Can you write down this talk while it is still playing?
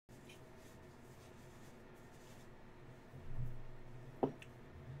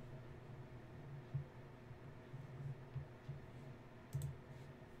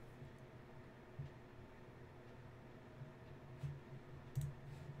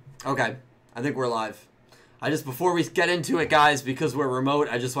Okay, I think we're live. Before we get into it, guys, because we're remote,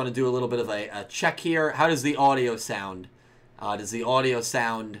 I just want to do a little bit of a check here. How does the audio sound? Does the audio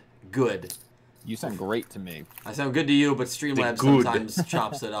sound good? You sound great to me. I sound good to you, but Streamlabs sometimes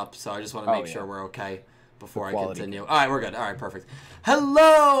chops it up, so I just want to make sure we're okay before I continue. All right, we're good. All right, perfect.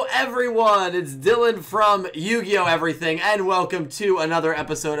 Hello, everyone. It's Dylan from Yu-Gi-Oh! Everything, and welcome to another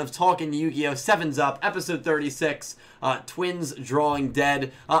episode of Talking Yu-Gi-Oh! 7's Up, episode 36, Twins Drawing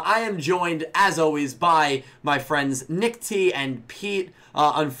Dead. I am joined, as always, by my friends Nick T and Pete.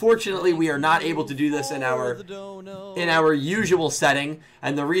 Unfortunately, we are not able to do this in our usual setting,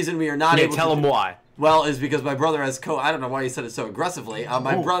 and the reason we are not able to tell them why. Well, is because my brother has I don't know why he said it so aggressively.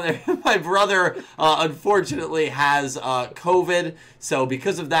 My brother, unfortunately has COVID. So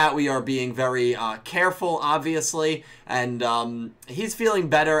because of that, we are being very careful, obviously. And he's feeling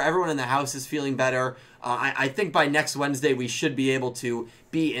better. Everyone in the house is feeling better. I think by next Wednesday, we should be able to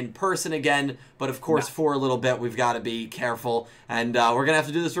be in person again. But of course, for a little bit, we've got to be careful. And we're going to have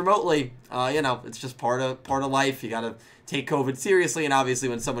to do this remotely. It's just part of life. You got to take COVID seriously, and obviously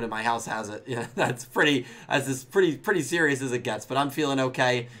when someone in my house has it, that's pretty serious as it gets. But I'm feeling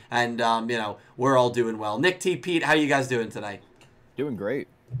okay, and we're all doing well. Nick T, Pete, how you guys doing today? Doing great.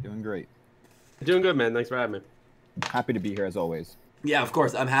 Doing good, man. Thanks for having me. Happy to be here as always. Yeah, of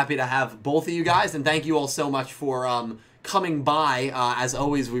course. I'm happy to have both of you guys, and thank you all so much for coming by. As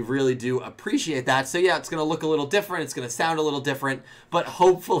always, we really do appreciate that. So yeah, it's going to look a little different. It's going to sound a little different, but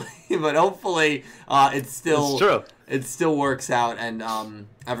hopefully it's true. It still works out, and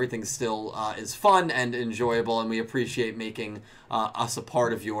everything still is fun and enjoyable, and we appreciate making us a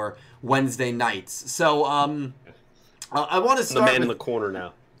part of your Wednesday nights. So I want to start the man in the corner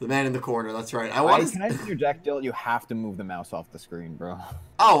now. The man in the corner, that's right. Can I interject, Dylan? You have to move the mouse off the screen, bro.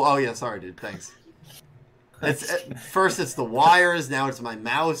 Oh yeah, sorry, dude. Thanks. First it's the wires, now it's my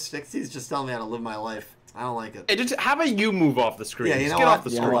mouse. Dixie's just telling me how to live my life. I don't like it. Hey, how about you move off the screen? Yeah, you know get what? off the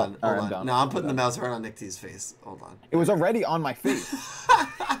screen. screen. Hold on. No, I'm putting the mouse right on Nick T's face. Hold on. It was already on my face.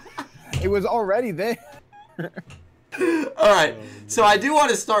 It was already there. All right, so I do want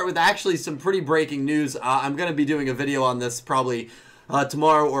to start with actually some pretty breaking news. I'm going to be doing a video on this probably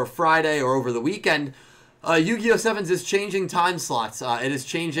tomorrow or Friday or over the weekend. Yu-Gi-Oh! 7's is changing time slots. It is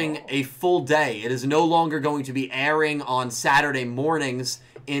changing a full day. It is no longer going to be airing on Saturday mornings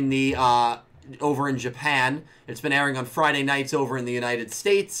in the over in Japan. It's been airing on Friday nights over in the United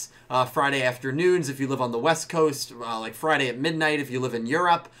States, Friday afternoons if you live on the West Coast, like Friday at midnight if you live in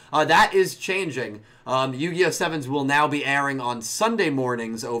Europe. That is changing. Yu-Gi-Oh! 7's will now be airing on Sunday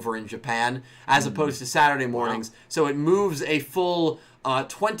mornings over in Japan as opposed to Saturday mornings. Wow. So it moves a full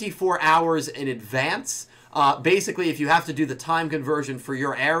 24 hours in advance. Basically, if you have to do the time conversion for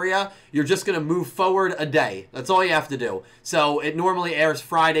your area, you're just going to move forward a day. That's all you have to do. So it normally airs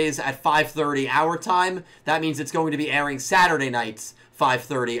Fridays at 5:30 our time. That means it's going to be airing Saturday nights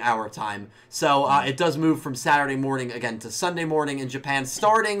 5:30 our time. So it does move from Saturday morning again to Sunday morning in Japan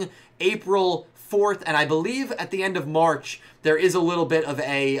starting April 4th. And I believe at the end of March, there is a little bit of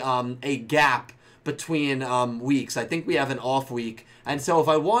a gap between weeks. I think we have an off week. And so if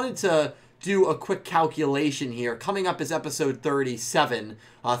I wanted to do a quick calculation here, coming up is episode 37,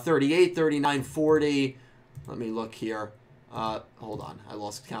 38, 39, 40. Let me look here. Hold on, I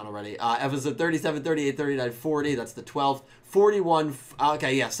lost count already. Episode 37, 38, 39, 40, that's the 12th. 41,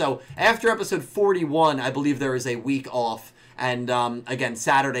 okay, yeah, so after episode 41, I believe there is a week off. And again,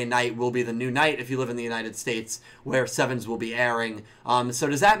 Saturday night will be the new night if you live in the United States, where 7's will be airing. So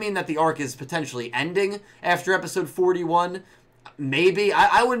does that mean that the arc is potentially ending after episode 41? Maybe.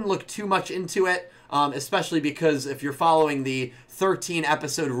 I wouldn't look too much into it, especially because if you're following the 13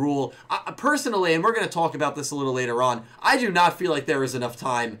 episode rule, personally, and we're going to talk about this a little later on, I do not feel like there is enough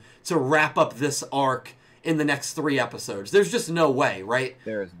time to wrap up this arc in the next 3 episodes. There's just no way, right?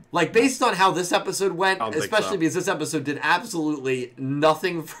 There isn't. Like, based on how this episode went, especially because this episode did absolutely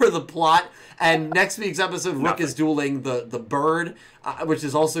nothing for the plot, and next week's episode, Rick is dueling the bird, which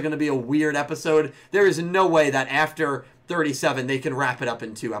is also going to be a weird episode. There is no way that after 37 they can wrap it up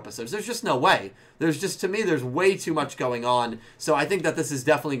in 2 episodes. There's just no way. To me, there's way too much going on. So I think that this is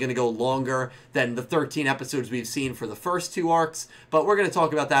definitely going to go longer than the 13 episodes we've seen for the first 2 arcs. But we're going to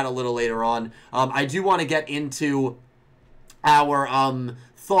talk about that a little later on. I do want to get into our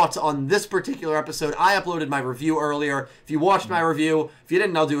thoughts on this particular episode. I uploaded my review earlier. If you watched my review, if you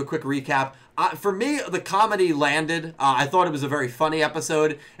didn't, I'll do a quick recap. For me, the comedy landed. I thought it was a very funny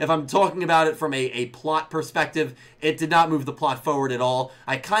episode. If I'm talking about it from a plot perspective, it did not move the plot forward at all.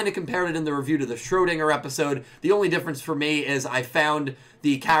 I kind of compared it in the review to the Schrodinger episode. The only difference for me is I found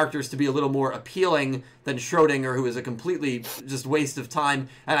the characters to be a little more appealing than Schrodinger, who is a completely just waste of time.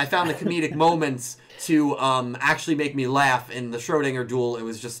 And I found the comedic moments to actually make me laugh. In the Schrodinger duel, it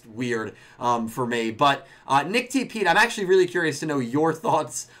was just weird for me. But Nick T. Pete, I'm actually really curious to know your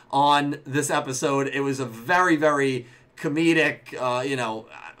thoughts on this episode. It was a very, very comedic,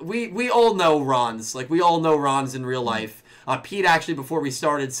 we all know Ron's. Like, we all know Ron's in real life. Pete actually, before we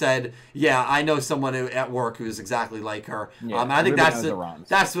started, said, "Yeah, I know someone at work who's exactly like her." Yeah, I think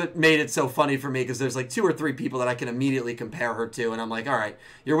that's what made it so funny for me, because there's like 2 or 3 people that I can immediately compare her to, and I'm like, all right,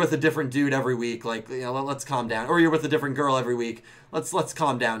 you're with a different dude every week, like, let's calm down. Or you're with a different girl every week. Let's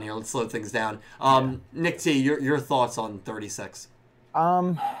calm down here. Let's slow things down. Nick T, your thoughts on 36?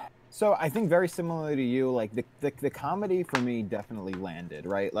 So I think very similarly to you, like the comedy for me definitely landed,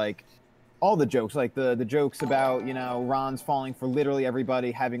 right? Like all the jokes, like the jokes about, Ron's falling for literally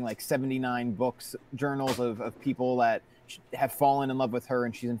everybody, having like 79 books, journals of people that have fallen in love with her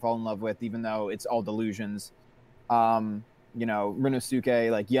and she's fallen in love with, even though it's all delusions. Rinosuke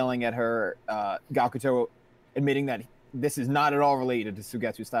like yelling at her, Gakuto admitting that this is not at all related to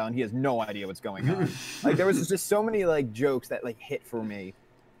Sugetsu's style and he has no idea what's going on. Like there was just so many like jokes that like hit for me,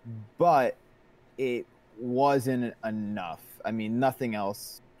 but it wasn't enough. I mean, nothing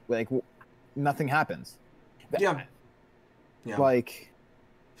else, like nothing happens. Yeah. Like,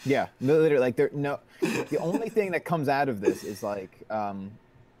 yeah, literally, like the only thing that comes out of this is like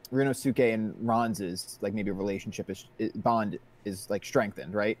Rinosuke and Ron's like maybe a relationship bond is like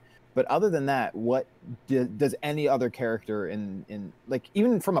strengthened, right? But other than that, what does any other character in like,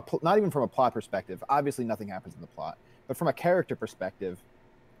 even from not even from a plot perspective, obviously nothing happens in the plot, but from a character perspective,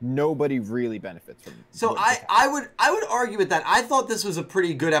 nobody really benefits from it. So I would argue with that. I thought this was a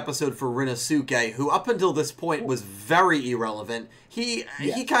pretty good episode for Rinosuke, who up until this point was very irrelevant. He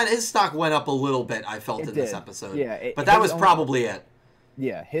kind of, his stock went up a little bit, I felt, in this episode. Yeah, but that was probably it.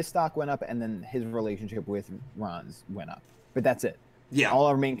 Yeah, his stock went up, and then his relationship with Ron's went up. But that's it. Yeah. All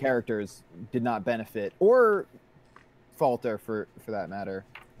our main characters did not benefit or falter, for that matter,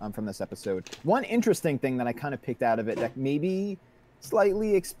 from this episode. One interesting thing that I kind of picked out of it that maybe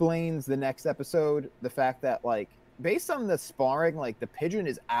slightly explains the next episode, the fact that, like, based on the sparring, like, the pigeon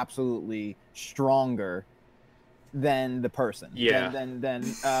is absolutely stronger than the person. Yeah. Than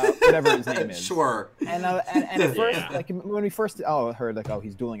whatever his name is. Sure. And at first, like, when we first heard, like,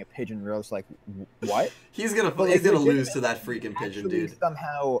 he's dueling a pigeon, we were just like, what? He's gonna lose to that freaking pigeon, dude.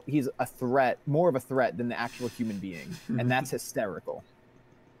 Somehow he's a threat, more of a threat than the actual human being, and that's hysterical.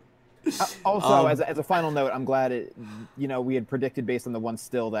 Also, as a final note, I'm glad we had predicted based on the one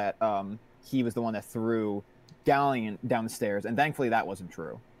still that he was the one that threw Gallion down the stairs, and thankfully that wasn't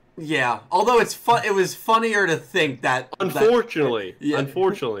true. Yeah, although it was funnier to think that. Unfortunately,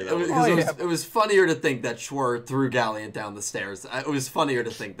 it was funnier to think that Schwer threw Galliant down the stairs. It was funnier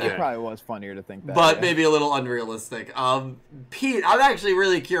to think that. It probably was funnier to think that, but maybe a little unrealistic. Pete, I'm actually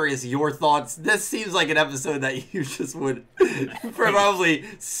really curious your thoughts. This seems like an episode that you just would probably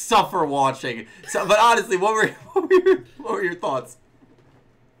suffer watching. So, but honestly, what were your thoughts?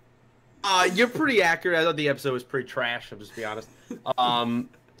 You're pretty accurate. I thought the episode was pretty trash. I'll just be honest.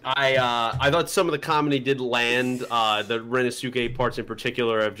 I thought some of the comedy did land. The Renosuke parts in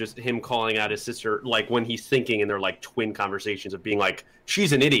particular of just him calling out his sister, like when he's thinking, and they're like twin conversations of being like,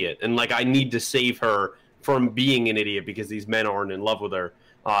 she's an idiot, and like I need to save her from being an idiot because these men aren't in love with her.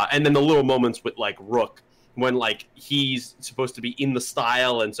 And then the little moments with like Rook, when like he's supposed to be in the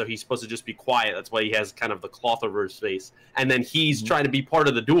style, and so he's supposed to just be quiet. That's why he has kind of the cloth over his face, and then he's trying to be part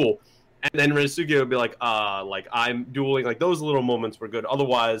of the duel. And then Renosuke would be like I'm dueling. Like those little moments were good.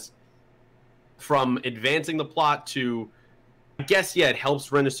 Otherwise, from advancing the plot to, I guess, yeah, it helps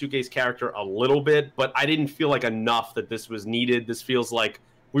Renosuke's character a little bit, but I didn't feel like enough that this was needed. This feels like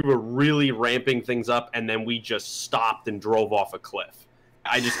we were really ramping things up, and then we just stopped and drove off a cliff.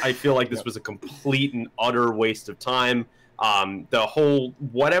 I feel like this was a complete and utter waste of time. The whole,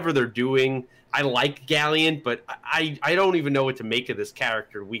 whatever they're doing, I like Galliant, but I don't even know what to make of this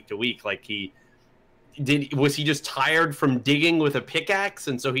character week to week. Like was he just tired from digging with a pickaxe,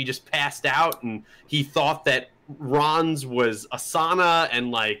 and so he just passed out, and he thought that Ron's was Asana,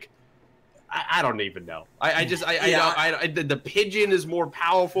 and like I don't even know. The pigeon is more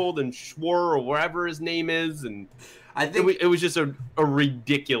powerful than Schwer or whatever his name is, and I think it was just a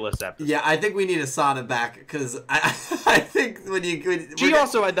ridiculous episode. Yeah, I think we need Asana back, because I think she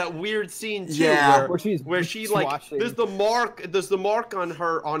also had that weird scene too, where she like there's the mark on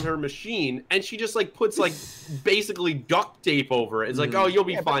her machine, and she just like puts like basically duct tape over it. It's like, oh, you'll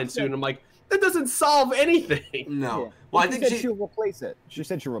be fine soon. I'm like, that doesn't solve anything. No. Yeah. Well, I think she'll replace it. She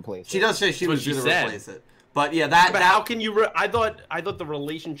said she'll replace it. She does say she was going to replace it. But yeah, But how can you? I thought the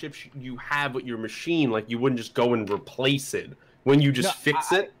relationship you have with your machine, like you wouldn't just go and replace it when you just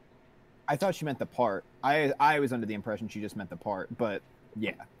fix it. I thought she meant the part. I was under the impression she just meant the part, but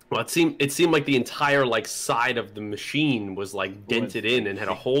yeah. Well, it seemed like the entire like side of the machine was like dented in and had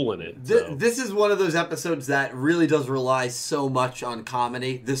a hole in it. So. This is one of those episodes that really does rely so much on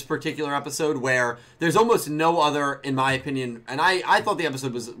comedy. This particular episode, where there's almost no other, in my opinion, and I thought the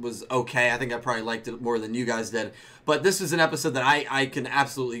episode was okay. I think I probably liked it more than you guys did. But this is an episode that I can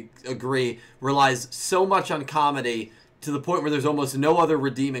absolutely agree relies so much on comedy to the point where there's almost no other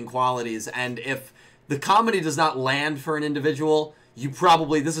redeeming qualities. And if the comedy does not land for an individual,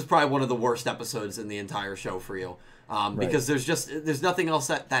 this is probably one of the worst episodes in the entire show for you. Because there's nothing else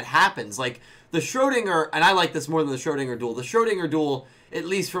that happens. Like the Schrodinger, and I like this more than the Schrodinger duel. The Schrodinger duel, at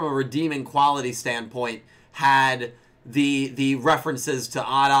least from a redeeming quality standpoint, had the references to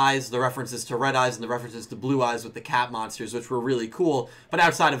Odd Eyes, the references to Red Eyes, and the references to Blue Eyes with the cat monsters, which were really cool. But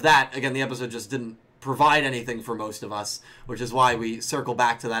outside of that, again, the episode just didn't provide anything for most of us, which is why we circle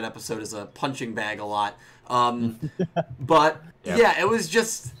back to that episode as a punching bag a lot. But yeah, it was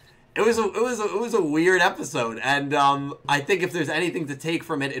a weird episode, and I think if there's anything to take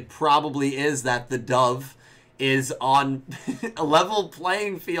from it, it probably is that the Dove is on a level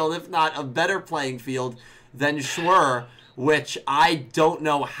playing field, if not a better playing field than Schwer, which I don't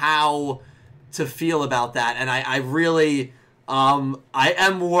know how to feel about that, and I really. I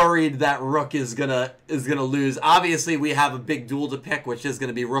am worried that Rook is gonna lose. Obviously, we have a big duel to pick, which is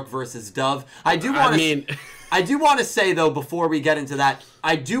gonna be Rook versus Dove. I do want to say though, before we get into that,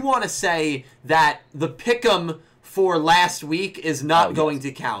 I do want to say that the pick'em for last week is not going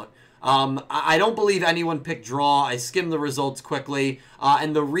to count. I don't believe anyone picked draw. I skimmed the results quickly,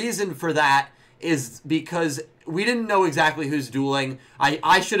 and the reason for that is because we didn't know exactly who's dueling.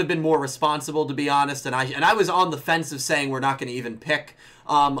 I should have been more responsible, to be honest, and I was on the fence of saying we're not going to even pick.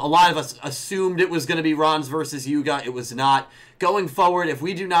 A lot of us assumed it was going to be Rons versus Yuga. It was not. Going forward, if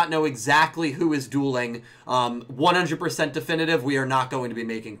we do not know exactly who is dueling, 100% definitive, we are not going to be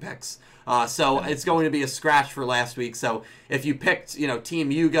making picks. So it's going to be a scratch for last week. So if you picked,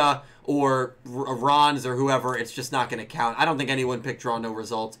 Team Yuga or Rons or whoever, it's just not going to count. I don't think anyone picked draw no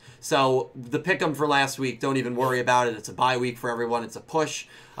results. So the pick'em for last week, don't even worry about it. It's a bye week for everyone. It's a push.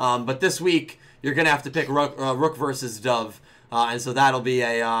 But this week, you're going to have to pick Rook versus Dove. And so that'll be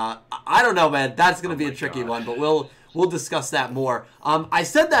I don't know, man. That's going to be a tricky one, but we'll discuss that more. I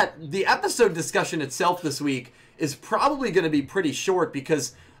said that the episode discussion itself this week is probably going to be pretty short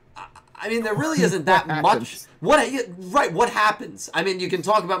because there really isn't that much. What happens? You can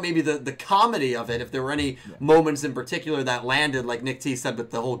talk about maybe the comedy of it, if there were any moments in particular that landed, like Nick T said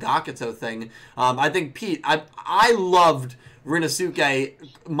with the whole Gakuto thing. I think, Pete, I loved Rinosuke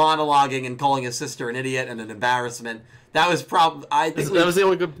monologuing and calling his sister an idiot and an embarrassment. That was that was the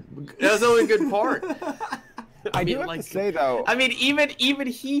only good part. I do have to say though. Even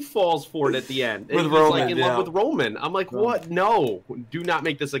he falls for it at the end. With Roman, like in love with Roman. I'm like, what? No, do not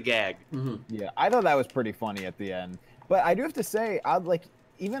make this a gag. Mm-hmm. Yeah, I thought that was pretty funny at the end. But I do have to say,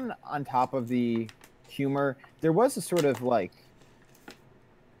 even on top of the humor, there was a sort of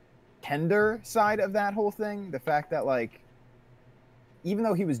tender side of that whole thing. The fact that even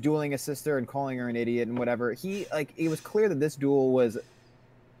though he was dueling his sister and calling her an idiot and whatever, it was clear that this duel was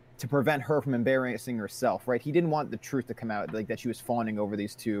to prevent her from embarrassing herself, right? He didn't want the truth to come out, that she was fawning over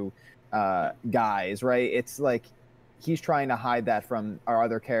these two guys, right? It's he's trying to hide that from our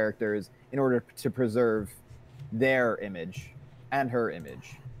other characters in order to preserve their image and her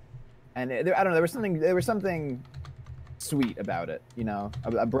image. And I don't know, there was something sweet about it,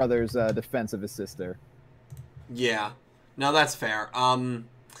 a brother's defense of his sister. Yeah, no, that's fair.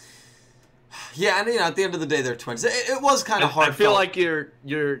 Yeah, and at the end of the day, they're twins. It was kind of hard. I feel like you're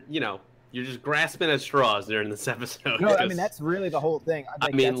just grasping at straws during this episode. No, that's really the whole thing.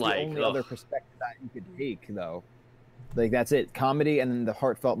 That's the only other perspective that you could take, though. That's it, comedy, and then the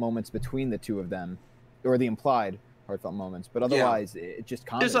heartfelt moments between the two of them, or the implied heartfelt moments. But otherwise, it just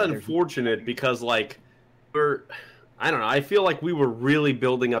comedy. It's unfortunate because I don't know. I feel like we were really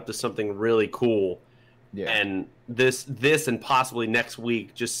building up to something really cool. Yeah. And this and possibly next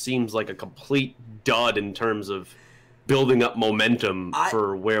week just seems like a complete dud in terms of building up momentum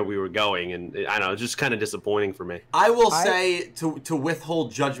for where we were going, and I don't know, it's just kind of disappointing for me. I will say to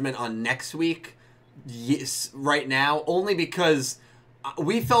withhold judgment on next week, yes, right now, only because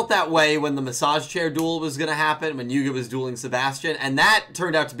we felt that way when the massage chair duel was going to happen, when Yuga was dueling Sebastian, and that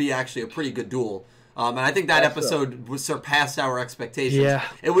turned out to be actually a pretty good duel. And I think that episode surpassed our expectations. Yeah.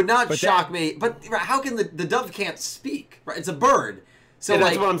 It would not shock me. But how can the dove can't speak? Right? It's a bird. So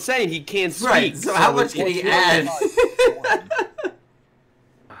that's like, what I'm saying. He can't speak. Right. So how much can he add?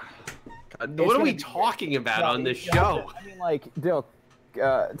 What are we talking about on this show? I mean, like, Dill,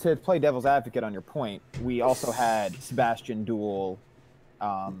 to play devil's advocate on your point, we also had Sebastian duel.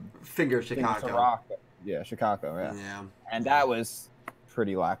 Finger Chicago. Chicago. Yeah. And that was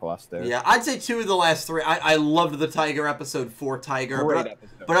pretty lackluster. Yeah, I'd say 2 of the last 3. I loved the Tiger episode 4 Tiger, Great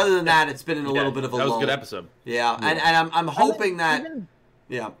episode. But other than that, it's been in a little bit of a lull. That was a good episode. Yeah, and I'm hoping that.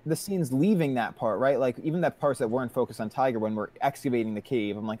 Yeah. The scenes leaving that part, right? Like, even the parts that weren't focused on Tiger when we're excavating the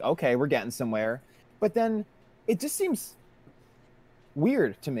cave, I'm like, okay, we're getting somewhere. But then it just seems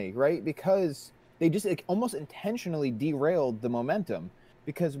weird to me, right? Because they just almost intentionally derailed the momentum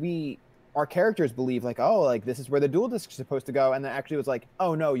because our characters believe like, oh, like this is where the duel disc is supposed to go. And then actually it was like,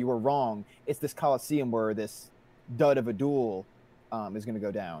 oh no, you were wrong. It's this Coliseum where this dud of a duel is going to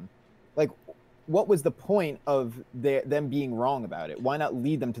go down. Like, what was the point of them being wrong about it? Why not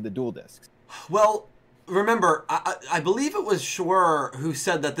lead them to the dual discs? Well, remember, I believe it was Schwer who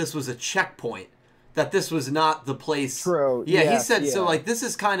said that this was a checkpoint, that this was not the place. True. Yeah, he said, so like this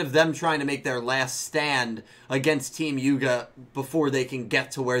is kind of them trying to make their last stand against Team Yuga before they can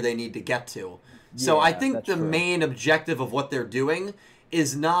get to where they need to get to. So I think the main objective of what they're doing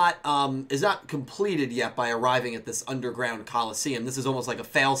is not completed yet by arriving at this underground Coliseum. This is almost like a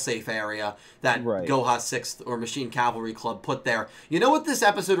fail-safe area that Goha 6th or Machine Cavalry Club put there. You know what this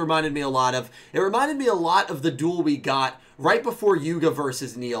episode reminded me a lot of? It reminded me a lot of the duel we got right before Yuga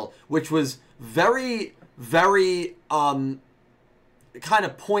versus Neil, which was very, very kind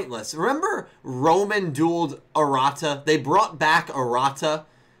of pointless. Remember Roman dueled Arata? They brought back Arata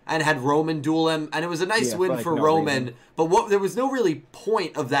and had Roman duel him, and it was a nice win for Roman, but there was no really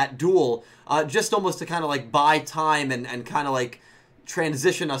point of that duel, just almost to kind of like buy time and kind of like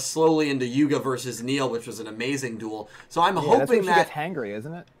transition us slowly into Yuga versus Neil, which was an amazing duel. So I'm hoping that's when that... she gets hangry,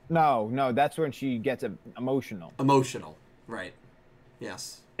 isn't it? No, that's when she gets emotional. Emotional, right.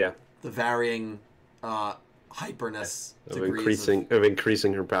 Yes. Yeah. The varying hyperness of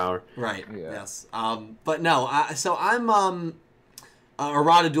increasing her power. Right, yes. But no, so I'm...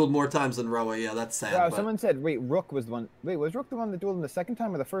 Arata dueled more times than Roa. Yeah, that's sad. Yeah, someone said, wait, Rook was the one. Wait, was Rook the one that dueled him the second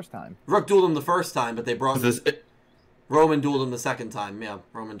time or the first time? Rook dueled him the first time, but they brought... Roman dueled him the second time. Yeah,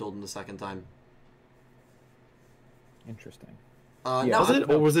 Roman dueled him the second time. Interesting. No, was it,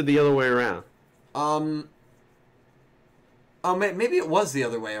 or was it the other way around? Oh, maybe it was the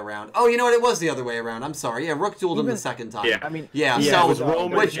other way around. Oh, you know what? It was the other way around. I'm sorry. Yeah, Rook dueled him the second time. Yeah, I mean, so it was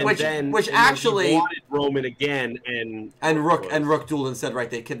Roman, which actually he wanted Roman again, and Rook dueled and said, right,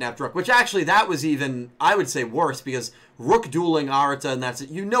 they kidnapped Rook. Which actually, that was even, I would say, worse because Rook dueling Arata, and that's it.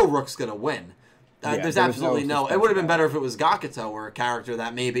 You know Rook's gonna win. There's absolutely no. It would have been better if it was Gakuto or a character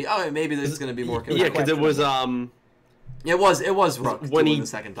that maybe there's gonna be more. Yeah, because it was It was Rook when he the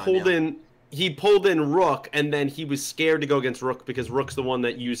second time, pulled in. He pulled in Rook, and then he was scared to go against Rook because Rook's the one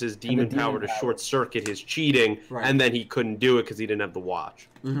that uses demon power to short circuit his cheating, and then he couldn't do it because he didn't have the watch.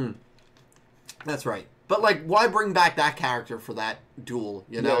 Mm-hmm. That's right. But like, why bring back that character for that duel?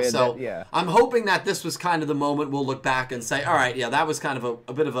 You know, I'm hoping that this was kind of the moment we'll look back and say, all right, yeah, that was kind of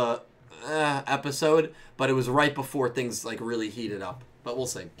a bit of a episode, but it was right before things like really heated up. But we'll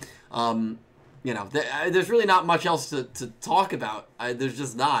see. You know, there's really not much else to talk about. There's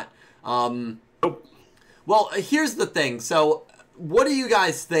just not. Well, here's the thing. So, what do you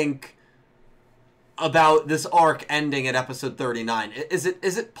guys think about this arc ending at episode 39? Is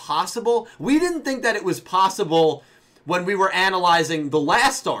it possible? We didn't think that it was possible when we were analyzing the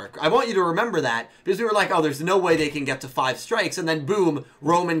last arc. I want you to remember that because we were like, oh, there's no way they can get to 5 strikes, and then boom,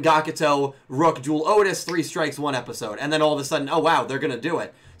 Roman, Gakuto, Rook, duel Otis, 3 strikes, 1 episode, and then all of a sudden, oh wow, they're gonna do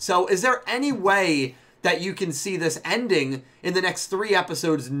it. So, is there any way that you can see this ending in the next 3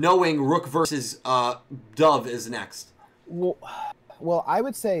 episodes, knowing Rook versus Dove is next? Well, I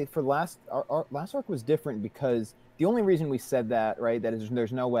would say for last arc was different because the only reason we said that, right, that is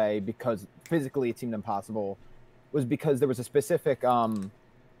there's no way because physically it seemed impossible, was because there was a specific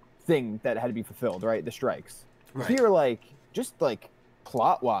thing that had to be fulfilled, right, the strikes. Right. Here, like, just like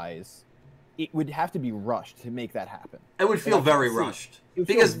plot-wise, it would have to be rushed to make that happen. It would feel very rushed.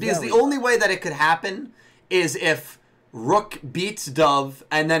 Because the only way that it could happen is if Rook beats Dove,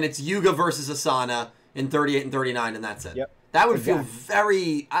 and then it's Yuga versus Asana in 38 and 39, and that's it. Yep. That would feel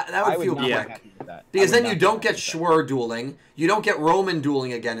very... that would feel quick. Because then you don't get Schwer dueling, you don't get Roman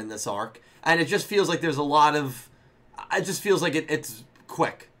dueling again in this arc, and it just feels like there's a lot of... It just feels like it's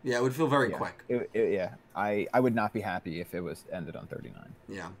quick. Yeah, it would feel very quick. I would not be happy if it was ended on 39.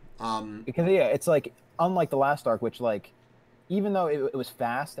 Yeah. Because, it's like, unlike the last arc, which, like, even though it was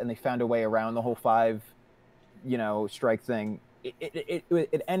fast and they found a way around the whole 5, strike thing,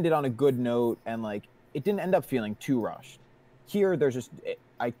 it ended on a good note, and like it didn't end up feeling too rushed. Here, there's just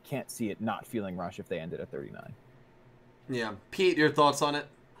I can't see it not feeling rushed if they ended at 39. Yeah, Pete, your thoughts on it?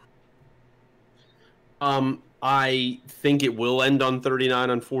 I think it will end on 39.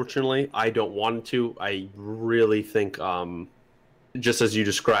 Unfortunately, I don't want it to. I really think, just as you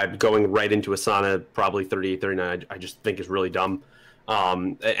described, going right into Asana, probably 38, 39. I just think is really dumb.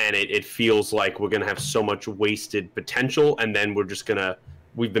 And it feels like we're gonna have so much wasted potential, and then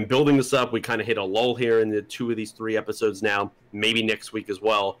we've been building this up. We kind of hit a lull here in the 2 of these 3 episodes now, maybe next week as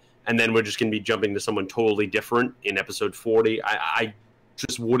well, and then we're just gonna be jumping to someone totally different in episode 40. I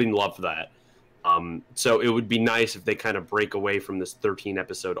just wouldn't love that. So it would be nice if they kind of break away from this 13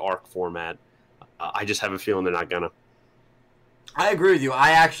 episode arc format. I just have a feeling they're not gonna. I agree with you.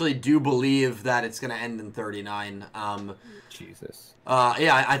 I actually do believe that it's going to end in 39. Jesus.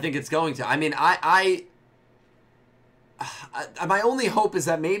 Yeah, I think it's going to. I mean, I my only hope is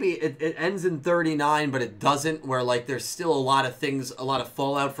that maybe it ends in 39, but it doesn't, where like there's still a lot of things, a lot of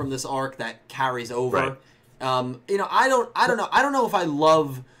fallout from this arc that carries over. Right. You know, I don't know. I don't know if I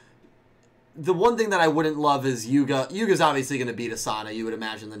love. The one thing that I wouldn't love is Yuga. Yuga's obviously going to beat Asana, you would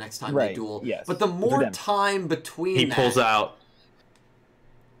imagine, the next time they duel. Yes. But the more time between he pulls out.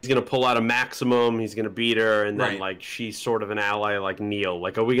 He's going to pull out a maximum, he's going to beat her, and then, like, she's sort of an ally like Neil.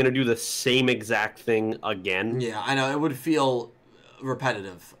 Like, are we going to do the same exact thing again? Yeah, I know. It would feel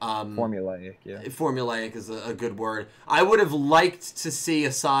repetitive. Formulaic, yeah. Formulaic is a good word. I would have liked to see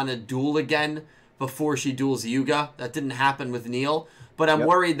Asana duel again before she duels Yuga. That didn't happen with Neil. But I'm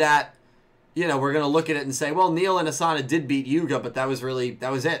worried that, you know, we're going to look at it and say, well, Neil and Asana did beat Yuga, but that was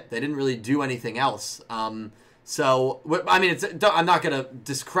it. They didn't really do anything else. So, I mean, I'm not going to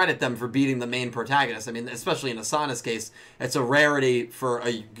discredit them for beating the main protagonist. I mean, especially in Asana's case, it's a rarity for a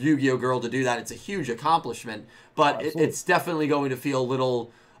Yu-Gi-Oh girl to do that. It's a huge accomplishment, but it's definitely going to feel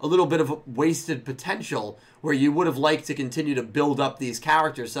a little bit of wasted potential where you would have liked to continue to build up these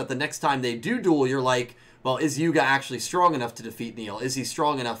characters so that the next time they do duel, you're like, well, is Yuga actually strong enough to defeat Neil? Is he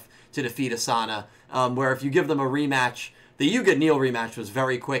strong enough to defeat Asana? Where if you give them a rematch, the Yuga-Neil rematch was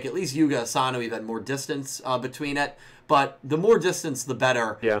very quick. At least Yuga-Asana, we've had more distance between it. But the more distance, the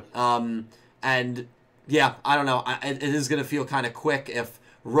better. Yeah. And, yeah, I don't know. It is going to feel kind of quick if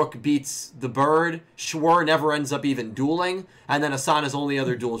Rook beats the bird. Schwar never ends up even dueling. And then Asana's only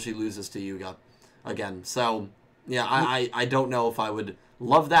other duel, she loses to Yuga again. So, yeah, I don't know if I would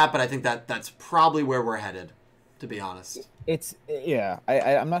love that, but I think that's probably where we're headed, to be honest.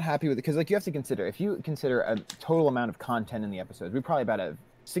 I'm not happy with it because, like, you have to consider, if you consider a total amount of content in the episodes, we probably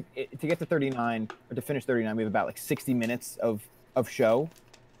to get to 39 or to finish 39, we have about like 60 minutes of show,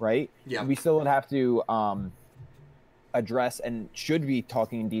 right? Yeah. We still would have to address and should be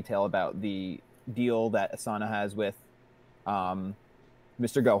talking in detail about the deal that Asana has with Mr.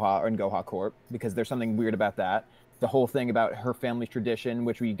 Goha and Goha Corp, because there's something weird about that. The whole thing about her family's tradition,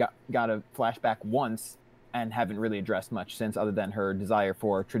 which we got a flashback once and haven't really addressed much since, other than her desire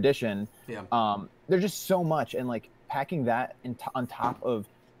for tradition. Yeah. There's just so much, and like packing that on top of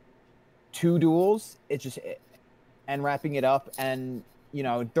 2 duels, and wrapping it up, and you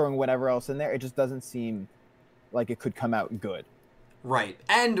know, throwing whatever else in there, it just doesn't seem like it could come out good. Right.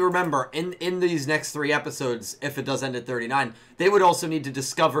 And remember, in these next 3 episodes, if it does end at 39, they would also need to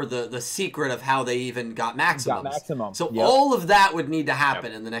discover the secret of how they even got maximums. So all of that would need to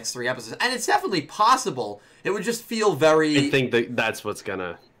happen in the next 3 episodes. And it's definitely possible. It would just feel very... I think that's what's going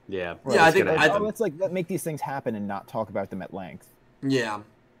to... Yeah. Right. Yeah, I think... let's like make these things happen and not talk about them at length. Yeah.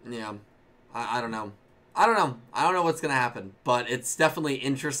 Yeah. I don't know. I don't know what's going to happen. But it's definitely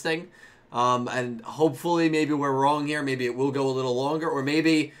interesting. And hopefully maybe we're wrong here. Maybe it will go a little longer, or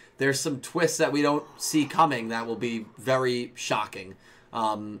maybe there's some twists that we don't see coming that will be very shocking.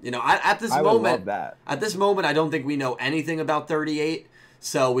 You know, at this moment, I don't think we know anything about 38.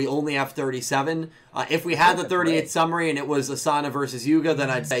 So we only have 37. If we had the 38 summary and it was Asana versus Yuga, then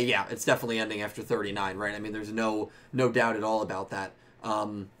I'd say, yeah, it's definitely ending after 39, right? I mean, there's no doubt at all about that.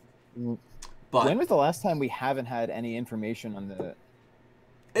 But when was the last time we haven't had any information on the...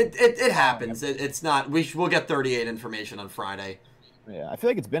 It happens. It's not. We'll get 38 information on Friday. Yeah, I feel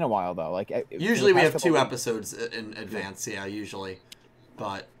like it's been a while though. Like usually we have 2 episodes in advance. Yeah, usually,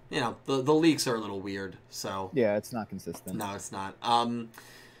 but you know the leaks are a little weird. So yeah, it's not consistent. No, it's not.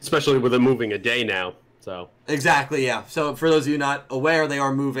 Especially with them moving a day now. So exactly. Yeah. So for those of you not aware, they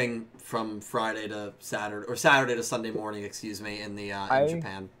are moving from Friday to Saturday, or Saturday to Sunday morning. Excuse me, in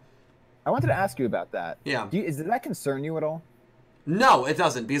Japan. I wanted to ask you about that. Yeah. Does that concern you at all? No, it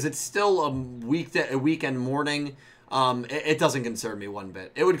doesn't, because it's still a weekend morning. It doesn't concern me one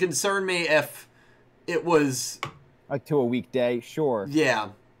bit. It would concern me if it was like to a weekday, sure. Yeah.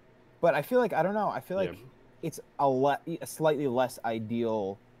 But I feel like I don't know. I feel like it's a slightly less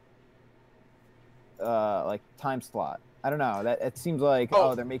ideal like time slot. I don't know. That it seems like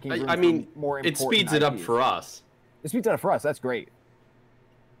they're making room for more important it speeds it up IPs. for us. It speeds it up for us. That's great.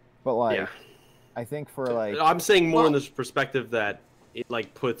 But like I think for like I'm saying more in this perspective that it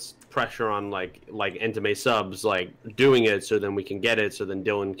like puts pressure on like Entame subs like doing it so then we can get it so then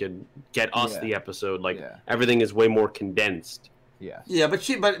Dylan could get us the episode like everything is way more condensed. Yeah, but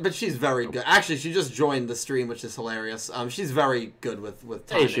she's very good. Actually, she just joined the stream, which is hilarious. She's very good with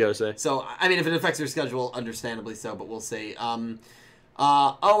timing. Hey, Shiose. So I mean, if it affects her schedule, understandably so, but we'll see. And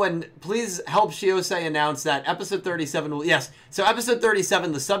please help Shiose announce that episode 37 will... Yes, so episode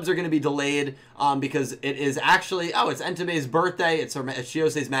 37, the subs are going to be delayed because it is actually... it's Entame's birthday. It's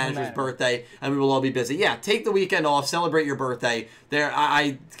Shiose's manager's birthday, and we will all be busy. Yeah, take the weekend off, celebrate your birthday.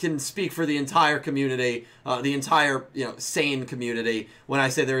 I can speak for the entire community, the entire sane community, when I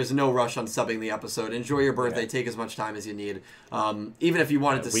say there is no rush on subbing the episode. Enjoy your birthday. Take as much time as you need. Even if you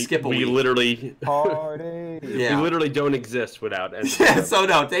wanted to skip a week. We literally... Party. We literally don't exist without Yeah, so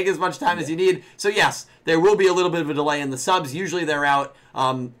no, take as much time as you need. So yes, there will be a little bit of a delay in the subs. Usually they're out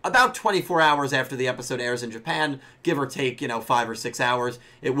about 24 hours after the episode airs in Japan, give or take, 5 or 6 hours.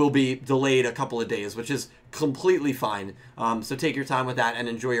 It will be delayed a couple of days, which is completely fine. So take your time with that and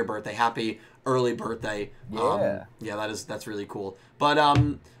enjoy your birthday. Happy early birthday. Yeah. That's really cool. But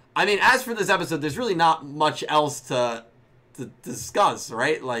I mean, as for this episode, there's really not much else to discuss,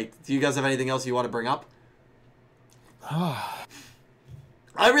 right? Like, do you guys have anything else you want to bring up?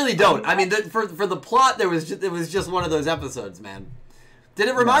 I really don't. I mean, for the plot, it was just one of those episodes, man. Did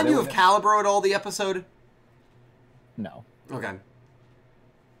it remind you of Calibro at all, the episode? No. Okay.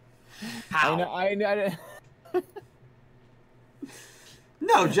 How? I know.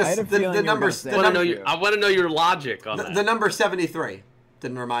 No, just the numbers. I want to know your logic on that. The number 73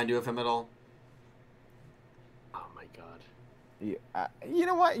 didn't remind you of him at all. Oh my god. Yeah, you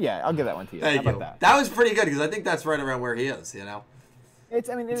know what? Yeah, I'll give that one to you. Thank How you. about that? That was pretty good because I think that's right around where he is.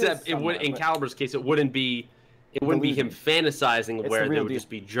 Except it would, in Caliber's case, it wouldn't be him fantasizing where there would just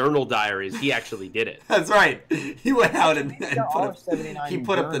be journal diaries. He actually did it. That's right. He went out and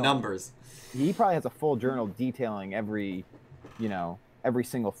put up the numbers. He probably has a full journal detailing every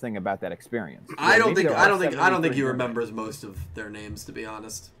single thing about that experience. I don't think he remembers most of their names, to be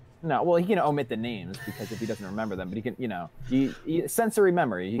honest. No, well, he can omit the names because if he doesn't remember them, but he can, he sensory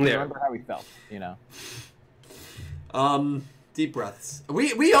memory. He can remember how he felt, Deep breaths.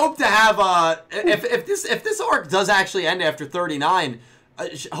 We hope to have if this arc does actually end after 39,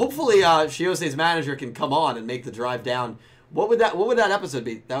 hopefully Shiose's manager can come on and make the drive down. What would that episode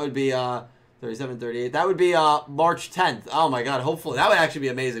be? That would be 37, 38. That would be March 10th. Oh my god, hopefully. That would actually be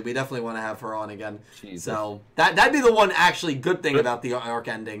amazing. We definitely want to have her on again. Jesus. So that'd be the one actually good thing about the arc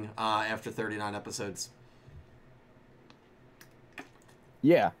ending after 39 episodes.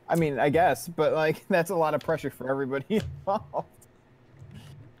 Yeah, I mean, I guess, but like that's a lot of pressure for everybody involved.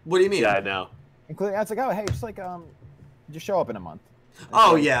 What do you mean? Yeah, I know. Including, it's like, hey, just show up in a month.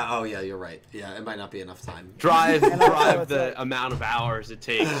 Oh yeah, you're right. Yeah, it might not be enough time. Drive the amount of hours it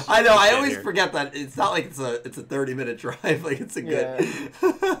takes. I know. I always forget that it's not like it's a 30-minute drive. Like it's a good.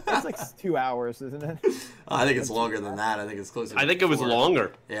 It's like 2 hours, isn't it? I think it's longer than that. I think it's closer. I think it was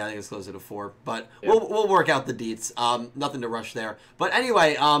longer. Yeah, I think it's closer to 4. But we'll work out the deets. Nothing to rush there. But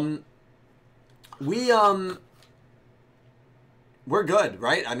anyway, we're good,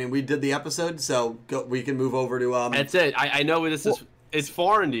 right? I mean, we did the episode, so we can move over to That's it. I know this is. It's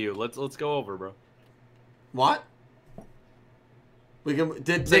foreign to you. Let's go over, bro. What? We can.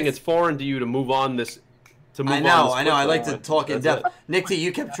 Saying it's foreign to you to move on this. I know. I like to talk in depth. Nick T,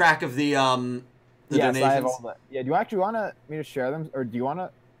 you kept track of the donations. I have all that. Yeah. Do you actually want me to share them, or do you want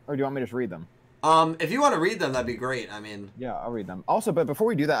me to just read them? If you want to read them, that'd be great. I mean, yeah, I'll read them. Also, but before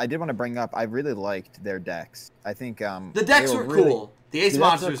we do that, I did want to bring up. I really liked their decks. I think the decks were cool. The ace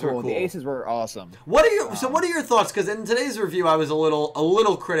monsters were cool. The aces were awesome. What are your thoughts? Because in today's review, I was a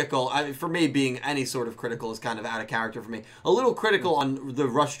little critical. For me, being any sort of critical is kind of out of character for me. A little critical on the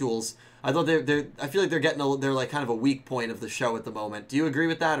rush duels. I thought I feel like they're like kind of a weak point of the show at the moment. Do you agree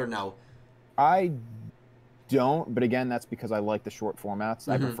with that or no? I don't, but again, that's because I like the short formats.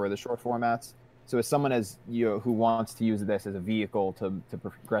 I prefer the short formats. So as someone who wants to use this as a vehicle to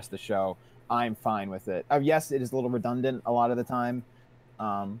progress the show, I'm fine with it. Yes, it is a little redundant a lot of the time,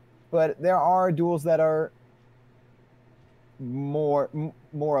 but there are duels that are more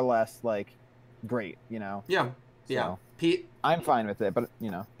or less like great, Yeah. So, Pete, I'm fine with it, but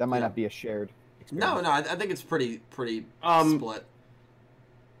that might not be a shared experience. No, I think it's pretty split.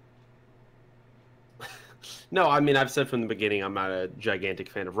 No, I mean, I've said from the beginning I'm not a gigantic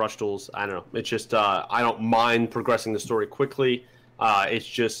fan of rush duels. I don't know. It's just I don't mind progressing the story quickly. It's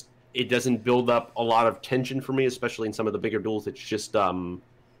just it doesn't build up a lot of tension for me, especially in some of the bigger duels. It's just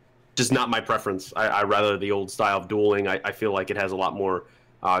not my preference. I rather the old style of dueling. I feel like it has a lot more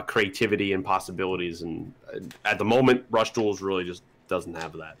creativity and possibilities, and at the moment, rush duels really just doesn't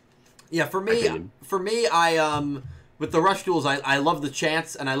have that. Yeah, for me, I with the rush duels, I love the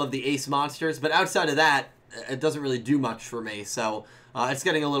chance and I love the ace monsters, but outside of that, it doesn't really do much for me. So it's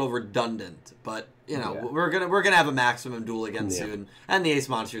getting a little redundant. But you know, we're gonna have a maximum duel again soon, and the ace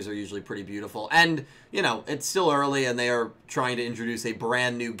monsters are usually pretty beautiful. And you know, it's still early, and they are trying to introduce a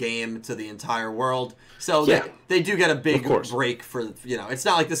brand new game to the entire world. So they do get a big break for It's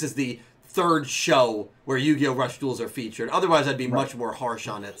not like this is the third show where Yu-Gi-Oh! Rush Duels are featured. Otherwise, I'd be much more harsh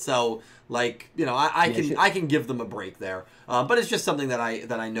on it. So, like, I can give them a break there. But it's just something that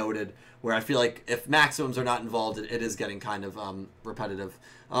I noted where I feel like if maximums are not involved, it is getting kind of repetitive.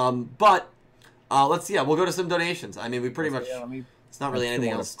 But we'll go to some donations. I mean, we pretty much it's not really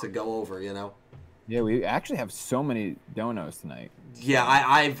anything else to go over, Yeah, we actually have so many donos tonight. Yeah,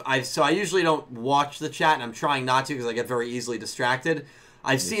 I usually don't watch the chat, and I'm trying not to because I get very easily distracted.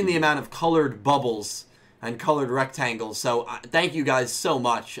 I've seen the amount of colored bubbles and colored rectangles, so thank you guys so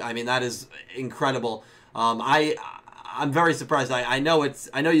much. I mean, that is incredible. I'm very surprised. I know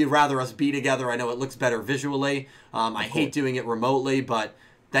you'd rather us be together. I know it looks better visually. I hate doing it remotely, but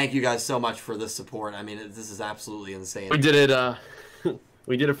thank you guys so much for this support. I mean, this is absolutely insane. We did it.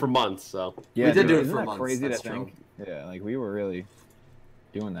 We did it for months, so we did do it for months. Crazy to think. Yeah, like we were really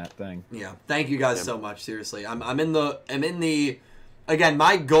doing that thing. Yeah, thank you guys so much. Seriously, I'm in the. Again,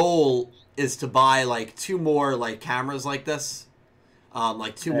 my goal is to buy like 2 more like cameras like this,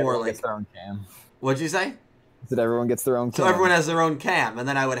 like 2 more like. Gets their own cam. What'd you say? That everyone gets their own cam. So everyone has their own cam, and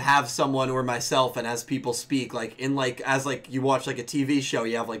then I would have someone or myself, and as people speak, as you watch like a TV show,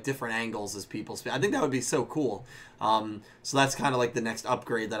 you have like different angles as people speak. I think that would be so cool. So that's kind of like the next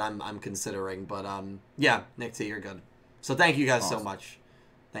upgrade that I'm considering. But yeah, Nick T, you're good. So thank you guys so much.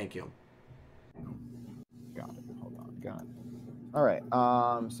 Thank you. Got it. Hold on. Got it. All right.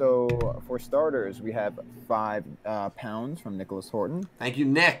 So for starters, we have £5 from Nicholas Horton. Thank you,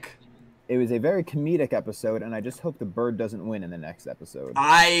 Nick. It was a very comedic episode, and I just hope the bird doesn't win in the next episode.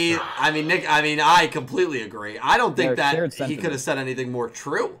 I mean, Nick. I mean, I completely agree. I don't think that he could have said anything more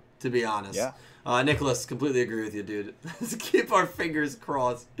true, to be honest. Yeah. Nicholas, completely agree with you, dude. Let's keep our fingers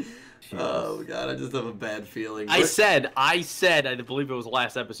crossed. Oh God, I just have a bad feeling. I said, I believe it was the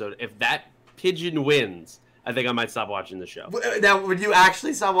last episode. If that pigeon wins, I think I might stop watching the show. Now, would you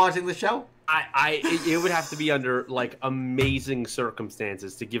actually stop watching the show? It would have to be under like amazing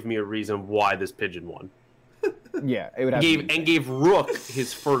circumstances to give me a reason why this pigeon won. Yeah, it would have gave Rook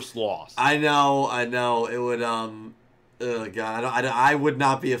his first loss. I know. It would. Oh God, I would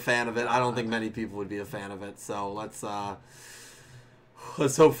not be a fan of it. I don't think many people would be a fan of it. So let's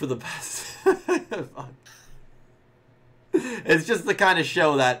hope for the best. It's just the kind of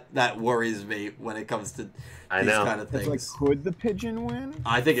show that worries me when it comes to these kind of things. It's like, could the pigeon win?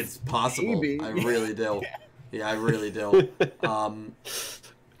 I think it's possible. Maybe. I really do. Yeah, I really do.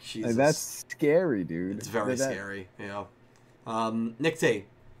 Jesus. Like, that's scary, dude. It's very scary. Yeah. Nick T.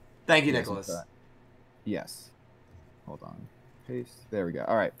 Thank you, Nicholas. Yes. Hold on. Paste. There we go.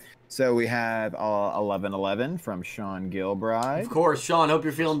 All right. So we have 1111 from Sean Gilbride. Of course, Sean. Hope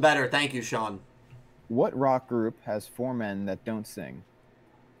you're feeling better. Thank you, Sean. What rock group has 4 men that don't sing?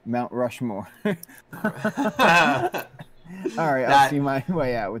 Mount Rushmore. All right, I'll see my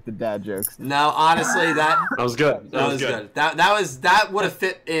way out with the dad jokes. No, honestly, that was good. That was good. That would have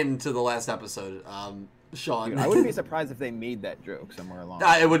fit into the last episode, Sean. Dude, I wouldn't be surprised if they made that joke somewhere along.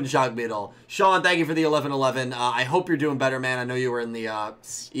 It wouldn't shock me at all. Sean, thank you for the 1111. I hope you're doing better, man. I know you were in the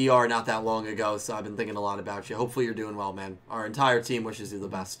ER not that long ago, so I've been thinking a lot about you. Hopefully you're doing well, man. Our entire team wishes you the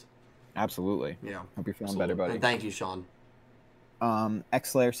best. Absolutely. Yeah. Hope you're feeling better, buddy. And thank you, Sean.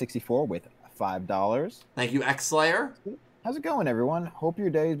 XSlayer64 with $5. Thank you, XSlayer. How's it going, everyone? Hope your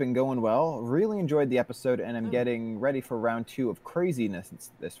day's been going well. Really enjoyed the episode, and I'm getting ready for round 2 of craziness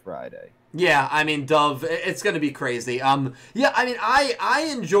this Friday. Yeah, I mean, Dove, it's going to be crazy. Yeah, I mean, I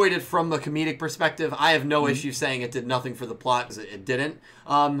enjoyed it from the comedic perspective. I have no issue saying it did nothing for the plot, because it didn't.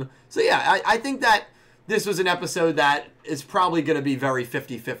 So yeah, I think that this was an episode that is probably going to be very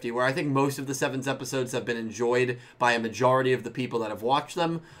 50-50, where I think most of the Sevens episodes have been enjoyed by a majority of the people that have watched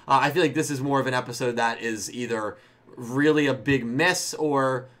them. I feel like this is more of an episode that is either really a big miss,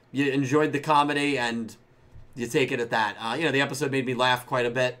 or you enjoyed the comedy and you take it at that. The episode made me laugh quite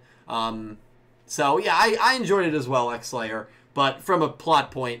a bit. So yeah, I enjoyed it as well, XSlayer. But from a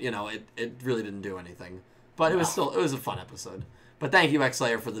plot point, it really didn't do anything. But it was a fun episode. But thank you,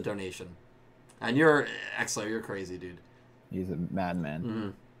 X-Slayer, for the donation. And you're X-Slayer, you're crazy, dude. He's a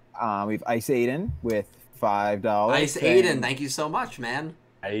madman. Mm-hmm. We've Ice Aiden with $5. Ice Aiden, thank you so much, man.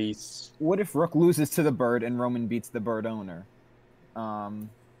 Ice. What if Rook loses to the bird and Roman beats the bird owner? So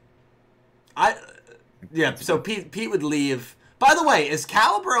Pete would leave. By the way,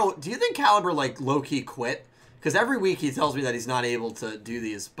 do you think Caliber like low-key quit? Because every week he tells me that he's not able to do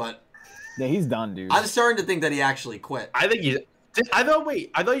these, but yeah, he's done, dude. I'm starting to think that he actually quit. I think I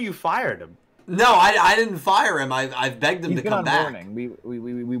thought you fired him. No, I didn't fire him. I've begged him to come back. Warning.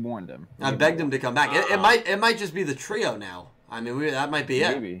 We warned him. I begged him to come back. It might just be the trio now. I mean, that might be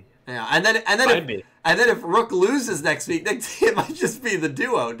it. Maybe. Yeah, and then if Rook loses next week, it might just be the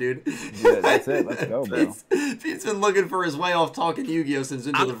duo, dude. Yeah, that's it. Let's go, bro. Pete's been looking for his way off talking Yu-Gi-Oh since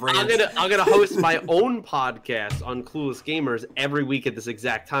Into the Brands. I'm gonna host my own podcast on Clueless Gamers every week at this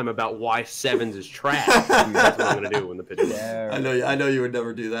exact time about why Sevens is trash. That's what I'm gonna do when the pitch. Yeah, I know you would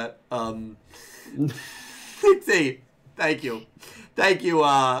never do that. Thank you,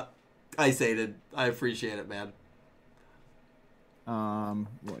 Ice Aiden. I appreciate it, man.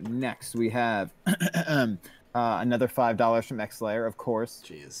 Next we have another $5 from X-Slayer, of course.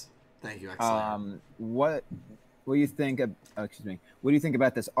 Jeez, thank you, X-Slayer. What do you think? What do you think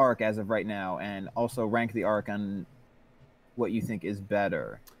about this arc as of right now, and also rank the arc on what you think is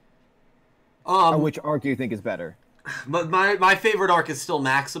better? Which arc do you think is better? But my favorite arc is still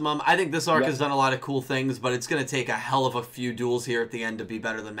Maximum. I think this arc has done a lot of cool things, but it's going to take a hell of a few duels here at the end to be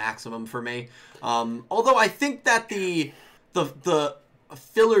better than Maximum for me. Although I think that the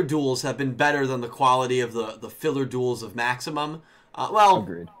filler duels have been better than the quality of the filler duels of Maximum.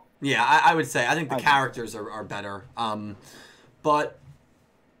 Agreed. Yeah, I would say. I think the characters are better. But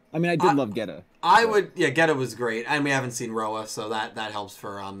I mean, I did love Geta. Geta was great, and we haven't seen Roa, so that helps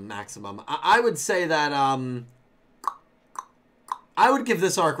for Maximum. I would say that I would give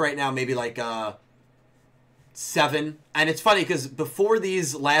this arc right now maybe like 7. And it's funny because before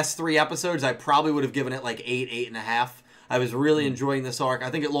these last 3 episodes, I probably would have given it like 8, 8.5. I was really enjoying this arc. I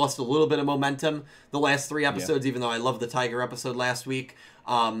think it lost a little bit of momentum the last 3 episodes, even though I loved the Tiger episode last week,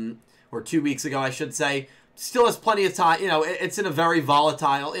 or 2 weeks ago, I should say. Still has plenty of time. You know, it's in a very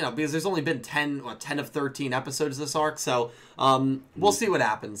volatile, because there's only been 10 of 13 episodes this arc, so we'll see what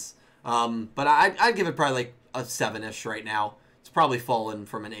happens. But I'd give it probably like a 7-ish right now. It's probably fallen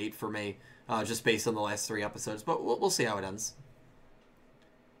from an 8 for me, just based on the last 3 episodes, but we'll see how it ends.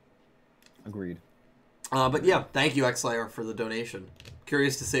 Agreed. But yeah, thank you, X-Slayer, for the donation.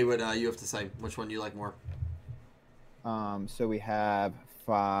 Curious to see what you have to say. Which one you like more? So we have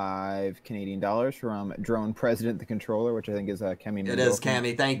 $5 from Drone President the Controller, which I think is Kemi. It is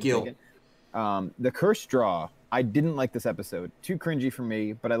Kemi. Thank you. The Cursed Draw. I didn't like this episode. Too cringy for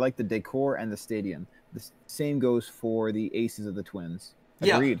me, but I like the decor and the stadium. The same goes for the Aces of the Twins.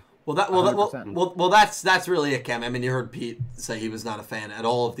 Agreed. Yeah. Well, that's really it, Cam. I mean, you heard Pete say he was not a fan at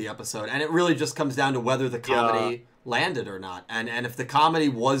all of the episode, and it really just comes down to whether the comedy landed or not. And if the comedy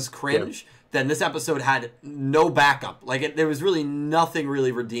was cringe, then this episode had no backup. Like there was really nothing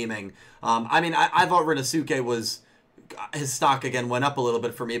really redeeming. I mean, I thought Rinosuke was. His stock again went up a little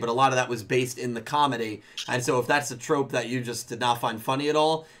bit for me, but a lot of that was based in the comedy. And so if that's a trope that you just did not find funny at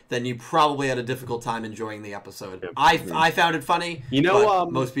all, then you probably had a difficult time enjoying the episode. I found it funny.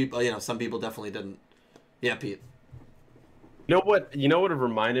 Most people, some people definitely didn't. Yeah, Pete. You know what it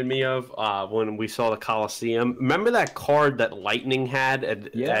reminded me of when we saw the Coliseum? Remember that card that Lightning had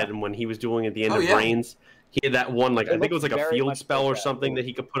at when he was doing at the end of Reigns? He had that one, I think it was like a field spell or something that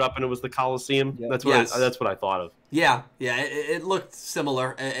he could put up, and it was the Coliseum. Yeah. That's what I thought of. Yeah. It looked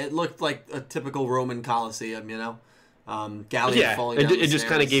similar. It looked like a typical Roman Coliseum, Galleon falling down it just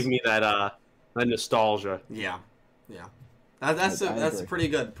kind of gave me that nostalgia. Yeah. That's a pretty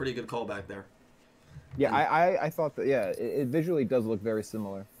good callback there. Yeah, I thought that. Yeah, it visually does look very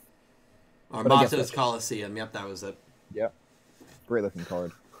similar. Armato's Coliseum. Yep, that was it. Yep. Great looking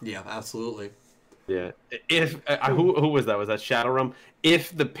card. Yeah, absolutely. Yeah. If who was that? Was that Shadowrun?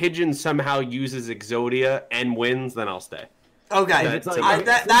 If the pigeon somehow uses Exodia and wins, then I'll stay. Okay,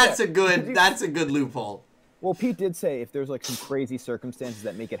 that's a good loophole. Well, Pete did say if there's some crazy circumstances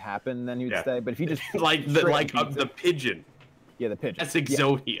that make it happen, then he'd stay. But if you just the pigeon, the pigeon, that's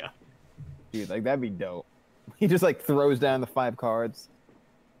Exodia. Dude, that'd be dope. He just throws down the 5 cards.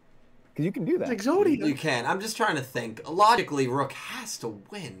 Because you can do that. It's Exodia. You can. I'm just trying to think. Logically, Rook has to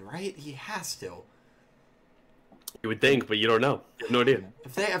win, right? He has to. You would think, but you don't know. You have no idea.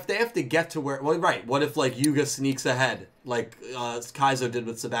 If they have to get to where, well, right? What if like Yuga sneaks ahead, like Kaizo did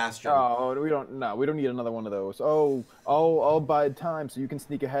with Sebastian? Oh, we don't need another one of those. I'll bide time so you can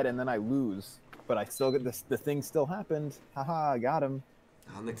sneak ahead and then I lose, but I still get this. The thing still happened. Haha, I got him.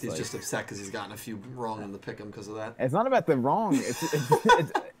 I think he's just upset because he's gotten a few wrong in the pick'em because of that. It's not about the wrong.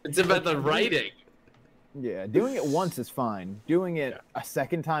 It's about the writing. Yeah, doing it once is fine. Doing it a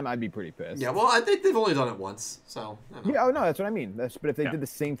second time, I'd be pretty pissed. Yeah, well, I think they've only done it once, so. Yeah, no, that's what I mean. But if they did the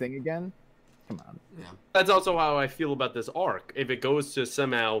same thing again, come on. Yeah. That's also how I feel about this arc. If it goes to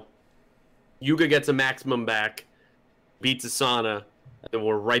somehow Yuga gets a maximum back, beats Asana, and then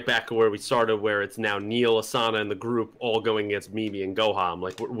we're right back to where we started, where it's now Neil, Asana, and the group all going against Mimi and Goham.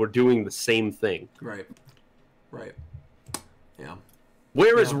 Like, we're doing the same thing. Right. Yeah.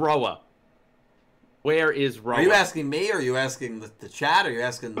 Where is Roa? Where is Roa? Are you asking me, or are you asking the chat, or are you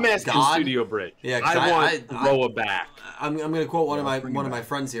asking I'm asking God? Studio Bridge. Yeah, I want Roa back. I'm going to quote one of my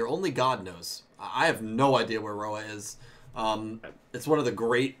friends here. Only God knows. I have no idea where Roa is. It's one of the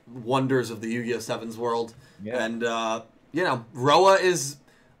great wonders of the Yu-Gi-Oh! Sevens world. Yeah. And, Roa is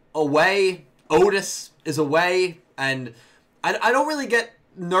away. Otis is away. And I don't really get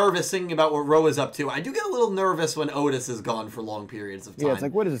nervous thinking about what Roa's up to. I do get a little nervous when Otis is gone for long periods of time. Yeah, it's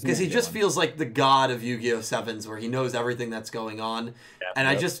like, what is this? Because he just feels like the god of Yu-Gi-Oh! Sevens, where he knows everything that's going on. Yeah, and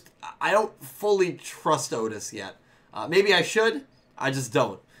I don't fully trust Otis yet. Maybe I should. I just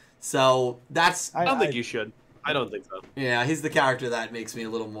don't. So that's. I don't think you should. I don't think so. Yeah, he's the character that makes me a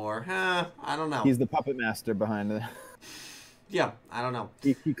little more. I don't know. He's the puppet master behind it. Yeah, I don't know.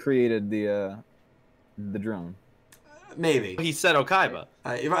 He created the drone. Maybe he said Okaiba.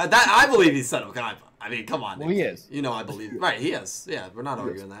 I believe he said Okaiba. I mean, come on. Well, he is. I believe. Right, he is. Yeah, we're not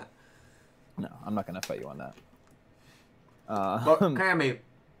arguing that. No, I'm not gonna fight you on that. But Cammy,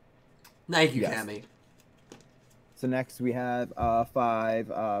 thank you, Cammy. So next we have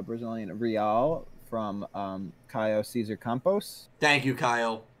 5 Brazilian Real from Caio Cesar Campos. Thank you,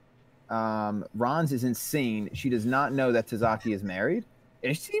 Caio. Ron's is insane. She does not know that Tazaki is married.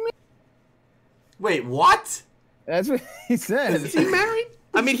 Is she married? Wait, what? That's what he says. Is he married?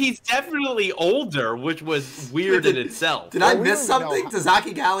 I mean, he's definitely older, which was weird in itself. Did I miss something?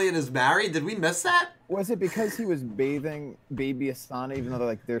 Tazaki Galleon is married? Did we miss that? Was it because he was bathing baby Asana, even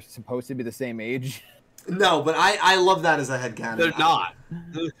though they're supposed to be the same age? No, but I love that as a headcanon. They're not.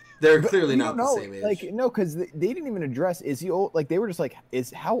 They're clearly not the same age. Like, no, because they didn't even address, is he old? Like, they were just like,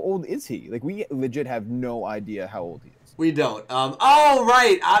 how old is he? Like, we legit have no idea how old he is. We don't. Oh,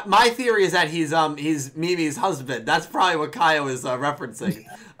 right. My theory is that he's Mimi's husband. That's probably what Caio is referencing.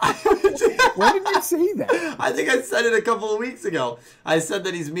 When did you say that? I think I said it a couple of weeks ago. I said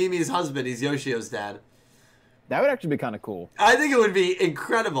that he's Mimi's husband. He's Yoshio's dad. That would actually be kind of cool. I think it would be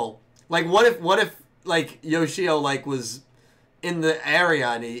incredible. Like, what if like Yoshio like was in the area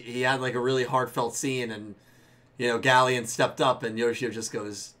and he had like a really heartfelt scene and Galleon stepped up and Yoshio just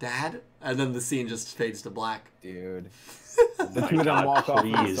goes, "Dad," and then the scene just fades to black. Dude. The two of them walk off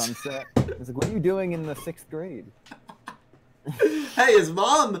in the sunset. It's like, what are you doing in the 6th grade? Hey, his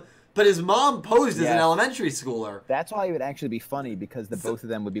mom posed as an elementary schooler. That's why it would actually be funny, because both of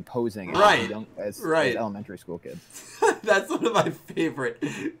them would be posing as elementary school kids. That's one of my favorite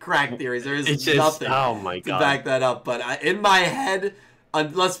crack theories. There is nothing to back that up. But in my head,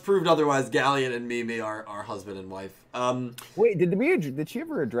 unless proved otherwise, Galleon and Mimi are husband and wife. Wait, did she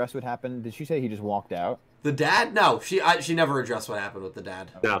ever address what happened? Did she say he just walked out? The dad? No, she never addressed what happened with the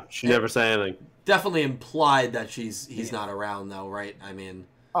dad. No, she never said anything. Definitely implied that he's not around though, right? I mean,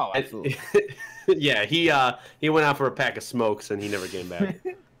 oh, absolutely. Yeah, he went out for a pack of smokes and he never came back.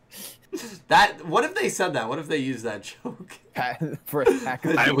 What if they said that? What if they used that joke? For a pack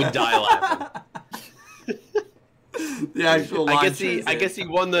of I would die laughing. The actual line. I guess he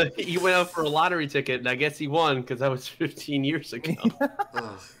won he went out for a lottery ticket and I guess he won because that was 15 years ago.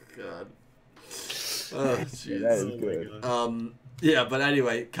 Oh god. Oh jeez. That is good. Yeah, but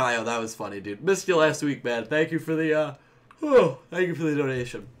anyway, Caio, that was funny, dude. Missed you last week, man. Thank you for the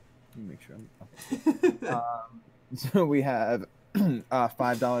donation. Make sure. So we have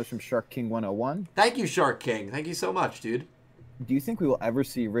 $5 from Shark King 101. Thank you, Shark King. Thank you so much, dude. Do you think we will ever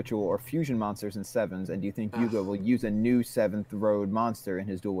see ritual or fusion monsters in Sevens? And do you think Yuga will use a new 7th Road monster in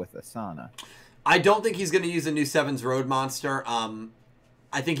his duel with Asana? I don't think he's going to use a new 7th Road monster.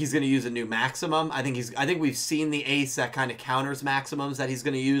 I think he's going to use a new maximum. I think we've seen the ace that kind of counters maximums that he's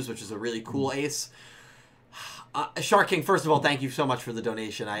going to use, which is a really cool ace. Shark King, first of all, thank you so much for the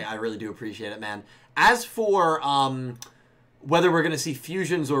donation. I really do appreciate it, man. As for whether we're going to see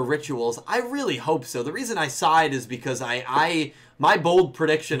fusions or rituals, I really hope so. The reason I sighed is because my bold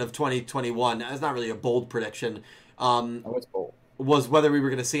prediction of 2021, it's not really a bold prediction, It's bold. Was whether we were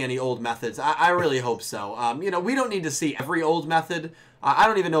going to see any old methods. I really hope so. We don't need to see every old method. I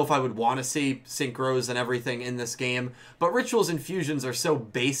don't even know if I would want to see synchros and everything in this game. But rituals and fusions are so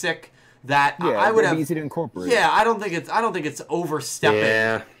basic that I would have easy to incorporate. Yeah, I don't think it's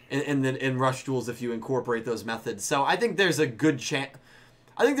overstepping in Rush Duels if you incorporate those methods. So I think there's a good chance.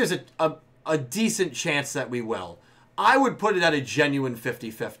 I think there's a decent chance that we will. I would put it at a genuine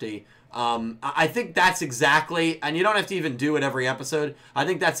 50-50. I think that's exactly, and you don't have to even do it every episode, I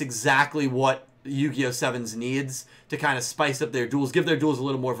think that's exactly what Yu-Gi-Oh! Sevens needs to kind of spice up their duels, give their duels a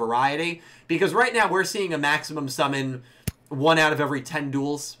little more variety. Because right now we're seeing a maximum summon 1 out of every 10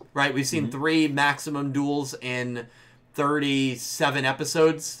 duels, right? We've seen 3 maximum duels in 37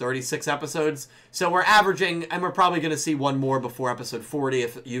 episodes, 36 episodes. So we're averaging, and we're probably going to see 1 more before episode 40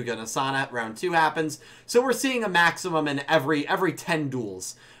 if Yuga and Asana round 2 happens. So we're seeing a maximum in every 10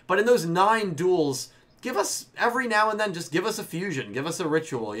 duels. But in those 9 duels, give us, every now and then, just give us a fusion. Give us a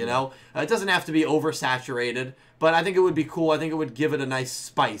ritual, you know? It doesn't have to be oversaturated, but I think it would be cool. I think it would give it a nice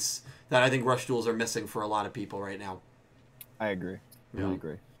spice that I think Rush Duels are missing for a lot of people right now. I agree. Really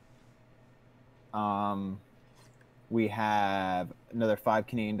agree. We have another $5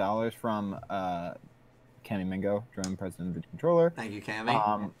 Canadian from Cami Mingo, Drone President of the Controller. Thank you,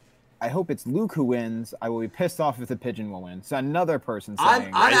 Cami. I hope it's Luke who wins. I will be pissed off if the pigeon will win. So another person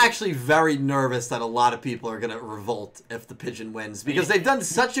saying... I'm actually very nervous that a lot of people are going to revolt if the pigeon wins, because they've done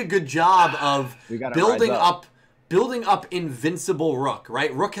such a good job of building up Invincible Rook,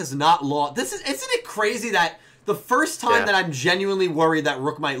 right? Rook has not lost... Isn't it crazy that the first time that I'm genuinely worried that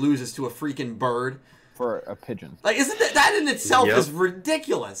Rook might lose is to a freaking bird? For a pigeon. Like, isn't that in itself is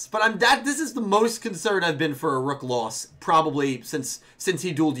ridiculous? But this is the most concerned I've been for a Rook loss probably since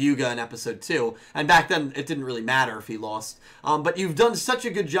he dueled Yuga in episode 2. And back then it didn't really matter if he lost. But you've done such a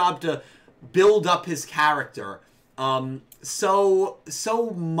good job to build up his character so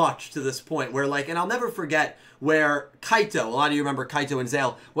much to this point where, like, and I'll never forget where Kaito, a lot of you remember Kaito and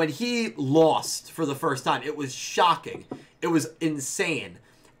Zale, when he lost for the first time, it was shocking. It was insane.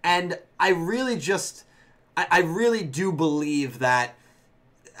 And I really do believe that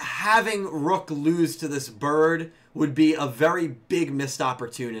having Rook lose to this bird would be a very big missed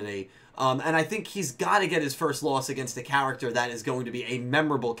opportunity. And I think he's got to get his first loss against a character that is going to be a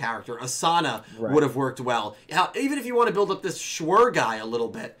memorable character. Asana would have worked well. Even if you want to build up this Schwer guy a little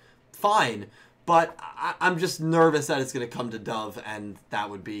bit, fine. But I'm just nervous that it's going to come to Dove, and that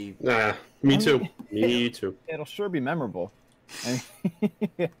would be... Me too. Me too. It'll sure be memorable.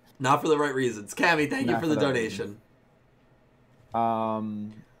 Not for the right reasons. Cammy, thank you for the donation.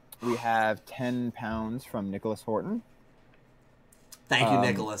 We have £10 from Nicholas Horton. Thank you,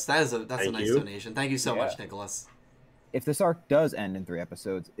 Nicholas. That's a nice donation. Thank you so much, Nicholas. If this arc does end in 3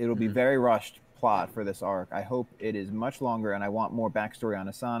 episodes, it'll be very rushed plot for this arc. I hope it is much longer, and I want more backstory on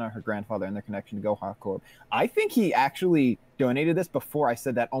Asana, her grandfather, and their connection to Go Hawk Corp. I think he actually donated this before I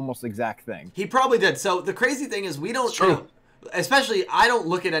said that almost exact thing. He probably did. So the crazy thing is we don't... Especially, I don't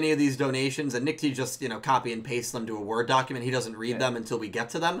look at any of these donations, and Nick T just, copy and paste them to a Word document. He doesn't read them until we get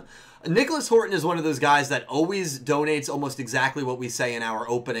to them. Nicholas Horton is one of those guys that always donates almost exactly what we say in our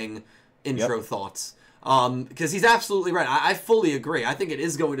opening intro thoughts. Because he's absolutely right. I fully agree. I think it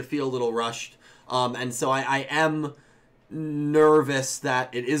is going to feel a little rushed. And so I am nervous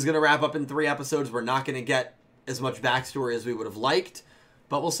that it is going to wrap up in 3 episodes. We're not going to get as much backstory as we would have liked.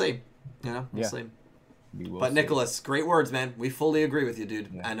 But we'll see. We'll see. But Nicholas, great words, man. We fully agree with you, dude.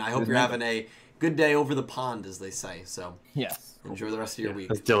 Yeah. And I hope you're having a good day over the pond, as they say. So enjoy the rest of your week.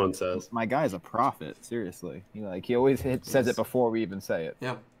 As Dylan says. My guy's a prophet, seriously. He always says it before we even say it.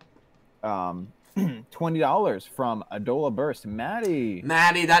 Yeah. $20 from Adola Burst. Maddie,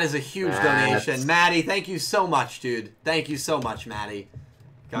 that is a huge donation. Maddie, thank you so much, dude. Thank you so much, Maddie.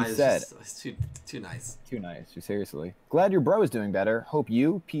 Guys, it's too nice. Too nice. Seriously. Glad your bro is doing better. Hope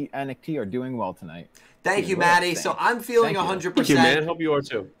you, Pete, and Nick T are doing well tonight. Thank you, Maddie. So I'm feeling 100%. Thank you, man. Hope you are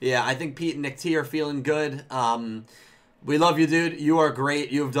too. Yeah, I think Pete and Nick T are feeling good. We love you, dude. You are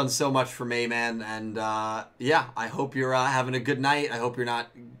great. You have done so much for me, man. And I hope you're having a good night. I hope you're not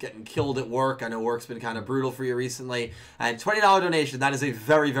getting killed at work. I know work's been kind of brutal for you recently. And $20 donation. That is a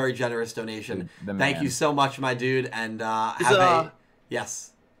very, very generous donation. Thank you so much, my dude. And yes.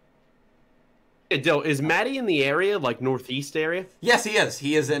 Yeah, Dill, is Maddie in the area, like northeast area? Yes, he is.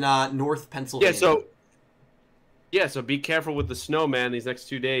 He is in North Pennsylvania. So be careful with the snow, man, these next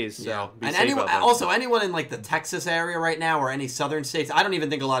 2 days. So and anyone in like the Texas area right now or any southern states, I don't even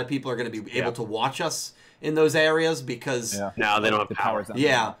think a lot of people are going to be able to watch us in those areas because now they don't have power.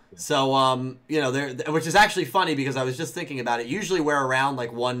 Yeah. So which is actually funny because I was just thinking about it. Usually we're around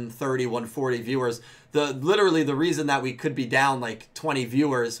like 130, 140 viewers. Literally the reason that we could be down like 20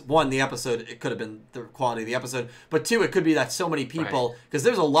 viewers, one, the episode, it could have been the quality of the episode, but two, it could be that so many people, because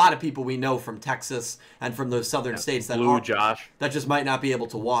there's a lot of people we know from Texas and from those southern states that that just might not be able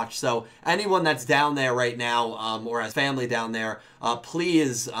to watch. So anyone that's down there right now, or has family down there,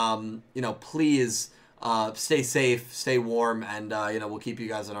 please, please stay safe, stay warm, and we'll keep you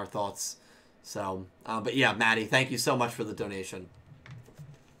guys in our thoughts. So, but yeah, Maddie, thank you so much for the donation.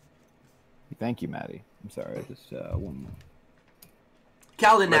 Thank you, Maddie. I'm sorry, I just one more.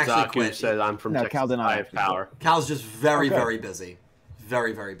 Cal didn't actually quit. Said I'm from Texas. Cal didn't have power. Cal's just very, very busy.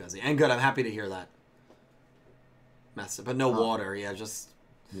 Very, very busy. And good, I'm happy to hear that. But no water, Yeah,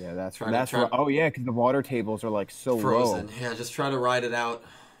 that's right. Oh, yeah, because the water tables are like so frozen. low. Yeah, just try to ride it out.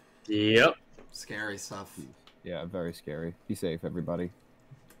 Yep. Scary stuff. Yeah, very scary. Be safe, everybody.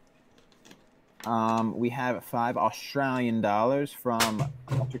 We have $5 Australian from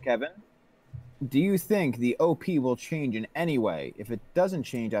Dr. Kevin. Do you think the OP will change in any way? If it doesn't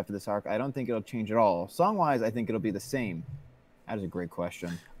change after this arc, I don't think it'll change at all. Song-wise, I think it'll be the same. That is a great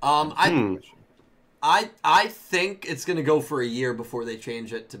question. I think it's going to go for a year before they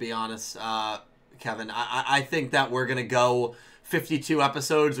change it, to be honest, Kevin. I think that we're going to go 52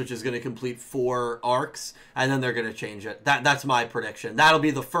 episodes, which is going to complete 4 arcs, and then they're going to change it. That's my prediction. That'll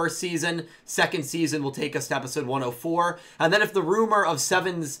be the first season. Second season will take us to episode 104. And then if the rumor of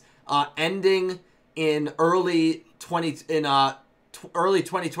Sevens ending in early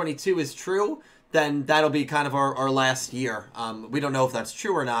 2022 is true, then that'll be kind of our last year. We don't know if that's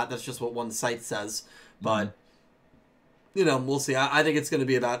true or not. That's just what one site says. But, we'll see. I think it's going to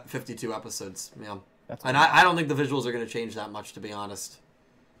be about 52 episodes. Yeah. And I don't think the visuals are going to change that much, to be honest.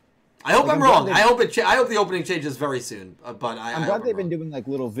 I hope I'm wrong. I hope the opening changes very soon. But I'm glad they've been doing like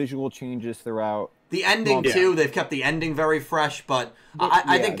little visual changes throughout. The ending too. They've kept the ending very fresh, but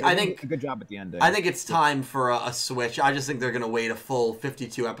I think a good job at the ending. I think it's time for a switch. I just think they're going to wait a full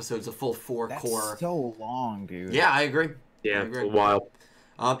 52 episodes, a full 4 core. That's so long, dude. Yeah, I agree. Yeah, it's a while.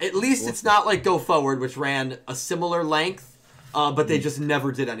 At least it's not like Go Forward, which ran a similar length, but they just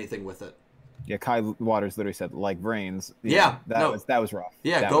never did anything with it. Yeah, Kai Waters literally said like brains. Yeah, that was rough.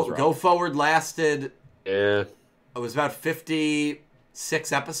 Yeah, Go Forward lasted. Yeah, it was about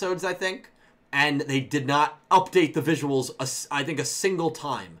 56 episodes, I think, and they did not update the visuals. I think a single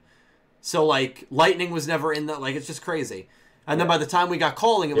time. So like lightning was never in the it's just crazy. And then by the time we got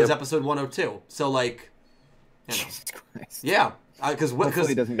Calling, it was episode 102. So like, Jesus Christ. Yeah. Because Go if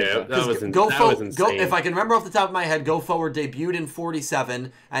I can remember off the top of my head, Go Forward debuted in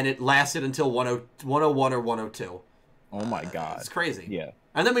 47 and it lasted until 101 or 102. Oh my god, it's crazy. Yeah,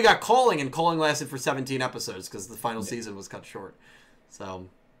 and then we got Calling, and Calling lasted for 17 episodes because the final season was cut short. So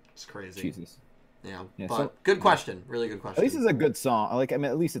it's crazy. Jesus. Yeah, but good question, really good question. At least it's a good song.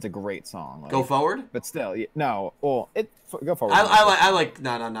 At least it's a great song. Go Forward, but still, no. Well, Go Forward. I like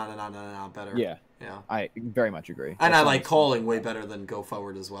no better. Yeah. Yeah, I very much agree. And I like Calling way better than Go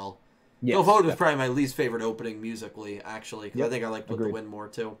Forward as well. Yes, Go Forward was probably my least favorite opening musically, actually, because I think I like With the Wind more,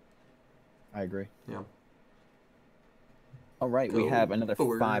 too. I agree. Yeah. All right, we have another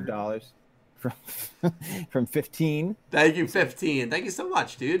 $5 from 15. Thank you, 15. Thank you so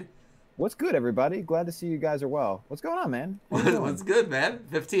much, dude. What's good, everybody? Glad to see you guys are well. What's going on, man? What's good, man?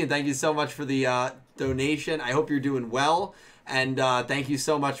 15, thank you so much for the donation. I hope you're doing well. And thank you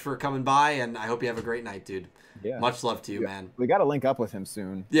so much for coming by, and I hope you have a great night, dude. Yeah. Much love to you, man. We got to link up with him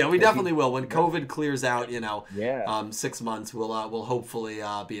soon. Yeah, we definitely will. When COVID clears out, 6 months, we'll hopefully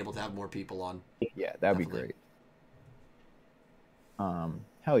be able to have more people on. Yeah, that'd be great.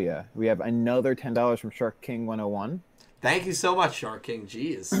 Hell yeah. We have another $10 from Shark King 101. Thank you so much, Shark King.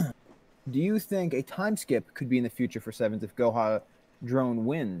 Jeez. Do you think a time skip could be in the future for Sevens if Goha Drone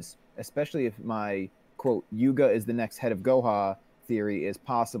wins, especially if my quote, Yuga is the next head of Goha theory is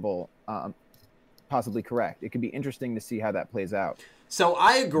possibly correct? It could be interesting to see how that plays out. So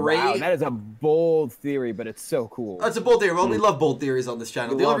I agree. Wow, that is a bold theory, but it's so cool. It's a bold theory. Well, we love bold theories on this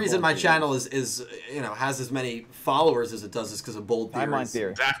channel. The only reason my channel is has as many followers as it does is because of bold theories. Timeline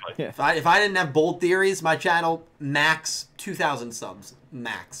theory. Exactly. Yeah. If I didn't have bold theories, my channel max 2,000 subs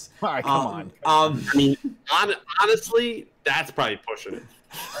max. All right, come on. I mean, honestly, that's probably pushing it.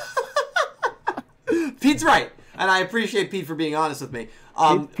 Pete's right, and I appreciate Pete for being honest with me.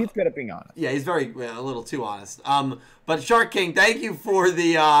 Pete's good at being honest. Yeah, he's a little too honest. But Shark King, thank you for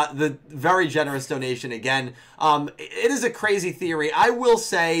the very generous donation again. It is a crazy theory. I will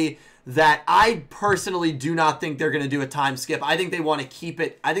say that I personally do not think they're going to do a time skip. I think they want to keep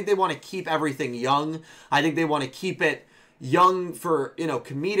it. I think they want to keep everything young. I think they want to keep it young for,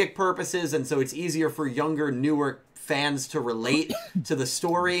 comedic purposes, and so it's easier for younger, newer fans to relate to the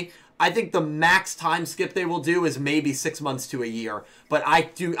story. I think the max time skip they will do is maybe 6 months to a year, but I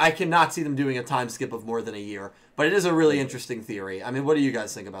cannot see them doing a time skip of more than a year. But it is a really interesting theory. I mean, what do you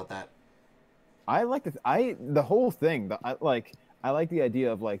guys think about that? I like the whole thing. I like the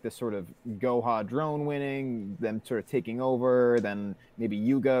idea of like this sort of Goha drone winning, them sort of taking over, then maybe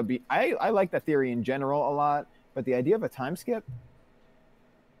Yuga I like that theory in general a lot, but the idea of a time skip,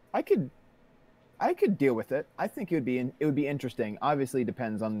 I could deal with it. I think it would be interesting. Obviously, it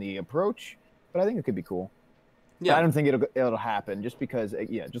depends on the approach, but I think it could be cool. Yeah, but I don't think it'll happen just because,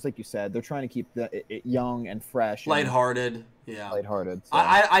 just like you said, they're trying to keep it young and fresh, lighthearted. Lighthearted. So.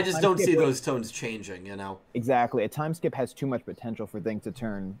 I just don't see those tones changing. Exactly. A time skip has too much potential for things to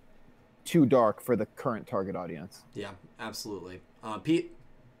turn too dark for the current target audience. Yeah, absolutely. Pete,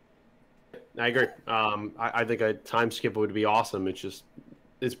 I agree. I think a time skip would be awesome. It's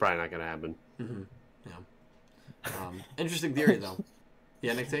probably not going to happen. Mm-hmm. Yeah. Interesting theory, though.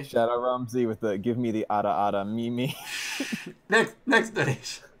 Yeah, Nick T? Shout out Ramsey with the give me the ada Mimi. Next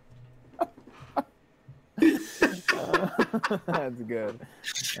donation. That's good.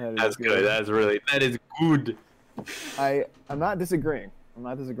 That's good. That is good. I'm not disagreeing.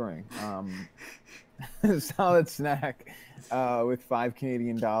 Solid Snack with $5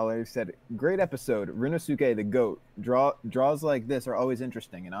 Canadian said, great episode. Rinosuke the GOAT. Draws like this are always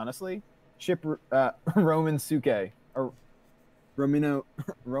interesting, and honestly, ship Roman Suke or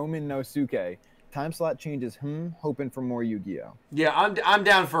Roman no Suke. Time slot changes. Hoping for more Yu-Gi-Oh. Yeah, I'm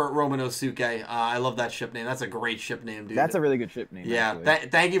down for Romanosuke. I love that ship name. That's a great ship name, dude. That's a really good ship name. Yeah,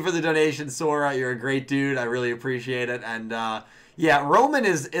 thank you for the donation, Sora. You're a great dude. I really appreciate it. And Roman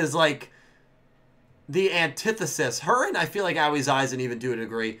is like the antithesis. Her and I feel like Aoi's Aizen, even to a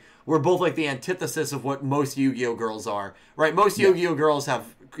degree, we're both like the antithesis of what most Yu-Gi-Oh girls are. Right? Most Yu-Gi-Oh girls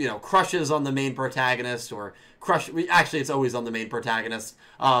have crushes on the main protagonist or actually it's always on the main protagonist.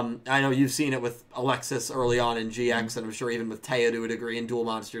 I know you've seen it with Alexis early on in GX, and I'm sure even with Taya to a degree in Duel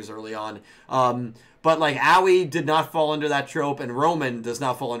Monsters early on. But like Aoi did not fall under that trope, and Roman does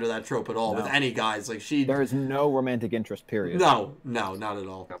not fall under that trope at all with any guys. Like there is no romantic interest, period. No, not at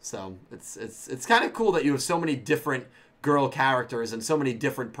all. So it's kind of cool that you have so many different girl characters and so many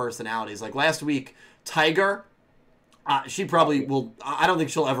different personalities. Like last week, Tiger. She probably will. I don't think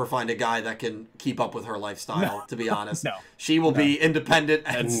she'll ever find a guy that can keep up with her lifestyle, to be honest. No. She will be independent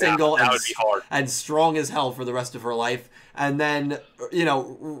and single and strong as hell for the rest of her life. And then,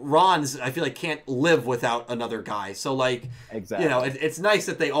 Ron's, I feel like, can't live without another guy. So, like, exactly. It's nice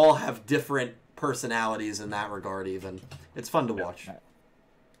that they all have different personalities in that regard, even. It's fun to watch.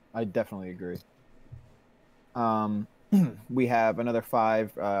 I definitely agree. We have another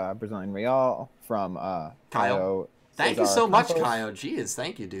 5 Brazilian Real from Kyle. Thank you so much, Kyle. Jeez,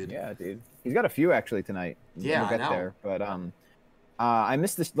 thank you, dude. Yeah, dude. He's got a few actually tonight. Yeah, we'll get there. But I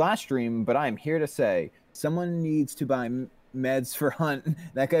missed this last stream, but I am here to say someone needs to buy meds for Hunt.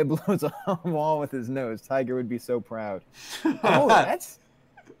 That guy blows a wall with his nose. Tiger would be so proud. Oh, that's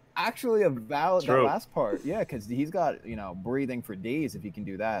actually a valid that last part. Yeah, because he's got breathing for days. If he can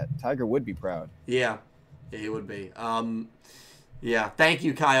do that, Tiger would be proud. Yeah, he would be. Yeah, thank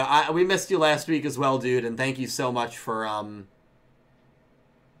you, Kyle. We missed you last week as well, dude, and thank you so much for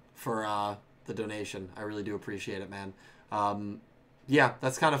the donation. I really do appreciate it, man. Yeah,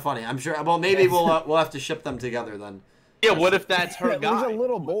 that's kind of funny. I'm sure. Well, maybe we'll have to ship them together then. Yeah, what if that's her guy? He's a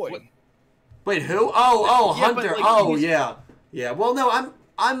little boy. What? Wait, who? Oh, yeah, Hunter. Yeah. Well, no,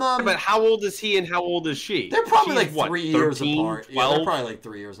 I'm. But how old is he and how old is she? They're probably like 3 years 13, apart. 12? Yeah, they're probably like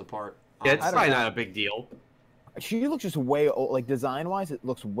 3 years apart. Yeah, it's probably not a big deal. She looks just way old. Like design-wise, it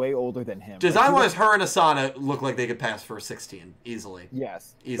looks way older than him. Design-wise, her and Asana look like they could pass for 16 easily.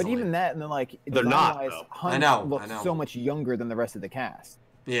 Yes, easily. But even that, and then like they're not. Hunt looks so much younger than the rest of the cast.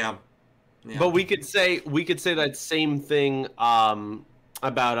 Yeah. But we could say that same thing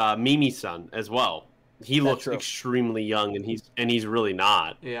about Mimi-san as well. He looks extremely young, and he's really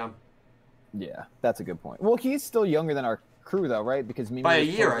not. Yeah. Yeah, that's a good point. Well, he's still younger than our crew, though, right? Because Mimi by a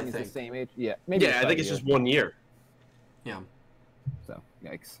year, I think. The same age. Yeah, maybe. Yeah, I think it's just 1 year. Yeah. So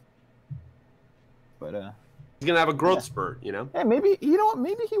yikes. But he's gonna have a growth spurt, Yeah, maybe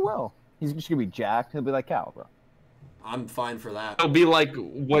maybe he will. He's just gonna be jacked. He'll be like Cal, bro. I'm fine for that. It'll be like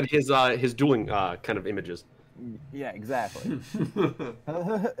what his dueling kind of images. Yeah, exactly.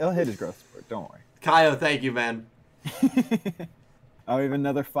 He'll hit his growth spurt. Don't worry. Kyo, thank you, man. We have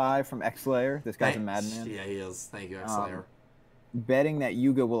another 5 from X Slayer. This guy's a madman. Yeah, he is. Thank you, X Slayer. betting that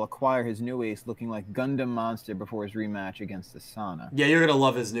Yuga will acquire his new ace looking like Gundam Monster before his rematch against Asana. Yeah, you're gonna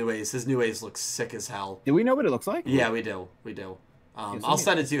love his new ace. His new ace looks sick as hell. Do we know what it looks like? Yeah, we do. I'll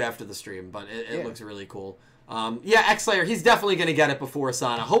send it to you after the stream, but it looks really cool. Yeah, X-Slayer, he's definitely going to get it before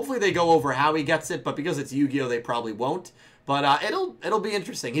Asana. Hopefully they go over how he gets it, but because it's Yu-Gi-Oh, they probably won't. But it'll be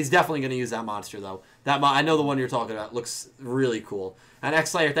interesting. He's definitely going to use that monster, though. I know the one you're talking about looks really cool. And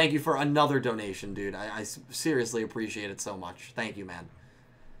X-Slayer, thank you for another donation, dude. I seriously appreciate it so much. Thank you, man.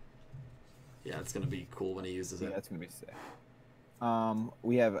 Yeah, it's going to be cool when he uses it. Yeah, that's going to be sick.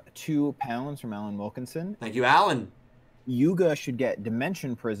 We have £2 from Alan Wilkinson. Thank you, Alan. Yuga should get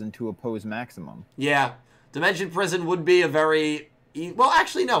Dimension Prison to oppose Maximum. Yeah. Dimension Prison would be a very... Well,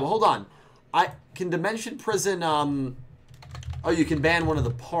 actually, no. Hold on. Can Dimension Prison... Oh, you can ban one of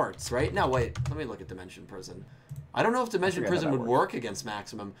the parts, right? No, wait. Let me look at Dimension Prison. I don't know if Dimension Prison would work against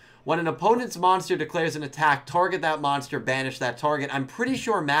Maximum. When an opponent's monster declares an attack, target that monster, banish that target. I'm pretty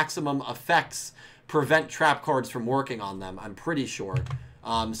sure Maximum effects prevent trap cards from working on them. I'm pretty sure.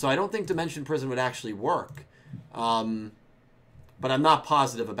 So I don't think Dimension Prison would actually work. But I'm not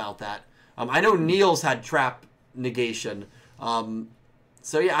positive about that. I know Neil's had trap negation.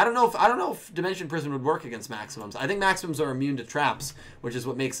 So yeah, I don't know if Dimension Prison would work against Maximums. I think Maximums are immune to traps, which is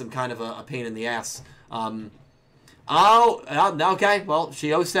what makes them kind of a pain in the ass. Okay. Well,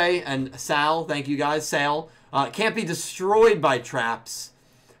 Shiose and Sal, thank you guys. Sal can't be destroyed by traps.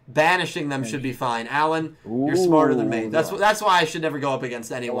 Banishing them should be fine. Alan, you're smarter than me. That's why I should never go up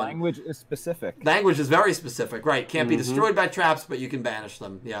against anyone. The language is specific. Language is very specific, right? Can't be destroyed by traps, but you can banish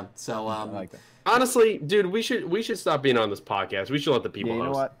them. Yeah. So I like that. Honestly, dude, we should stop being on this podcast. We should let the people you know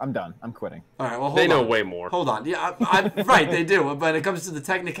host. what? I'm done. I'm quitting. All right. Well, they know way more. Hold on. Yeah, right. They do. But when it comes to the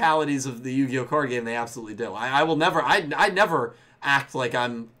technicalities of the Yu-Gi-Oh card game, they absolutely do. I will never. I never act like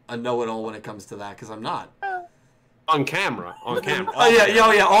I'm a know-it-all when it comes to that because I'm not. On camera. Oh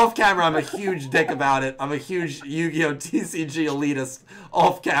yeah. Off camera, I'm a huge dick about it. I'm a huge Yu-Gi-Oh TCG elitist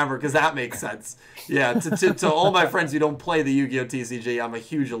off camera because that makes sense. Yeah, to all my friends who don't play the Yu-Gi-Oh TCG, I'm a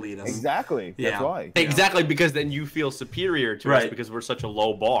huge elitist. Exactly. That's why. Exactly, because then you feel superior to us because we're such a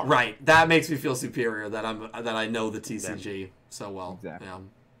low bar. Right. That makes me feel superior that I know the TCG so well. Exactly.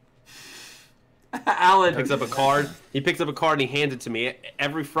 Yeah. Alan picks up a card. He picks up a card and he hands it to me.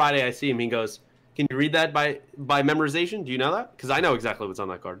 Every Friday I see him, he goes, "Can you read that by memorization? Do you know that? Because I know exactly what's on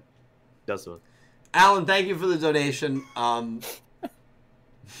that card." He does so. Alan, thank you for the donation.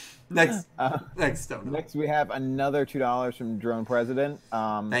 Next donor. Next, we have another $2 from Drone President.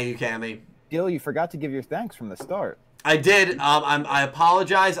 Thank you, Cammy. Dill, you forgot to give your thanks from the start. I did. I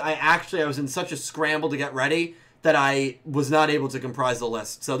apologize. I was in such a scramble to get ready that I was not able to comprise the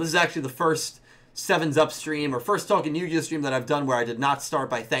list. So this is actually the first Sevens Up stream, or first Talking Yu-Gi-Oh stream that I've done where I did not start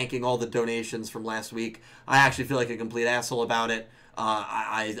by thanking all the donations from last week. I actually feel like a complete asshole about it.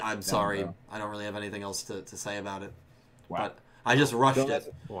 I'm sorry. I don't really have anything else to say about it. Wow. But I just rushed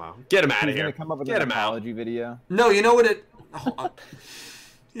it. Wow. Get him out of He's here. gonna come up with Get an him out. apology video. No, you know what it...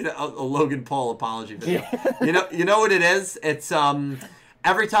 a Logan Paul apology video. You know what it is? It's...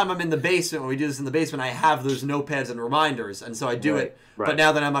 Every time I'm in the basement, when we do this in the basement, I have those notepads and reminders, and so I do it. Right. But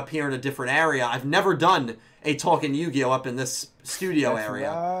now that I'm up here in a different area, I've never done a Talking Yu-Gi-Oh up in this studio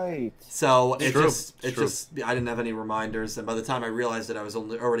area. Right. So it True. just I didn't have any reminders, and by the time I realized it, I was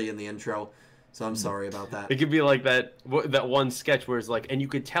already in the intro. So I'm sorry about that. It could be like that one sketch where it's like, and you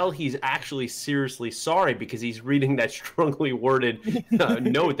could tell he's actually seriously sorry because he's reading that strongly worded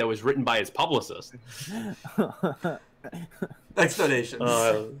note that was written by his publicist. Explanations.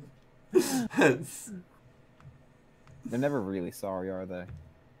 They're never really sorry, are they?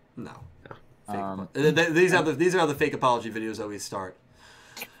 No. These are the fake apology videos that always start.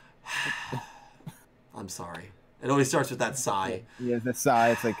 I'm sorry. It always starts with that sigh. Yeah, the sigh.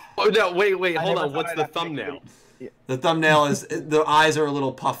 It's like. Oh no! Wait! Hold on. What's the thumbnail? The thumbnail is the eyes are a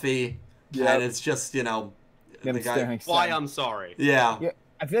little puffy, and it's just the guy. Why I'm sorry. Yeah.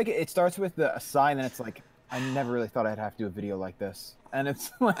 I feel like it starts with a sigh, and then it's like, I never really thought I'd have to do a video like this, and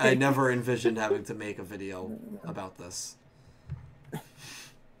it's like I never envisioned having to make a video about this.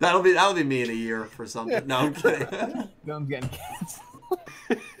 That'll be me in a year for something. No, I'm kidding. I'm getting canceled.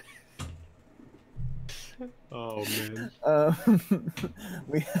 Oh man.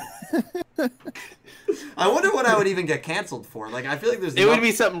 I wonder what I would even get canceled for. Like, I feel like there's. It would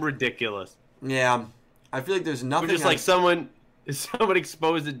be something ridiculous. Yeah, I feel like there's nothing. Just like someone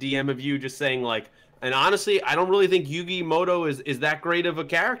exposed a DM of you just saying like, and honestly, I don't really think Yugi Moto is that great of a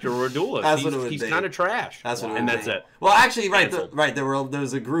character or a duelist. That's what it would he's be. kind of trash. That's what it would and be. that's it. Well, actually, there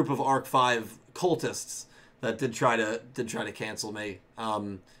was a group of Arc 5 cultists that did try to cancel me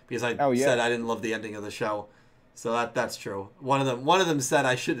because I said I didn't love the ending of the show. So that's true. One of them said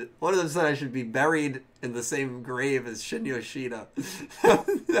I should be buried in the same grave as Shin Yoshida. I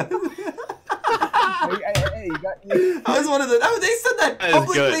was one of the. Oh, they said that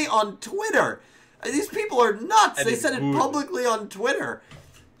publicly on Twitter. These people are nuts. They said it publicly on Twitter.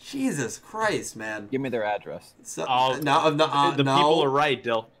 Jesus Christ, man. Give me their address. So, the people are right,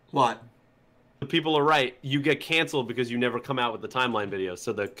 Dill. What? The people are right. You get canceled because you never come out with the timeline videos,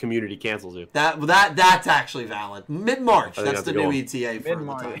 so the community cancels you. That's actually valid. Mid-March. That's the new ETA for the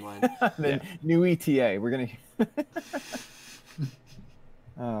timeline. The new ETA. We're gonna.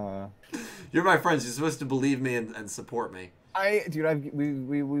 You're my friends. You're supposed to believe me and support me.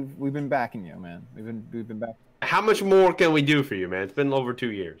 We've been backing you, man. We've been back. How much more can we do for you, man? It's been over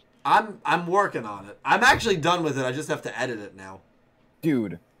 2 years. I'm working on it. I'm actually done with it. I just have to edit it now.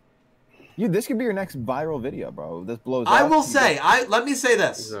 Dude. This could be your next viral video, bro. This blows up. I will say, let me say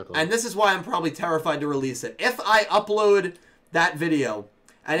this, and this is why I'm probably terrified to release it. If I upload that video,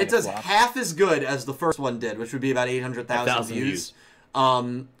 and it does half as good as the first one did, which would be about 800,000 views,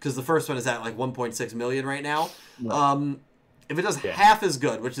 because the first one is at like 1.6 million right now. Right. If it does half as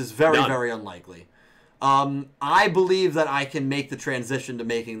good, which is very, very unlikely, I believe that I can make the transition to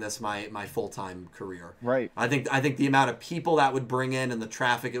making this my full-time career. Right. I think the amount of people that would bring in and the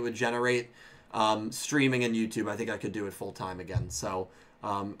traffic it would generate, streaming and YouTube, I think I could do it full-time again. So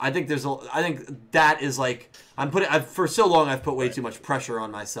I think that is like for so long I've put way too much pressure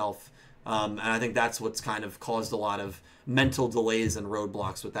on myself, and I think that's what's kind of caused a lot of mental delays and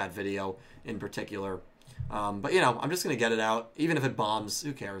roadblocks with that video in particular. But I'm just gonna get it out, even if it bombs.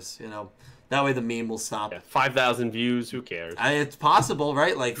 Who cares? That way the meme will stop. 5,000 views. Who cares? It's possible,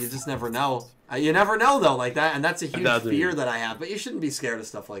 right? Like, you just never know. You never know, though, like that. And that's a huge fear that I have. But you shouldn't be scared of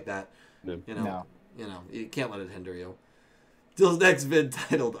stuff like that. No. You can't let it hinder you. Dill's next vid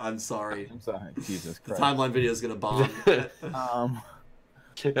titled, I'm sorry. I'm sorry. Jesus Christ. The timeline video is going to bomb.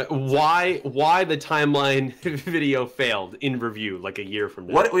 Why the timeline video failed in review like a year from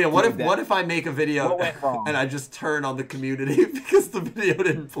now? What if I make a video and I just turn on the community because the video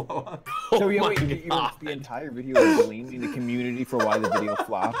didn't blow up? So the entire video is blaming the community for why the video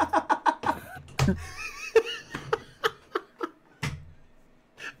flopped.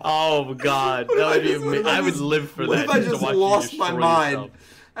 Oh God, that would be amazing. I would live for that. What if I just lost my mind?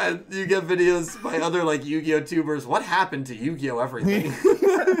 And you get videos by other like Yu-Gi-Oh tubers. What happened to Yu-Gi-Oh everything?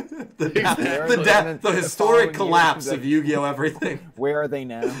 the historic collapse of Yu-Gi-Oh everything. Where are they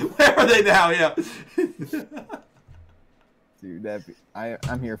now? Where are they now? Yeah. Dude,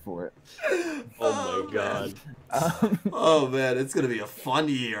 I'm here for it. Oh my God. Oh man, it's gonna be a fun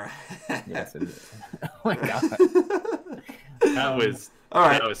year. Yes, it is. Oh my God. That was. All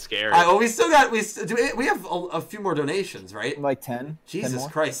right. That was scary. We have a few more donations, right? Like 10. Jesus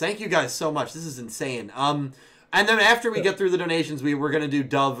Christ! Thank you guys so much. This is insane. And then after we get through the donations, we're gonna do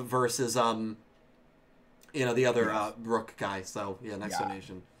Dove versus the other Rook guy. So next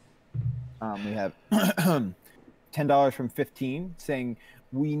donation. We have $10 from 15 saying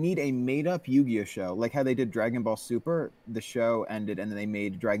we need a made-up Yu-Gi-Oh show, like how they did Dragon Ball Super. The show ended, and then they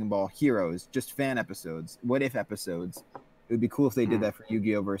made Dragon Ball Heroes, just fan episodes, what if episodes. It would be cool if they did that for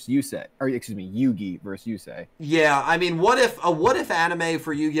Yu-Gi-Oh versus Yusei, or excuse me, Yugi versus Yusei. Yeah, I mean, what if anime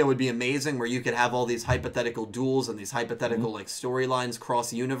for Yu-Gi-Oh would be amazing, where you could have all these hypothetical duels and these hypothetical like storylines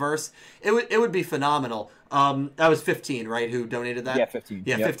cross universe. It would be phenomenal. That was 15, right? Who donated that? Yeah, 15.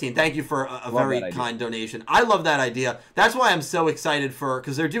 Yeah, 15. Thank you for a very kind donation. I love that idea. That's why I'm so excited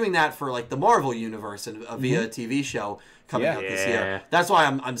because they're doing that for like the Marvel universe and via a TV show coming out this year. That's why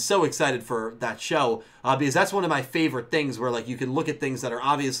I'm so excited for that show, because that's one of my favorite things where like you can look at things that are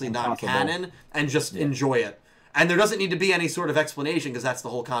obviously non-canon and just enjoy it. And there doesn't need to be any sort of explanation because that's the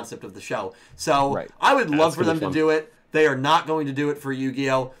whole concept of the show. So I would love for them to do it. They are not going to do it for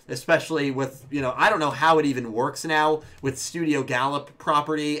Yu-Gi-Oh, especially with, I don't know how it even works now with Studio Gallop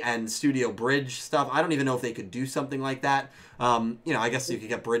property and Studio Bridge stuff. I don't even know if they could do something like that. I guess you could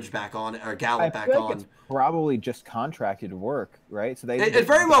get Bridge back on or Gallop back on. It's probably just contracted work, right? So it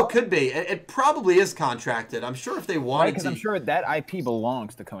very well could be. It probably is contracted. I'm sure if they wanted to. Because I'm sure that IP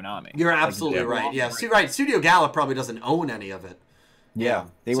belongs to Konami. You're absolutely right. Yeah, right. Studio Gallop probably doesn't own any of it. Yeah,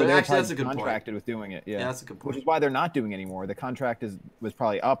 they were that's a good contracted point. with doing it. Yeah, that's a good point. Which is why they're not doing anymore. The contract was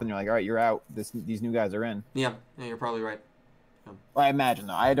probably up, and they're like, all right, you're out. These new guys are in. Yeah, you're probably right. Well, I imagine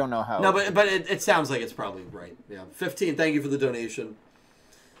though. I don't know how. No, but it sounds like it's probably right. Yeah, 15. Thank you for the donation.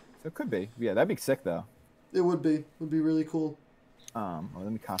 So it could be. Yeah, that'd be sick though. It would be. It would be really cool. Well,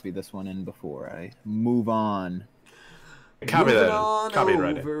 let me copy this one in before I move on. Copy that. Copy it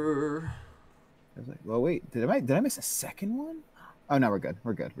right in. I was like, well, wait. Did I miss a second one? Oh no, we're good.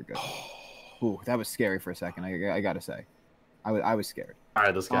 We're good. Ooh, that was scary for a second. I gotta say, I was scared. All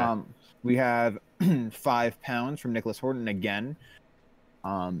right, let's go. We have £5 from Nicholas Horton again.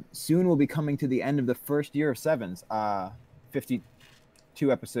 Soon we'll be coming to the end of the first year of Sevens.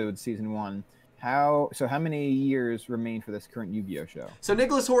 52 episodes, season 1. How many years remain for this current Yu-Gi-Oh show? So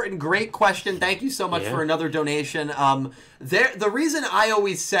Nicholas Horton, great question. Thank you so much for another donation. The reason I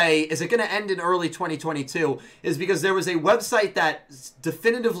always say, is it going to end in early 2022, is because there was a website that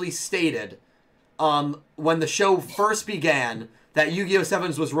definitively stated when the show first began that Yu-Gi-Oh!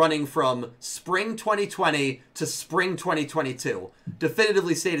 Sevens was running from spring 2020 to spring 2022.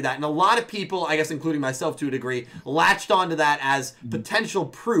 Definitively stated that. And a lot of people, I guess including myself to a degree, latched onto that as potential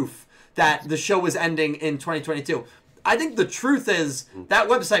proof that the show was ending in 2022. I think the truth is that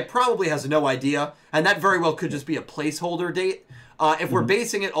website probably has no idea, and that very well could just be a placeholder date. If we're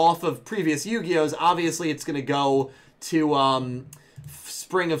basing it off of previous Yu-Gi-Ohs, obviously it's going to go to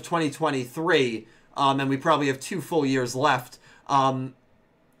spring of 2023, and we probably have 2 full years left. I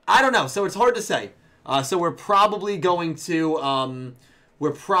don't know, so it's hard to say. So we're probably going to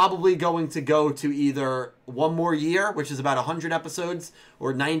go to either 1 more year, which is about 100 episodes,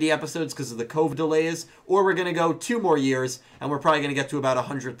 or 90 episodes because of the COVID delays, or we're going to go 2 more years, and we're probably going to get to about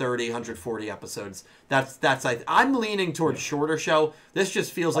 130, 140 episodes. I'm leaning towards shorter show. This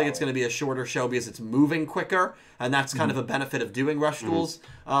just feels like it's going to be a shorter show because it's moving quicker, and that's kind of a benefit of doing rush duels.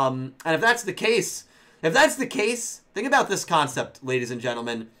 And if that's the case, think about this concept, ladies and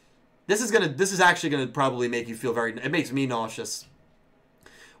gentlemen. This is actually gonna probably make you feel it makes me nauseous.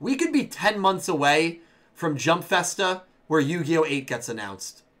 We could be 10 months away from Jump Festa, where Yu-Gi-Oh! 8 gets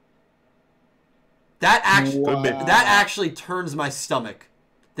announced. That actually turns my stomach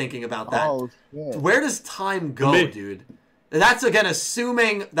thinking about that. Oh, shit. Where does time go, dude? That's again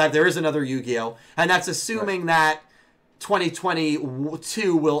assuming that there is another Yu-Gi-Oh! And that's assuming that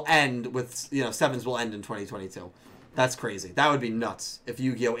 2022 will end with, Sevens will end in 2022. That's crazy. That would be nuts if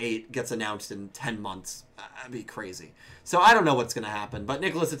Yu-Gi-Oh! 8 gets announced in 10 months. That'd be crazy. So I don't know what's going to happen. But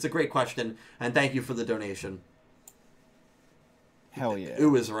Nicholas, it's a great question, and thank you for the donation. Hell yeah.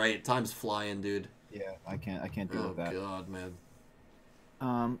 Ooh is right. Time's flying, dude. Yeah, I can't deal with that. Oh, God, man.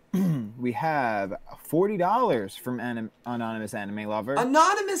 We have $40 from Anonymous Anime Lover.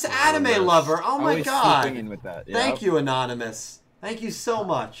 Anonymous Anime Lover. Oh, my God. In with that. Thank you, Anonymous. Thank you so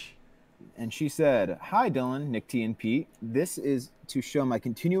much. And she said, "Hi, Dylan, Nick T, and Pete. This is to show my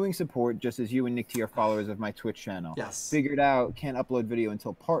continuing support, just as you and Nick T are followers of my Twitch channel. Yes. Figured out, can't upload video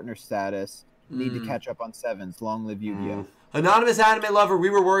until partner status. Need to catch up on Sevens. Long live Yu-Gi-Oh!" Anonymous Anime Lover, we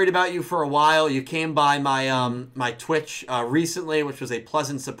were worried about you for a while. You came by my my Twitch recently, which was a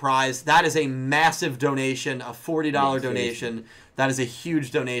pleasant surprise. That is a massive donation, a $40 donation. That is a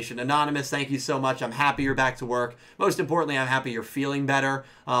huge donation. Anonymous, thank you so much. I'm happy you're back to work. Most importantly, I'm happy you're feeling better.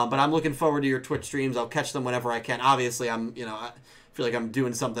 But I'm looking forward to your Twitch streams. I'll catch them whenever I can. Obviously, I feel like I'm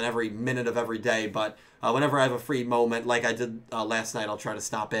doing something every minute of every day, but whenever I have a free moment, like I did last night, I'll try to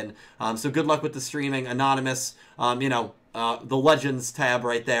stop in. So good luck with the streaming. Anonymous, the Legends tab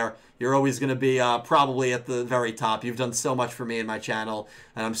right there. You're always going to be probably at the very top. You've done so much for me and my channel,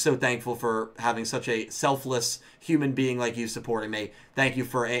 and I'm so thankful for having such a selfless human being like you supporting me. Thank you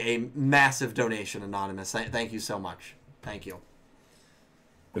for a massive donation, Anonymous. Thank you so much. Thank you.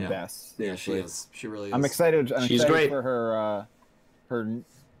 The best. Yeah, she is. She really is. I'm excited. She's excited great for her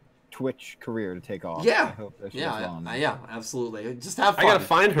Twitch career to take off. Yeah. I hope that she does well on that. Yeah, absolutely. Just have fun. I gotta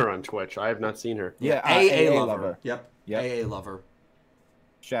find her on Twitch. I have not seen her. Yeah, AA Lover. Yep. AA Lover.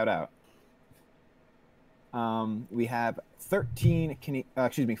 Shout out. We have 14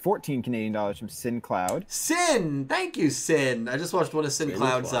 Canadian dollars from Sin Cloud. Sin! Thank you, Sin. I just watched one of Sin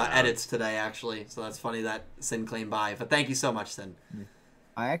Cloud's edits today, actually. So that's funny that Sin came by. But thank you so much, Sin.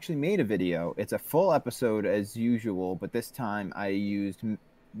 I actually made a video. It's a full episode as usual, but this time I used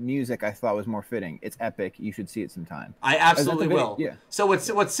music I thought was more fitting. It's epic. You should see it sometime. I absolutely will. Yeah. So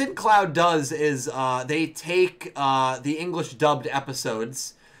what Sin Cloud does is they take the English dubbed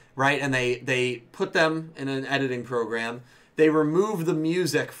episodes, right, and they put them in an editing program. They remove the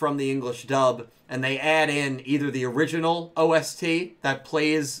music from the English dub, and they add in either the original OST that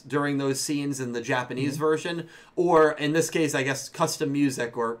plays during those scenes in the Japanese version, or in this case, I guess, custom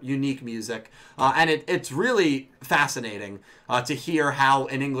music or unique music. And it's really fascinating to hear how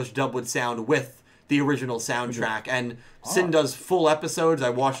an English dub would sound with the original soundtrack. And Sin does full episodes. I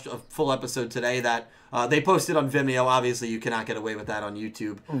watched a full episode today that they posted on Vimeo. Obviously, you cannot get away with that on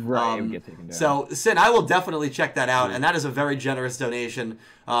YouTube. Right, it would get taken down. So, Sin, I will definitely check that out, and that is a very generous donation.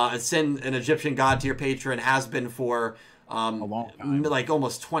 Sin, an Egyptian god to your patron, has been for A long time. Like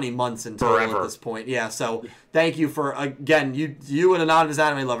almost 20 months in total at this point. Yeah, so thank you for, again, you and Anonymous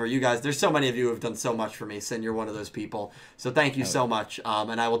Anime Lover, you guys, there's so many of you who have done so much for me, Sin, you're one of those people. So thank you so much,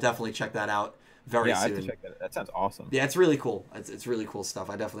 and I will definitely check that out very soon. I have to check that. That sounds awesome. Yeah, it's really cool. It's really cool stuff.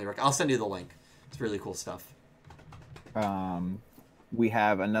 I definitely I'll send you the link. It's really cool stuff. We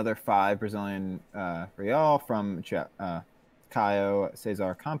have another 5 Brazilian real from Caio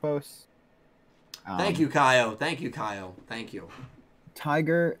Cesar Campos. Thank you, Caio. Thank you, Caio. Thank you.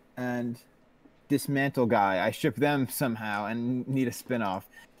 Tiger and Dismantle Guy. I ship them somehow and need a spinoff.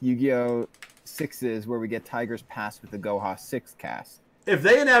 Yu-Gi-Oh! 6s where we get Tiger's Pass with the Goha 6 cast. If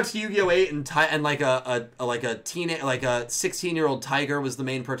they announced Yu-Gi-Oh! 8 and like a 16-year-old Tiger was the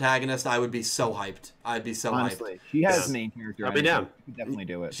main protagonist, I would be so hyped. I'd be so Honestly, hyped. She has main character. I'd be down. She could definitely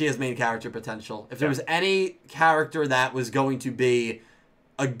do it. She has main character potential. If there was any character that was going to be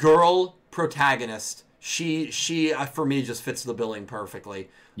a girl protagonist, she for me just fits the billing perfectly.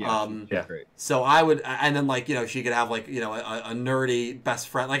 Yeah, she's great. So I would, and then like she could have like a nerdy best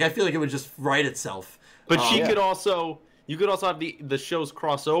friend. Like I feel like it would just write itself. But she could also. You could also have the shows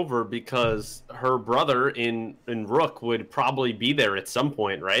cross over because her brother in Rook would probably be there at some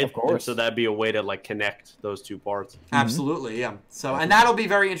point, right? Of course. And so that'd be a way to like connect those two parts. Absolutely, yeah. So and that'll be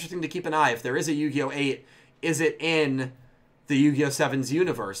very interesting to keep an eye. If there is a Yu-Gi-Oh! 8, is it in the Yu-Gi-Oh! 7's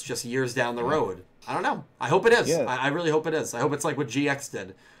universe just years down the road? I don't know. I hope it is. Yeah. I really hope it is. I hope it's like what GX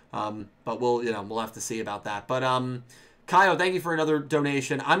did. But we'll have to see about that. But Kyle, thank you for another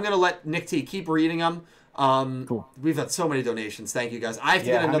donation. I'm gonna let Nick T keep reading them. Cool. We've had so many donations. Thank you guys. I have to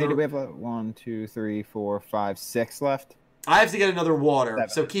get How another. many do we have? 1, 2, 3, 4, 5, 6 left. I have to get another water. 7.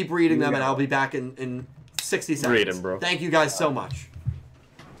 So keep reading them, and I'll be back in 60 seconds. Read 'em, bro. Thank you guys so much.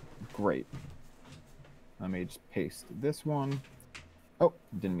 Great. Let me just paste this one. Oh,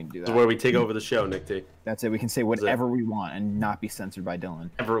 didn't mean to do that. This is where we take over the show, Nick T. That's it. We can say whatever we want and not be censored by Dylan.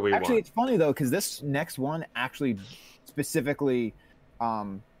 Whatever we Actually, want. it's funny though because this next one actually specifically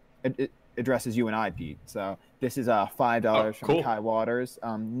it addresses you and I, Pete. So this is $5 from cool. Kai Waters.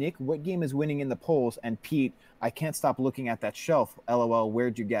 Nick, what game is winning in the polls? And Pete, I can't stop looking at that shelf. LOL,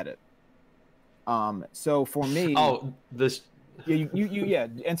 where'd you get it? So for me, this. you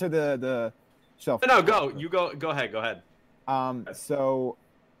enter the shelf. No, go. You go. Go ahead. Go ahead. So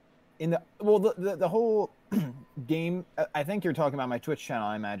in the whole game, I think you're talking about my Twitch channel,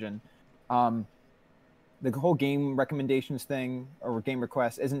 I imagine. The whole game recommendations thing or game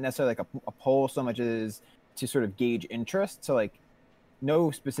request isn't necessarily like a poll so much as to sort of gauge interest. So like no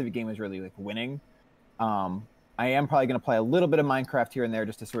specific game is really like winning. I am probably going to play a little bit of Minecraft here and there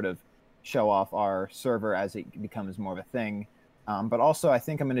just to sort of show off our server as it becomes more of a thing. But also I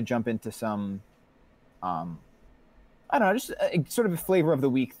think I'm going to jump into some, I don't know, just sort of a flavor of the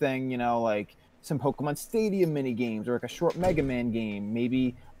week thing, like some Pokemon Stadium mini games or like a short Mega Man game,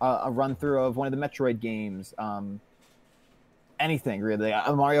 maybe a run through of one of the Metroid games, anything really,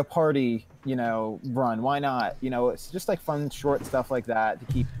 a Mario Party, run. Why not? It's just like fun, short stuff like that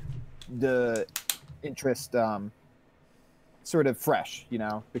to keep the interest sort of fresh,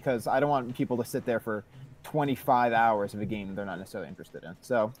 because I don't want people to sit there for 25 hours of a game they're not necessarily interested in.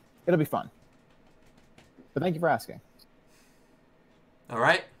 So it'll be fun. But thank you for asking. All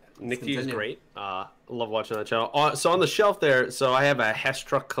right. Nikki is great. I love watching that channel. So on the shelf there, so I have a Hess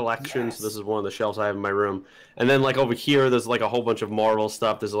Truck collection. Yes. So this is one of the shelves I have in my room. And then like over here, there's like a whole bunch of Marvel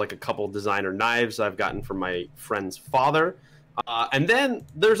stuff. There's like a couple designer knives I've gotten from my friend's father. And then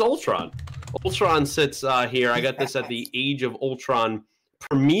there's Ultron. Ultron sits here. I got this at the Age of Ultron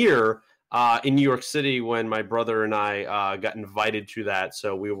premiere in New York City when my brother and I got invited to that.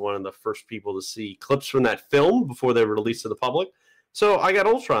 So we were one of the first people to see clips from that film before they were released to the public. So I got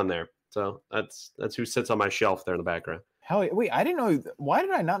Ultron there. So that's who sits on my shelf there in the background. Hell yeah. Wait, I didn't know. Why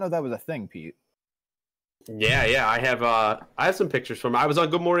did I not know that was a thing, Pete? Yeah. I have some pictures from. I was on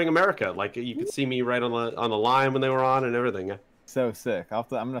Good Morning America. Like you could see me right on the line when they were on and everything. Yeah. So sick. I'm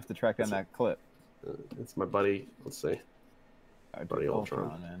gonna have to track down that clip. It's my buddy. Let's see. Buddy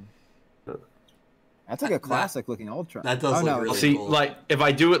Ultron. Man. That's like a classic looking Ultron. That does look really see, cool. like if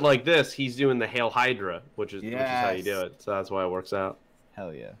I do it like this, he's doing the Hail Hydra, which is how you do it. So that's why it works out.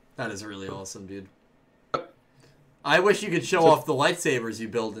 Hell yeah. That is really awesome, dude. I wish you could show off the lightsabers you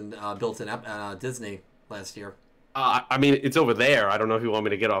built in Disney last year. I mean, it's over there. I don't know if you want me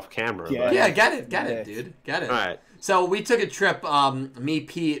to get off camera. Yeah. But... Yeah, get it, dude. Get it. All right. So we took a trip, me,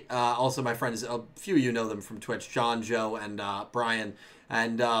 Pete, also my friends, a few of you know them from Twitch, John, Joe, and Brian.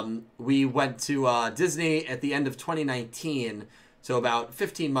 And we went to Disney at the end of 2019, so about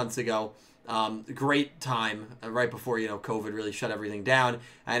 15 months ago. Great time right before COVID really shut everything down.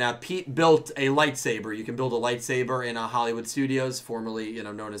 And Pete built a lightsaber. You can build a lightsaber in Hollywood Studios, formerly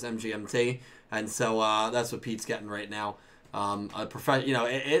known as MGMT, and so that's what Pete's getting right now.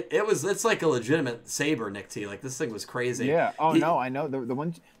 It's like a legitimate saber, Nick T. Like this thing was crazy. Yeah. Oh no, I know the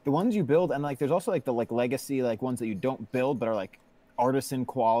ones you build, and like there's also like the legacy ones that you don't build but are like artisan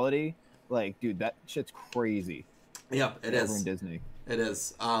quality. Like, dude, that shit's crazy. Yeah, it is. Over in Disney. It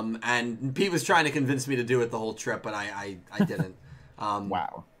is. And Pete was trying to convince me to do it the whole trip, but I didn't.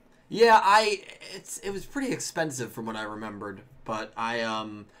 Wow. Yeah, it was pretty expensive from what I remembered, but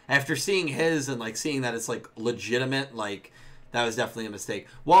after seeing his and like seeing that it's like legitimate, like that was definitely a mistake.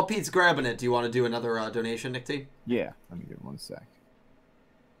 While Pete's grabbing it, do you want to do another donation, Nick T? Yeah. Let me give 1 sec.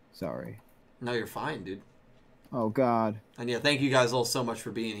 Sorry. No, you're fine, dude. Oh God. And yeah, thank you guys all so much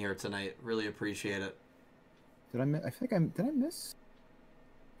for being here tonight. Really appreciate it. Did I miss? Did I miss?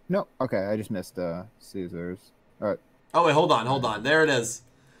 No. Okay, I just missed Caesars. All right. Oh wait, hold on. There it is.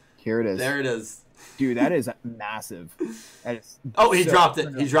 Here it is. There it is. Dude, that is massive. That is. Oh, he dropped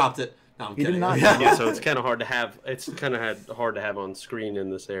it. He dropped it. No, I'm kidding. Did not. Yeah, so it's kind of hard to have. It's kind of hard to have on screen in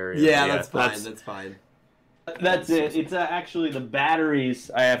this area. Yeah, that's fine. That's fine. That's it. It's actually the batteries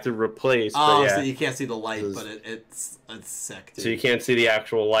I have to replace. Oh, yeah. so you can't see the light, but it's sick, dude. So you can't see the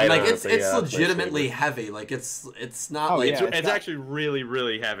actual light. Like on it's yeah, legitimately heavy. Like it's not like it's actually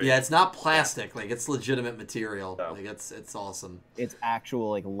really heavy. Yeah, it's not plastic. Like it's legitimate material. Oh. Like it's awesome. It's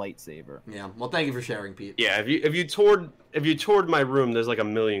actual like lightsaber. Yeah. Well, thank you for sharing, Pete. Yeah. If you toured my room, there's like a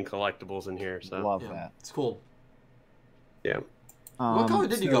million collectibles in here. So Love that. It's cool. Yeah. What color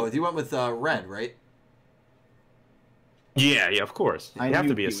did you go with? You went with red, right? Yeah, of course. You have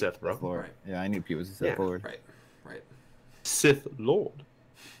to be a Sith, bro. Right. Yeah, I knew Pete was a Sith Lord. Right. Sith Lord.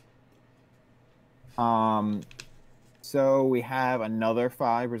 So we have another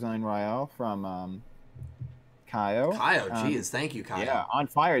 5 Brazilian Royale from Kaio. Kaio, geez, thank you, Kaio. Yeah, on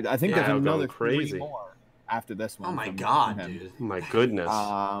fire. I think there's another crazy 3 more after this one. Oh my God, dude. Oh my goodness.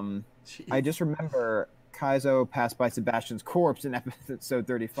 I just remember Kaizo passed by Sebastian's corpse in episode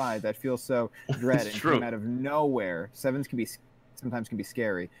 35. That feels so dread and came out of nowhere. Sevens sometimes can be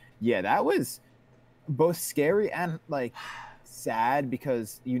scary. Yeah, that was both scary and like sad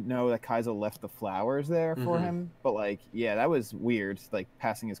because that Kaizo left the flowers there for him. But like, yeah, that was weird. Like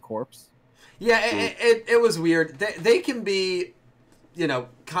passing his corpse. Yeah, it was weird. They can be,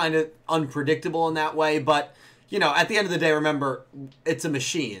 kind of unpredictable in that way, but. At the end of the day, remember, it's a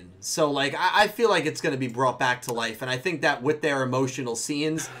machine. So, like, I feel like it's going to be brought back to life. And I think that with their emotional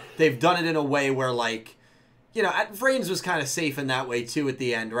scenes, they've done it in a way where, like, Vrains was kind of safe in that way, too, at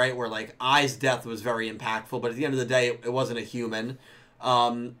the end, right? Where, like, Ai's death was very impactful. But at the end of the day, it wasn't a human.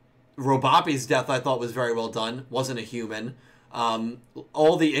 Robapi's death, I thought, was very well done. Wasn't a human.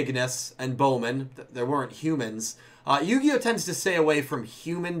 All the Ignis and Bowman, there weren't humans. Yu-Gi-Oh! Tends to stay away from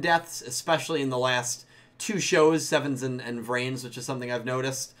human deaths, especially in the last 2 shows, Sevens and Vrains, which is something I've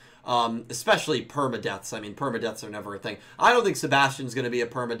noticed. Especially permadeaths. I mean, permadeaths are never a thing. I don't think Sebastian's going to be a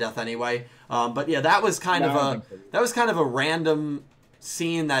permadeath anyway. But yeah, that was kind of a random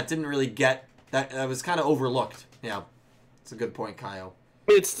scene that didn't really get that was kind of overlooked. Yeah, it's a good point, Kaio.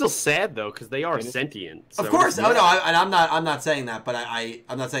 It's still sad though because they are sentient. So of course. Oh no, I'm not saying that, but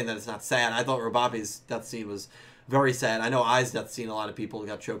I'm not saying that it's not sad. I thought Robapi's death scene was very sad. I know Ai's death scene a lot of people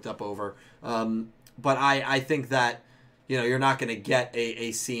got choked up over. But I think that, you're not going to get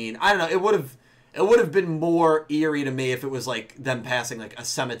a scene. I don't know. It would have been more eerie to me if it was like them passing like a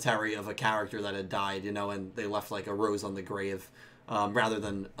cemetery of a character that had died, and they left like a rose on the grave, rather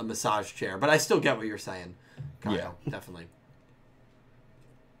than a massage chair. But I still get what you're saying, Kyle. Yeah, definitely.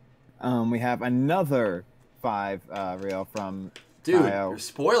 We have another 5 reel from dude. Kyle. You're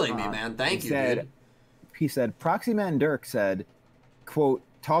spoiling me, man. Thank you, dude. He said, Proxyman Dirk said, quote,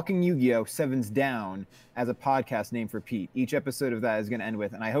 Talking Yu-Gi-Oh! Sevens Down as a podcast name for Pete. Each episode of that is going to end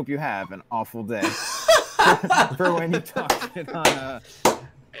with, and I hope you have an awful day. For when you talk it on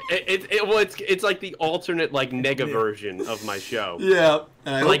it's like the alternate like nega version of my show. Yeah,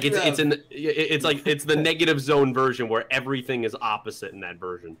 like it's the negative zone version where everything is opposite in that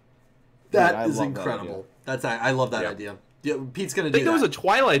version. That is incredible. I love that idea. Yeah, Pete's gonna do that. I think there was a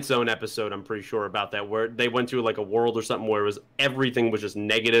Twilight Zone episode, I'm pretty sure, about that, where they went to like a world or something where everything was just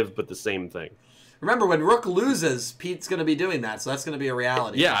negative but the same thing. Remember, when Rook loses, Pete's gonna be doing that, so that's gonna be a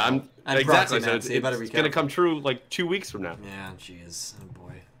reality. Yeah, exactly. So it's gonna come true like 2 weeks from now. Yeah, jeez, oh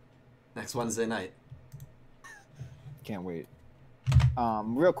boy. Next Wednesday night. Can't wait.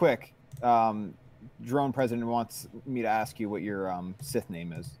 Real quick, Drone President wants me to ask you what your Sith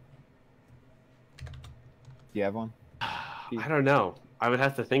name is. Do you have one? I don't know. I would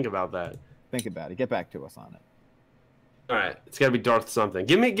have to think about that. Think about it. Get back to us on it. All right, it's got to be Darth something.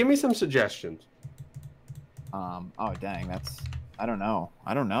 Give me some suggestions. Oh dang, that's I don't know.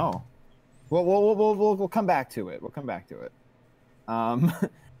 We'll come back to it.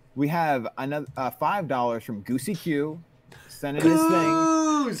 We have another $5 from Goosey Q, sending his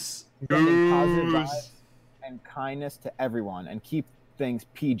thing, sending positive vibes and kindness to everyone, and keep things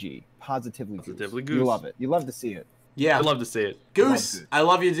PG. Positively Goose. You love it. You love to see it. Yeah, I love to see it. Goose, I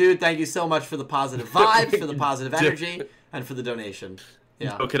love you, dude. Thank you so much for the positive vibes, for the positive energy, and for the donation.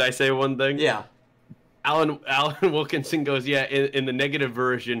 Yeah. So could I say one thing? Yeah. Alan Wilkinson goes, yeah, in the negative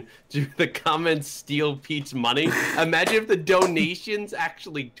version, do the comments steal Pete's money? Imagine if the donations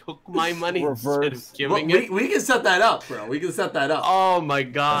actually took my money instead of giving it. We can set that up, bro. We can set that up. Oh, my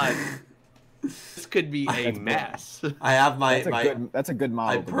God. This could be a mess. I have that's a good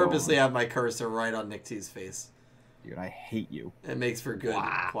model. I purposely have my cursor right on Nick T's face. Dude, I hate you. It makes for good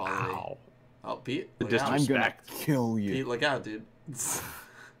quality. Oh, Pete, look out. I'm gonna kill you. Pete, look out, dude.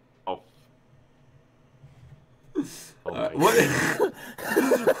 What?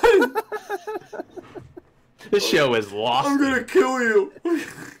 This show is lost. I'm gonna kill you.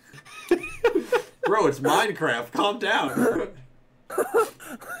 Bro, it's Minecraft. Calm down.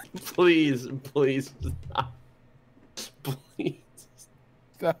 Please stop. Please.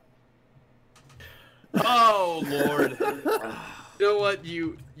 Stop. Oh, Lord. You know what?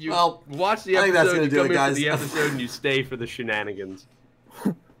 You watch the I think that's episode, gonna you do come it, in guys. for the episode, and you stay for the shenanigans.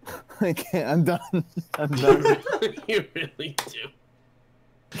 I can't. I'm done. I'm done. You really do.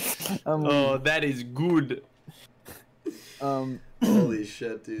 Oh, that is good. Holy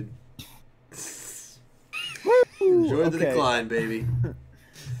shit, dude. Enjoy the decline, baby.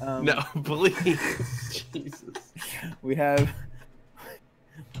 No, please. Jesus. We have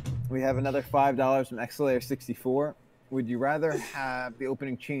another $5 from XLayer64. Would you rather have the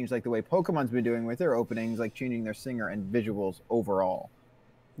opening change like the way Pokemon's been doing with their openings, like changing their singer and visuals overall?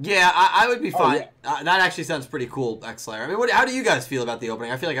 Yeah, I would be fine. Yeah. That actually sounds pretty cool, X-Slayer. I mean, how do you guys feel about the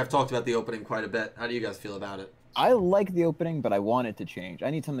opening? I feel like I've talked about the opening quite a bit. How do you guys feel about it? I like the opening, but I want it to change. I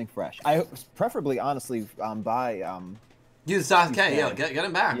need something fresh. I preferably, honestly, Use Sasuke. Yeah, get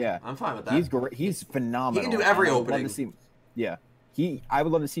him back. Yeah, I'm fine with that. He's great. He's phenomenal. He can do every opening. I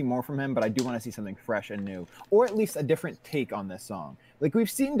would love to see more from him, but I do want to see something fresh and new, or at least a different take on this song. Like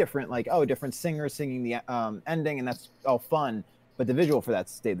we've seen different singers singing the ending, and that's all fun. But the visual for that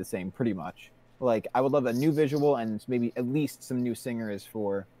stayed the same pretty much. Like I would love a new visual and maybe at least some new singers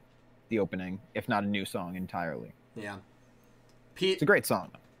for the opening, if not a new song entirely. Yeah, Pete, it's a great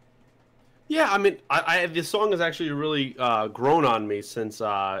song. Yeah, I mean, this song has actually really grown on me since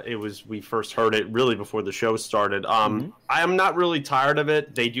we first heard it really before the show started. I am not really tired of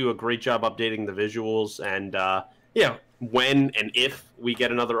it. They do a great job updating the visuals, and when and if we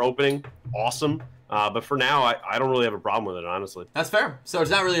get another opening, awesome. But for now, I don't really have a problem with it, honestly. That's fair. So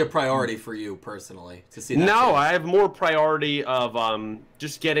it's not really a priority for you personally to see that. No, change. I have more priority of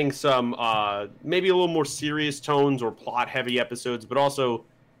just getting some maybe a little more serious tones or plot-heavy episodes, but also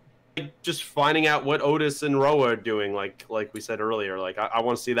just finding out what Otis and Roa are doing, like we said earlier. Like I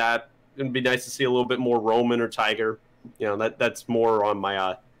want to see that. It'd be nice to see a little bit more Roman or Tiger. You know, that's more on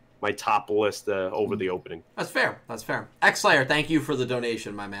my my top list over the opening. That's fair. That's fair. X-Slayer, thank you for the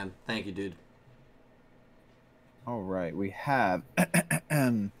donation, my man. Thank you, dude. All right, we have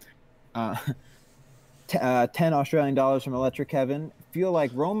 10 Australian dollars from Electric Kevin. Feel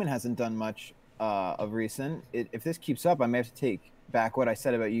like Roman hasn't done much of recent. If this keeps up, I may have to take back what I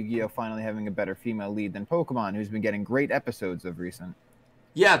said about Yu-Gi-Oh! Finally having a better female lead than Pokemon, who's been getting great episodes of recent.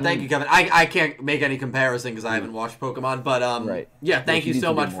 Yeah, thank you, Kevin. I can't make any comparison because I haven't watched Pokemon, but yeah, thank you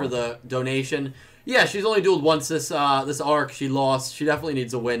so much for the donation. Yeah, she's only dueled once this arc. She lost. She definitely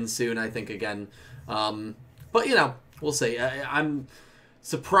needs a win soon, I think, again. But, you know, we'll see. I'm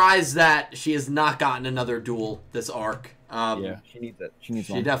surprised that she has not gotten another duel this arc. Yeah, she needs it.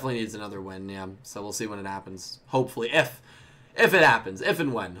 She definitely needs another win, yeah. So we'll see when it happens. Hopefully, if it happens. If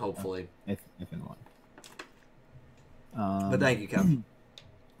and when, hopefully. If and when. But thank you, Kevin.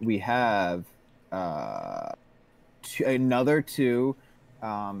 We have another two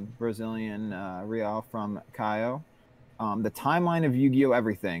Brazilian Real from Caio. The timeline of Yu-Gi-Oh!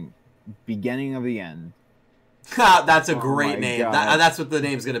 Everything. Beginning of the end. That's a great name. That's what the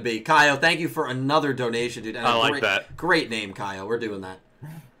name's going to be. Caio, thank you for another donation, dude. And I like that. Great name, Caio. We're doing that.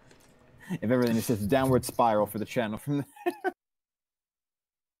 If everything is just downward spiral for the channel from there.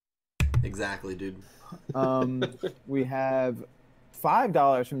 Exactly, dude. We have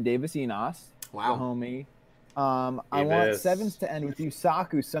 $5 from Davis Enos. Wow. The homie. I want Sevens to end with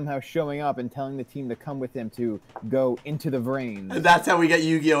Yusaku somehow showing up and telling the team to come with him to go into the Vrains. That's how we get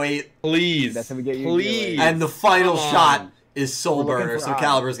Yu-Gi-Oh! 8. Please. That's how we get Yu-Gi-Oh! 8. And the final shot is Soul Burner, so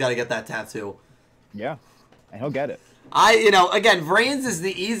Caliber's got to get that tattoo. Yeah, and he'll get it. Again, Vrains is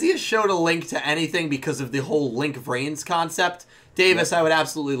the easiest show to link to anything because of the whole Link Vrains concept. Davis, I would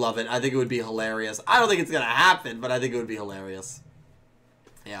absolutely love it. I think it would be hilarious. I don't think it's going to happen, but I think it would be hilarious.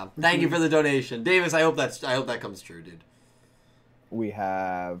 Yeah. Thank you for the donation. Davis, I hope that comes true, dude. We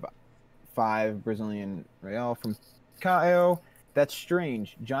have 5 Brazilian Real from Caio. That's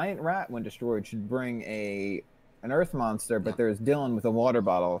strange. Giant rat, when destroyed, should bring an earth monster, but there's Dylan with a water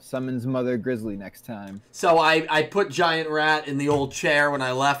bottle. Summons Mother Grizzly next time. So I put Giant Rat in the old chair when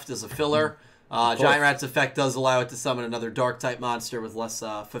I left as a filler. Giant Rat's effect does allow it to summon another Dark-type monster with less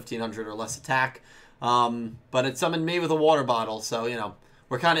 1,500 or less attack. But it summoned me with a water bottle, so,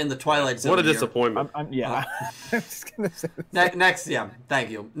 we're kind of in the Twilight Zone. What a disappointment. Yeah. Next, yeah, thank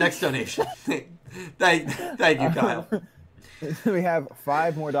you. Next donation. thank you, Kyle. We have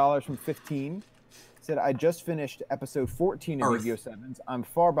 $5 more from 15. Said, I just finished episode 14 of Yu-Gi-Oh! Sevens. I'm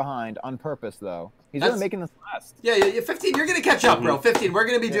far behind on purpose, though. He's really making this last. Yeah, 15. You're going to catch up, bro. 15. We're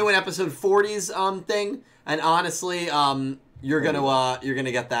going to be doing episode 40's thing. And honestly, you're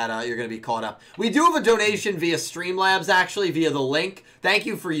gonna get that. You're gonna be caught up. We do have a donation via Streamlabs, actually, via the link. Thank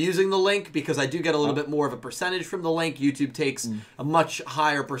you for using the link because I do get a little bit more of a percentage from the link. YouTube takes a much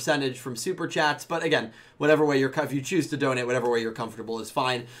higher percentage from super chats, but again, whatever way if you choose to donate, whatever way you're comfortable is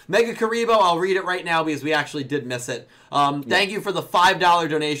fine. Mega Karibo, I'll read it right now because we actually did miss it. Thank you for the $5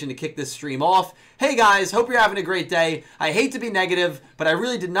 donation to kick this stream off. Hey guys, hope you're having a great day. I hate to be negative, but I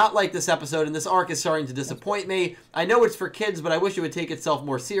really did not like this episode, and this arc is starting to disappoint me. I know it's for kids, but I wish it would take itself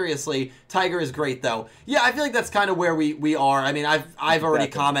more seriously. Tiger is great, though. Yeah, I feel like that's kind of where we are. I mean, I've already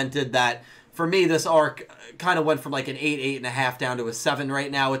commented that for me, this arc kind of went from like an 8, 8.5 down to a 7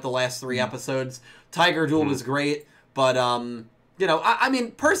 right now with the last 3 episodes. Tiger Duel was great, but I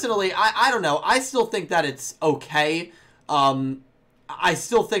mean, personally, I don't know. I still think that it's okay. I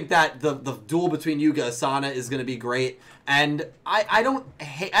still think that the duel between Yuga Asana is going to be great, and I don't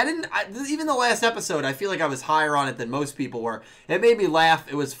hate. Even the last episode, I feel like I was higher on it than most people were. It made me laugh.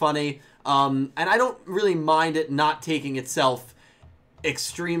 It was funny, and I don't really mind it not taking itself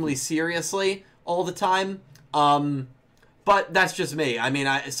extremely seriously all the time. But that's just me. I mean,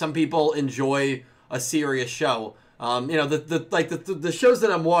 some people enjoy a serious show. The shows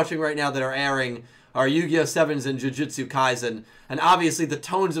that I'm watching right now that are airing are Yu-Gi-Oh! Sevens and Jujutsu Kaisen, and obviously the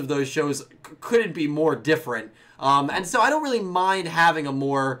tones of those shows couldn't be more different. And so I don't really mind having a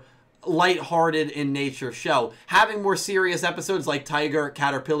more lighthearted in nature show. Having more serious episodes like Tiger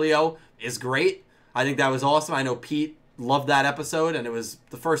Caterpillar is great. I think that was awesome. I know Pete loved that episode, and it was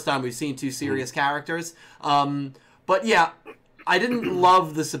the first time we've seen 2 serious characters. But yeah, I didn't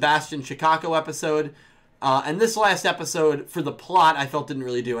love the Sebastian Chicago episode. And this last episode, for the plot, I felt didn't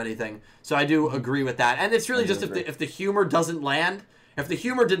really do anything. So I do agree with that. And it's really just if the humor doesn't land, if the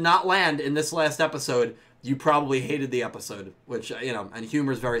humor did not land in this last episode, you probably hated the episode, which, and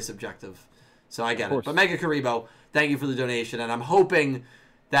humor is very subjective. So I get it. But Mega Karibo, thank you for the donation. And I'm hoping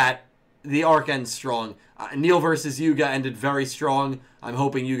that the arc ends strong. Neil versus Yuga ended very strong. I'm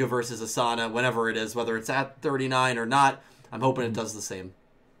hoping Yuga versus Asana, whenever it is, whether it's at 39 or not, I'm hoping it does the same.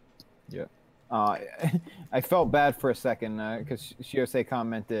 Yeah. I felt bad for a second because Shiose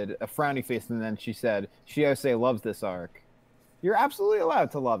commented a frowny face, and then she said, Shiose loves this arc. You're absolutely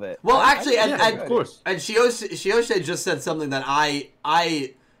allowed to love it. Well, actually, of course. And Shiose just said something that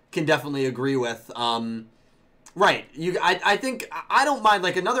I can definitely agree with. Right. I think I don't mind,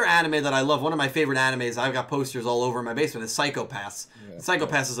 like, another anime that I love, one of my favorite animes, I've got posters all over my basement, is Psycho-Pass. Yeah.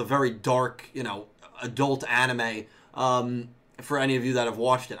 Psycho-Pass is a very dark, adult anime. For any of you that have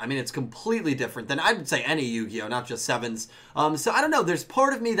watched it. I mean, it's completely different than, I would say, any Yu-Gi-Oh!, not just Sevens. So I don't know, there's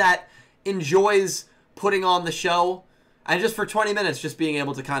part of me that enjoys putting on the show, and just for 20 minutes, just being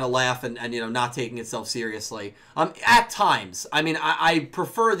able to kind of laugh and not taking itself seriously. At times. I mean, I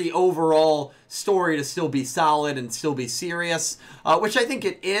prefer the overall story to still be solid and still be serious, which I think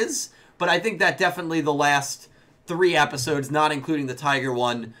it is, but I think that definitely the last 3 episodes, not including the Tiger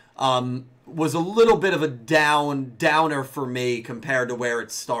one, was a little bit of a downer for me compared to where it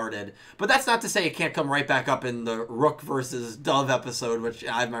started. But that's not to say it can't come right back up in the Rook versus Dove episode, which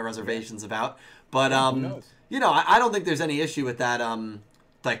I have my reservations about. But, I don't think there's any issue with that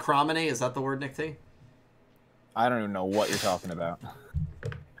dichotomy. Is that the word, Nick T? I don't even know what you're talking about.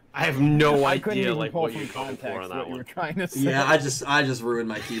 I have no I couldn't idea even like pull what from you're going for context on that what you one. were trying to say. Yeah, I just ruined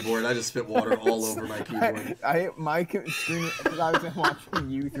my keyboard. I just spit water all over my keyboard. My screen, because I was watching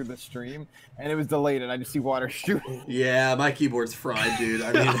you through the stream, and it was delayed, and I just see water shooting. Yeah, my keyboard's fried, dude.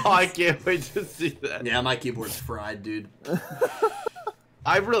 I mean, Oh, I can't wait to see that. yeah, my keyboard's fried, dude.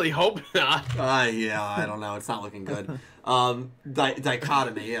 I really hope not. Yeah, I don't know. It's not looking good.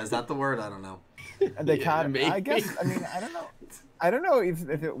 Dichotomy, yeah, is that the word? I don't know. Dichotomy. Yeah, I guess. I mean, I don't know. I don't know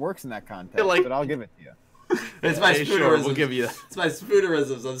if it works in that context, like, but I'll give it to you. It's my spoonerisms. Sure, we'll give you that. It's my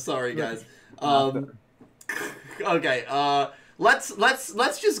spoonerisms. I'm sorry, guys. Okay.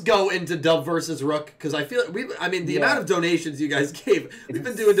 Let's just go into Dub versus Rook because I feel the amount of donations you guys gave. We've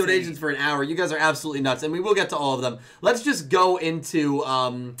been doing donations for an hour. You guys are absolutely nuts, and we will get to all of them. Let's just go into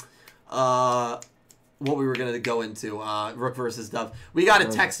what we were going to go into, Rook versus Dove. We got to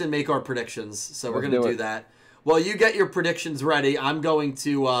text and make our predictions, so we're going to do that. While you get your predictions ready, I'm going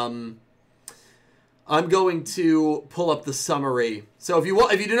to pull up the summary. So if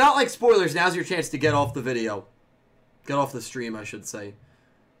you do not like spoilers, now's your chance to get off the video. Get off the stream, I should say.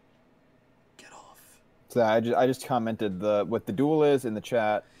 Get off. So I just commented what the duel is in the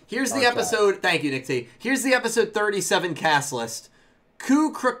chat. Here's the episode. Thank you, Nick T. Here's the episode 37 cast list.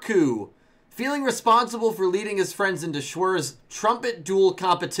 Ku. Feeling responsible for leading his friends into Schwer's trumpet duel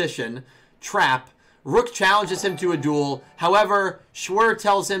competition, Trap, Rook challenges him to a duel. However, Schwer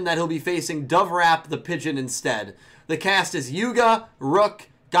tells him that he'll be facing Dovrap the Pigeon instead. The cast is Yuga, Rook,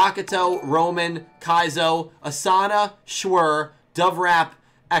 Gakuto, Roman, Kaizo, Asana, Schwer, Dovrap,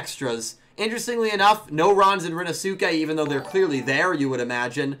 extras. Interestingly enough, no Rons and Rinosuke, even though they're clearly there, you would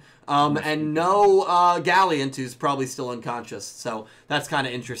imagine. And no Galliant, who's probably still unconscious. So that's kind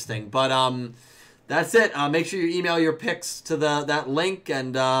of interesting. But that's it. Make sure you email your picks to that link,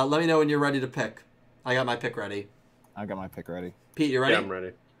 and let me know when you're ready to pick. I got my pick ready. I got my pick ready. Pete, you ready? Yeah, I'm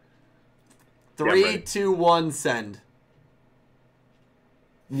ready. 3, 2, 1, send.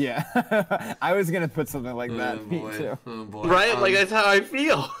 Yeah, I was gonna put something like that. Oh, Pete, boy. too. Oh, boy. Right? Like, that's how I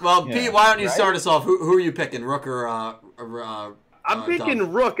feel. Well, Yeah. Pete, why don't you Right? start us off? Who are you picking, Rook or I'm picking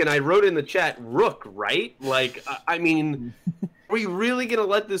Dove? Rook, and I wrote in the chat, Rook, right? Like, I mean, are we really going to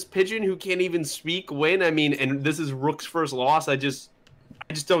let this pigeon who can't even speak win? I mean, and this is Rook's first loss. I just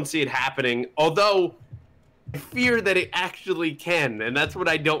don't see it happening. Although, I fear that it actually can, and that's what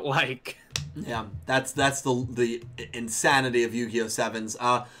I don't like. Yeah, that's the insanity of Yu-Gi-Oh! Sevens.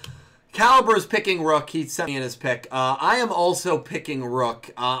 Caliber's picking Rook. He sent me in his pick. I am also picking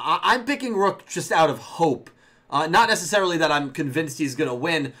Rook. I'm picking Rook just out of hope. Not necessarily that I'm convinced he's going to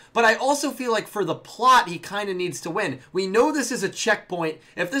win, but I also feel like for the plot, he kind of needs to win. We know this is a checkpoint.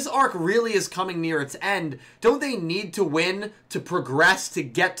 If this arc really is coming near its end, don't they need to win to progress to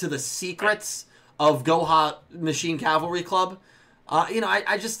get to the secrets of Goha Machine Cavalry Club?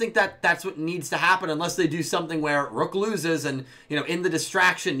 I just think that's what needs to happen unless they do something where Rook loses and, in the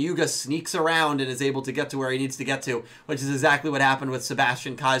distraction, Yuga sneaks around and is able to get to where he needs to get to, which is exactly what happened with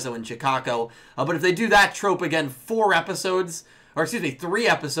Sebastian Kaizo and Chikako. But if they do that trope again 3 episodes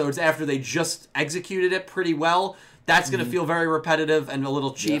after they just executed it pretty well, that's going to feel very repetitive and a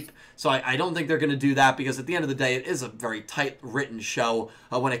little cheap. Yeah. So I don't think they're going to do that because at the end of the day, it is a very tight written show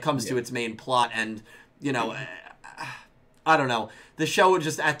when it comes to its main plot. And, I don't know. The show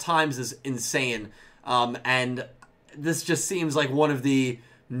just at times is insane. And this just seems like one of the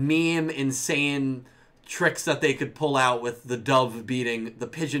meme insane tricks that they could pull out with the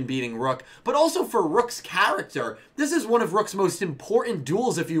pigeon beating Rook. But also for Rook's character, this is one of Rook's most important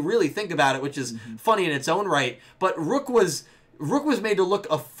duels if you really think about it, which is funny in its own right. But Rook was made to look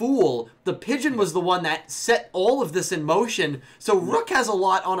a fool. The pigeon was the one that set all of this in motion. So Rook has a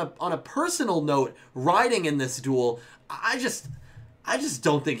lot on a personal note riding in this duel. I just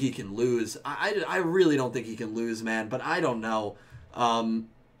don't think he can lose. I really don't think he can lose, man. But I don't know.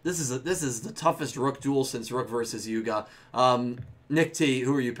 This is the toughest Rook duel since Rook versus Yuga. Nick T,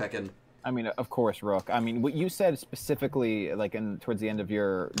 who are you picking? I mean, of course, Rook. I mean, what you said specifically, like towards the end of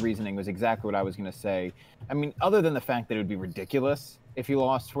your reasoning, was exactly what I was going to say. I mean, other than the fact that it would be ridiculous if he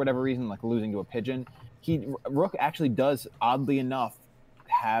lost for whatever reason, like losing to a pigeon, Rook actually does, oddly enough,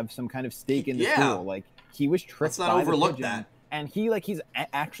 have some kind of stake in this duel. Like, he was tricked. Let's not by overlook the pigeon, that. And he's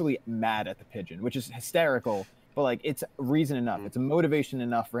actually mad at the pigeon, which is hysterical. But like, it's reason enough. It's a motivation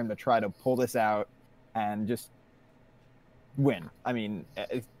enough for him to try to pull this out and just win. I mean,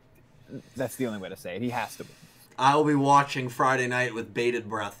 that's the only way to say it. He has to win. I will be watching Friday night with bated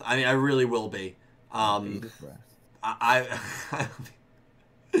breath. I mean, I really will be. Bated breath. I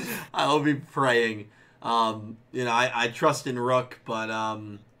will be praying. I trust in Rook, but I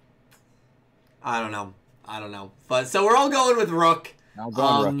don't know. But so we're all going with Rook. I'll go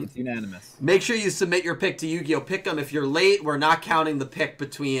on, Rook. It's unanimous. Make sure you submit your pick to Yu-Gi-Oh! Pick'em. If you're late, we're not counting the pick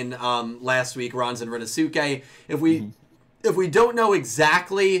between last week, Ron's and Rinosuke. If we don't know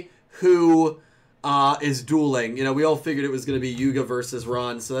exactly who is dueling, we all figured it was going to be Yuga versus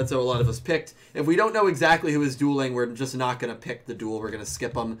Ron, so that's how a lot of us picked. If we don't know exactly who is dueling, we're just not going to pick the duel. We're going to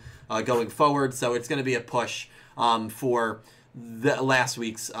skip them going forward, so it's going to be a push for the last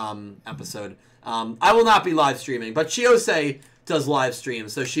week's episode. I will not be live streaming, but Shiosei does live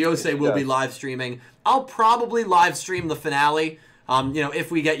streams, so Shiosei will be live streaming. I'll probably live stream the finale.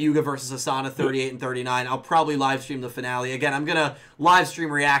 If we get Yuga versus Asana 38 and 39, I'll probably live stream the finale. Again, I'm gonna live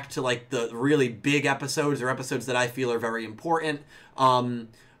stream react to like the really big episodes or episodes that I feel are very important.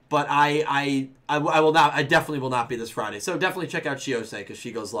 But I will not. I definitely will not be this Friday. So definitely check out Shiosei because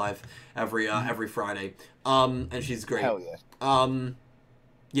she goes live every Friday. And she's great. Hell yeah.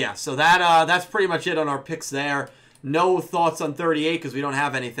 Yeah. So that's pretty much it on our picks there. No thoughts on 38 because we don't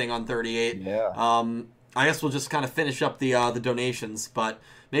have anything on 38. Yeah. I guess we'll just kind of finish up the donations, but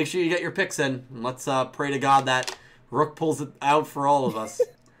make sure you get your picks in. And let's pray to God that Rook pulls it out for all of us.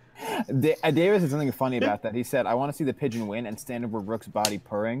 Davis said something funny about that. He said, "I want to see the pigeon win and stand over Rook's body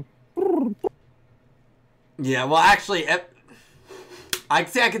purring." Yeah, well, actually, I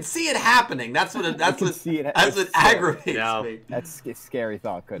can see it happening. That's what aggravates me. That's a scary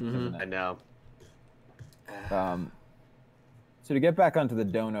thought, couldn't it? I know. So to get back onto the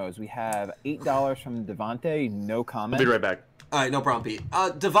donos, we have $8 from Devante. No comment. I'll be right back. All right, no problem, Pete.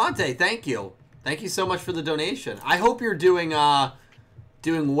 Devante, thank you. Thank you so much for the donation. I hope you're doing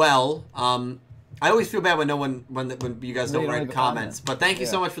well. I always feel bad when you guys don't write comments. But thank you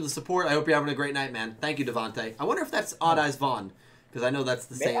so much for the support. I hope you're having a great night, man. Thank you, Devante. I wonder if that's Odd Eyes Vaughn, because I know that's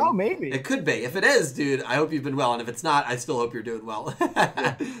the same. Oh, maybe. It could be. If it is, dude, I hope you've been well. And if it's not, I still hope you're doing well.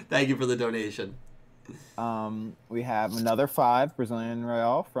 Thank you for the donation. We have another 5 Brazilian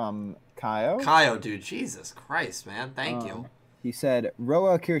Real from Kaio. Kaio, dude, Jesus Christ, man. Thank you. He said,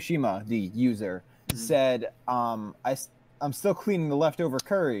 Roa Kirishima, the user, said, I'm still cleaning the leftover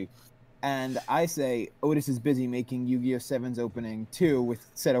curry. And I say, Otis is busy making Yu-Gi-Oh! 7's opening 2 with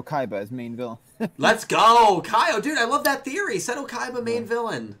Seto Kaiba as main villain. Let's go! Kaio, dude, I love that theory. Seto Kaiba main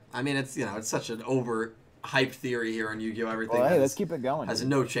villain. I mean, it's such an overhyped theory here on Yu-Gi-Oh! Everything. Well, hey, let's keep it going. Has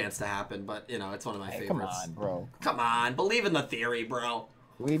no chance to happen, but, it's one of my favorites. Come on, bro. Come on, believe in the theory, bro.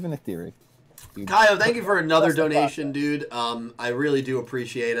 Believe in the theory. Dude. Kaio, thank you for another donation, dude. I really do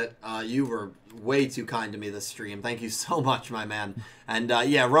appreciate it. You were way too kind to me this stream. Thank you so much, my man. And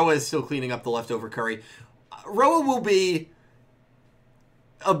yeah, Roa is still cleaning up the leftover curry. Roa will be...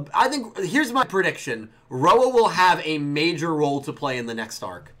 I think, here's my prediction. Roa will have a major role to play in the next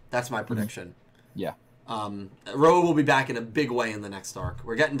arc. That's my prediction. Yeah. Roa will be back in a big way in the next arc.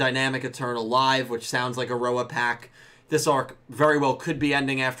 We're getting Dynamic Eternal live, which sounds like a Roa pack. This arc very well could be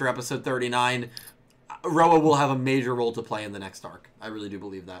ending after episode 39. Roa will have a major role to play in the next arc. I really do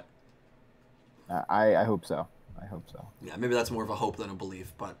believe that. I hope so. I hope so. Yeah, maybe that's more of a hope than a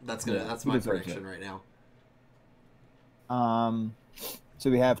belief, but that's my prediction right now. So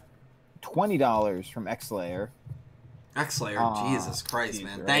we have $20 from X-Slayer. X-Slayer, Jesus Christ,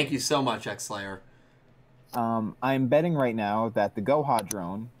 man. Right? Thank you so much, X-Slayer. I'm betting right now that the Goha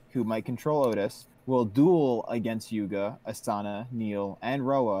drone, who might control Otis, will duel against Yuga, Asana, Neil, and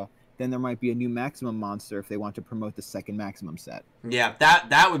Roa. Then there might be a new Maximum monster if they want to promote the second Maximum set. Yeah,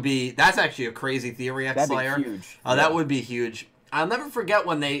 that's actually a crazy theory, X-Slayer. That'd be huge. That would be huge. I'll never forget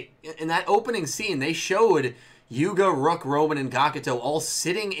when in that opening scene, they showed Yuga, Rook, Roman, and Gakuto all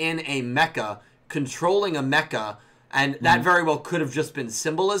sitting in a mecha, controlling a mecha, and that very well could have just been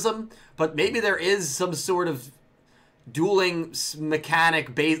symbolism, but maybe there is some sort of dueling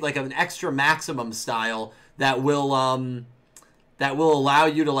mechanic based, like an extra Maximum style that will allow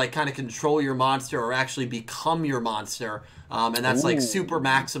you to like kind of control your monster or actually become your monster, and that's like Super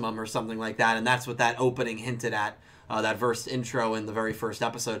Maximum or something like that, and that's what that opening hinted at, that first intro in the very first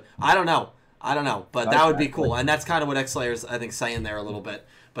episode. I don't know, but that would be cool, and that's kind of what X-Slayer's, I think, saying there a little bit.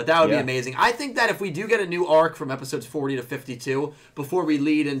 But that would be amazing. I think that if we do get a new arc from episodes 40 to 52 before we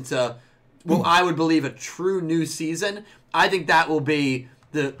lead into, well, I would believe a true new season, I think that will be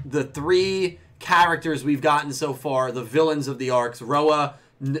the 3 characters we've gotten so far, the villains of the arcs, Roa,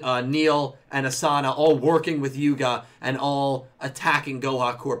 Neil, and Asana, all working with Yuga and all attacking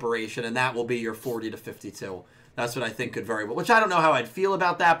Goha Corporation, and that will be your 40 to 52. That's what I think could very well, which I don't know how I'd feel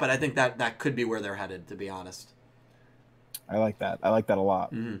about that, but I think that could be where they're headed, to be honest. I like that. I like that a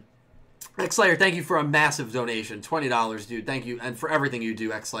lot. X-Slayer, thank you for a massive donation. $20, dude. Thank you. And for everything you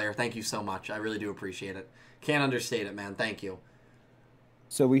do, X-Slayer. Thank you so much. I really do appreciate it. Can't understate it, man. Thank you.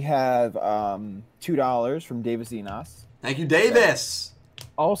 So we have $2 from Davis Enos. Thank you, Davis.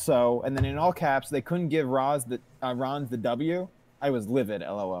 Also, and then in all caps, they couldn't give Ron's the W. I was livid,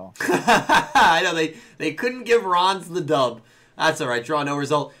 LOL. I know they couldn't give Ron's the dub. That's all right. Draw no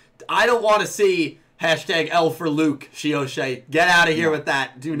result. I don't want to see #L for Luke, Shioshe. Get out of here with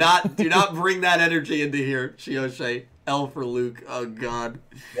that. Do not bring that energy into here, Shioshe. L for Luke. Oh God.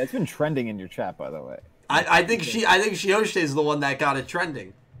 That's been trending in your chat, by the way. I think Shioshe is the one that got it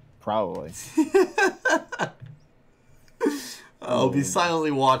trending. Probably. I'll be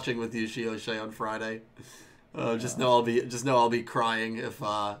silently watching with you, Shioshe, on Friday. Just know I'll be crying if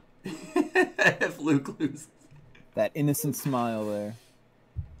if Luke loses. That innocent smile there.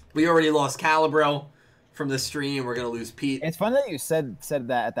 We already lost Calibro from the stream. We're gonna lose Pete. It's fun that you said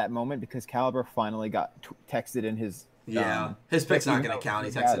that at that moment because Calibro finally got texted in his. His pick's not gonna count.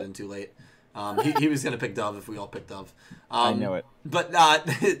 He texted in too late. He was gonna pick Dove if we all picked Dove. I know it. But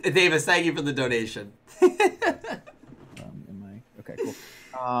Davis, thank you for the donation. Okay, cool.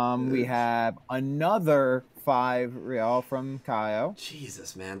 We have another 5 real from Kaio.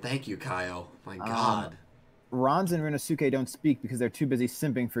 Jesus, man. Thank you, Kaio. My God. Ronz and Rinosuke don't speak because they're too busy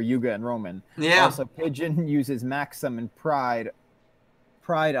simping for Yuga and Roman. Yeah. Also, Pigeon uses Max Summon Pride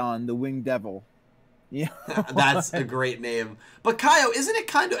on the Winged Devil. Yeah. That's a great name. But Kaio, isn't it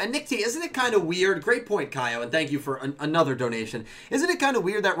kind of, and Nick T, isn't it kind of weird? Great point, Kaio, and thank you for another donation. Isn't it kind of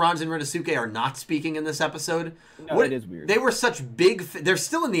weird that Ronz and Rinosuke are not speaking in this episode? No, it is weird. They were such big, they're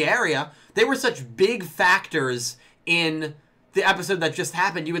still in the area. They were such big factors in the episode that just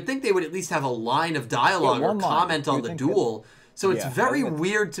happened. You would think they would at least have a line of dialogue or comment on the duel. So it's very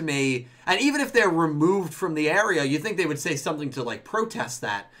weird to me. And even if they're removed from the area, you think they would say something to like protest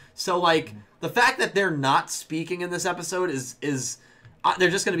that. So like the fact that they're not speaking in this episode is they're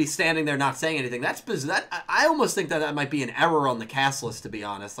just going to be standing there not saying anything. That's bizarre. I almost think that might be an error on the cast list, to be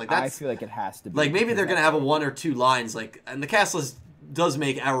honest. Like that's, I feel like it has to be. Like maybe they're going to have a 1 or 2 lines. Like, and the cast list does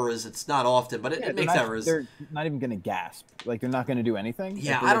make errors. It's not often, but it makes errors. They're not even going to gasp. Like they're not going to do anything.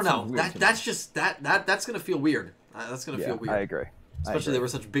 Yeah, I don't know. That's just that's going to feel weird. That's going to feel weird. I agree. Especially they were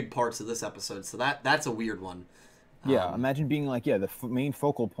such big parts of this episode, so that's a weird one. Yeah, imagine being like, the main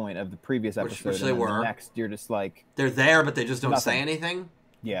focal point of the previous episode. Which they were. The next, you're just like... They're there, but they just don't say anything?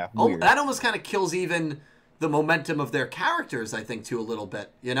 Yeah, weird. That almost kind of kills even the momentum of their characters, I think, too, a little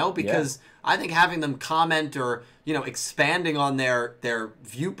bit. You know? Because I think having them comment or, expanding on their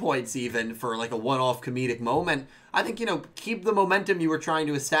viewpoints even for like a one-off comedic moment, I think, keep the momentum you were trying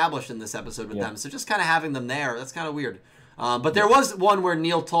to establish in this episode with them. So just kind of having them there, that's kind of weird. But there was one where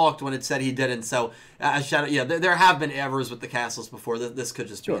Neil talked when it said he didn't. So, there have been errors with the castles before. This could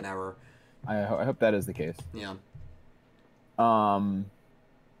just be an error. I hope that is the case. Yeah. And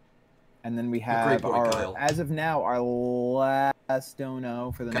then we have as of now, our last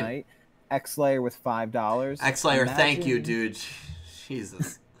dono for the night. X-Slayer with $5. X-Slayer, thank you, dude.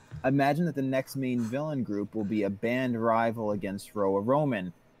 Jesus. Imagine that the next main villain group will be a band rival against Roa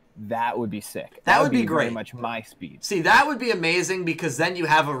Roman. That would be sick. That would be great. Very much my speed. See, that would be amazing because then you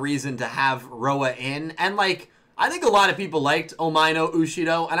have a reason to have Roa in. And, I think a lot of people liked Omaino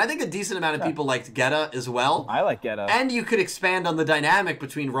Ushido, and I think a decent amount of people liked Geta as well. I like Geta. And you could expand on the dynamic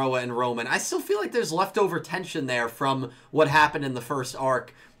between Roa and Roman. I still feel like there's leftover tension there from what happened in the first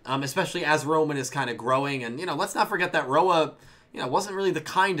arc, especially as Roman is kind of growing. And, let's not forget that Roa... wasn't really the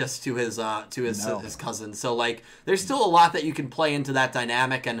kindest to his cousin. So, there's still a lot that you can play into that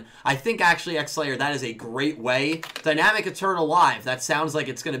dynamic, and I think, actually, X-Slayer, that is a great way. Dynamic Eternal Live, that sounds like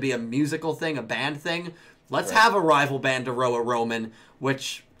it's going to be a musical thing, a band thing. Let's have a rival band to Roa Roman,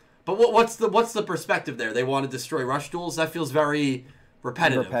 but what's the perspective there? They want to destroy Rush Duels? That feels very...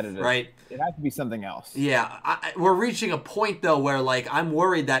 repetitive, right? It has to be something else. Yeah, we're reaching a point, though, where, I'm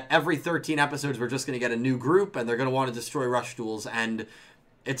worried that every 13 episodes we're just going to get a new group, and they're going to want to destroy Rush Duels, and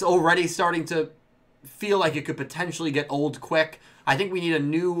it's already starting to feel like it could potentially get old quick. I think we need a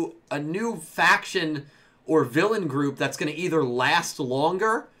new faction or villain group that's going to either last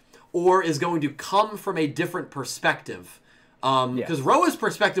longer or is going to come from a different perspective. Because Roa's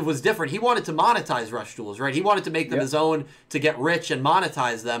perspective was different. He wanted to monetize Rush Duels, right? He wanted to make them his own to get rich and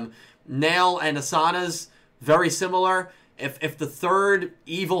monetize them. Nail and Asana's very similar. If the third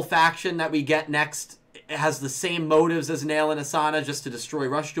evil faction that we get next has the same motives as Nail and Asana, just to destroy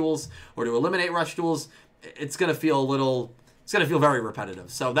Rush Duels or to eliminate Rush Duels, it's going to feel very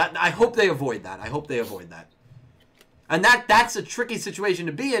repetitive. So I hope they avoid that. And that's a tricky situation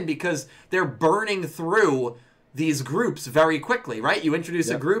to be in because they're burning through these groups very quickly, right? You introduce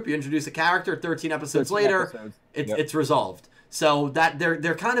a group, you introduce a character, 13 episodes later, it's resolved. So that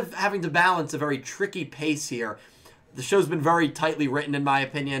they're kind of having to balance a very tricky pace here. the show's been very tightly written, in my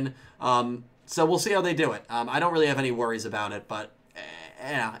opinion. So we'll see how they do it. I don't really have any worries about it, but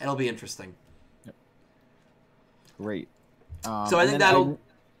yeah, it'll be interesting. Yep. Great. So I think that'll...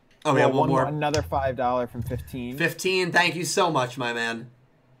 Oh, yeah, one more. Another $5 from 15. 15, thank you so much, my man.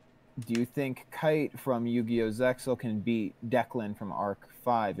 Do you think Kite from Yu-Gi-Oh! Zexal can beat Declan from Arc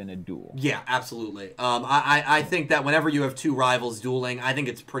 5 in a duel? Yeah, absolutely. I think that whenever you have two rivals dueling, I think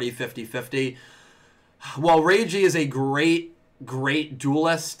it's pretty 50-50. While Reiji is a great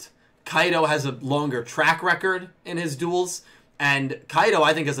duelist, Kaido has a longer track record in his duels, and Kaido,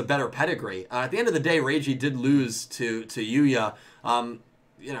 I think, has a better pedigree. At the end of the day, Reiji did lose to Yuya.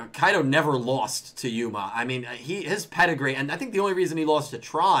 Kaido never lost to Yuma. I mean, his pedigree, and I think the only reason he lost to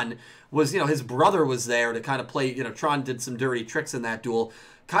Tron was, his brother was there to kind of play, Tron did some dirty tricks in that duel.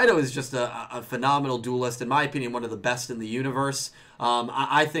 Kaido is just a phenomenal duelist, in my opinion, one of the best in the universe.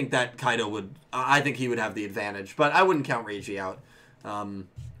 I think that I think he would have the advantage, but I wouldn't count Reiji out.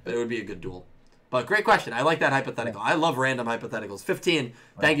 But it would be a good duel. But great question. I like that hypothetical. I love random hypotheticals. 15.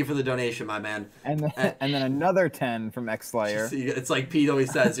 Thank you for the donation, my man. And then another 10 from X Slayer. It's like Pete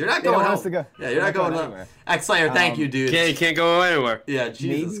always says. You're not going home. Yeah, you're not going home. X Slayer, thank you, dude. You can't go anywhere. Yeah,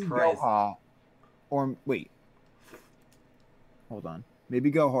 Jesus maybe Christ. Goha, or wait. Hold on.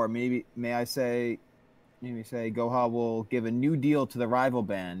 Maybe Goha. Maybe say Goha will give a new deal to the rival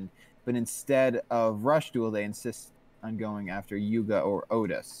band, but instead of Rush Duel, they insist on going after Yuga or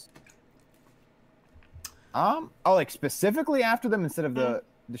Otis. Like specifically after them instead of the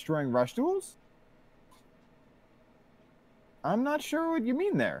destroying Rush Duels? I'm not sure what you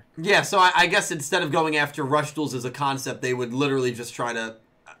mean there. Yeah, so I guess instead of going after Rush Duels as a concept, they would literally just try to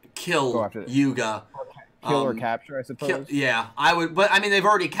kill Yuga. Kill or capture, I suppose. Yeah, I would, but I mean, they've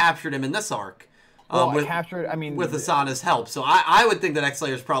already captured him in this arc. With Asana's help. So I would think that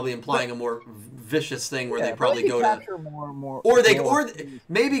X-Slayer is probably implying a more vicious thing where they probably go to more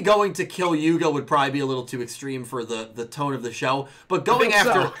maybe going to kill Yuga would probably be a little too extreme for the tone of the show. But going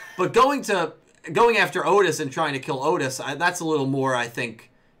after Otis and trying to kill Otis, that's a little more. I think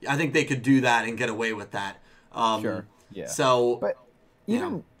they could do that and get away with that. Sure. Yeah. So, but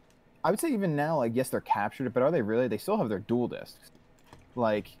I would say even now, like, yes, they're captured, but are they really? They still have their dual discs.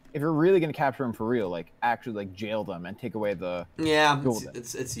 Like, if you're really going to capture them for real, like, actually, like, jail them and take away the... Yeah,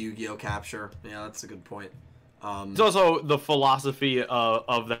 it's Yu-Gi-Oh! Capture. Yeah, that's a good point. It's also the philosophy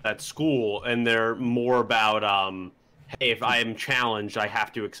of that school, and they're more about, hey, if I am challenged, I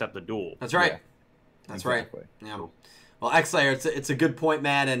have to accept the duel. That's right. Yeah. That's exactly. Right. Yeah. Well, X-Slayer, it's a good point,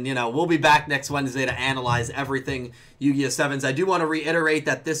 man, and, we'll be back next Wednesday to analyze everything Yu-Gi-Oh! Sevens. I do want to reiterate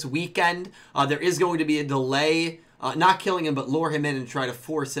that this weekend, there is going to be a delay... not killing him, but lure him in and try to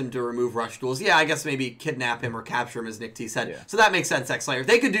force him to remove Rush Duels. Yeah, I guess maybe kidnap him or capture him, as Nick T said. Yeah. So that makes sense, X-Slayer. If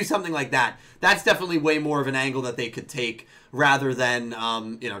they could do something like that, that's definitely way more of an angle that they could take rather than,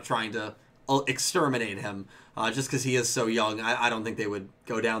 trying to exterminate him. Just because he is so young, I don't think they would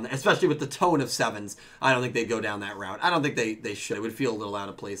go down, especially with the tone of Sevens, I don't think they'd go down that route. I don't think they should. It would feel a little out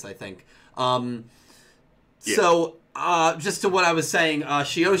of place, I think. Yeah. So... just to what I was saying,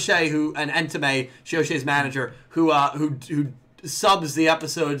 Shioshe, and Entame, Shioshe's manager, who subs the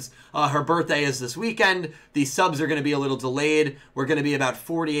episodes, her birthday is this weekend. The subs are going to be a little delayed. We're going to be about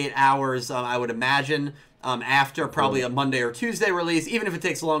 48 hours, I would imagine, after probably a Monday or Tuesday release. Even if it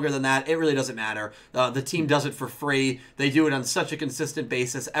takes longer than that, it really doesn't matter. The team does it for free. They do it on such a consistent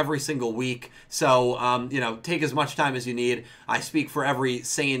basis every single week. So, take as much time as you need. I speak for every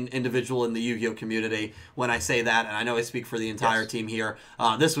sane individual in the Yu-Gi-Oh! Community when I say that, and I know I speak for the entire team here.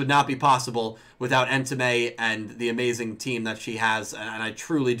 This would not be possible without Entame and the amazing team that she has, and I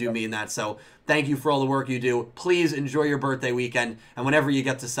truly do mean that. So, thank you for all the work you do. Please enjoy your birthday weekend, and whenever you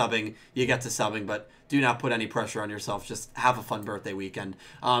get to subbing, but do not put any pressure on yourself. Just have a fun birthday weekend.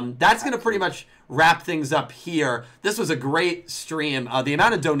 That's going to pretty much wrap things up here. This was a great stream. The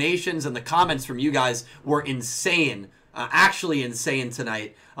amount of donations and the comments from you guys were insane. Actually insane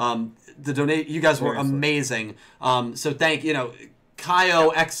tonight. You guys were amazing. So thank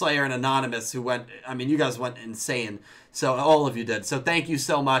Kaio, X-Slayer, and Anonymous who went. I mean, you guys went insane. So all of you did. So thank you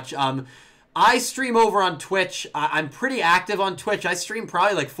so much. I stream over on Twitch. I'm pretty active on Twitch. I stream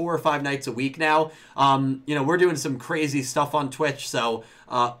probably like 4 or 5 nights a week now. We're doing some crazy stuff on Twitch, so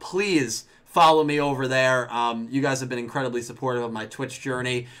please follow me over there. You guys have been incredibly supportive of my Twitch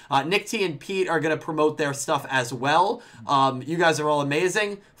journey. Nick T and Pete are going to promote their stuff as well. You guys are all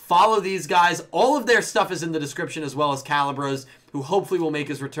amazing. Follow these guys. All of their stuff is in the description, as well as Calibro's, who hopefully will make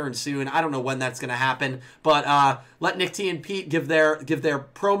his return soon. I don't know when that's going to happen, but let Nick T and Pete give their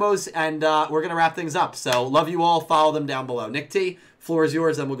promos, and we're going to wrap things up. So love you all. Follow them down below. Nick T, floor is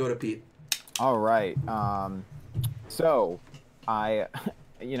yours, and we'll go to Pete. All right. So, the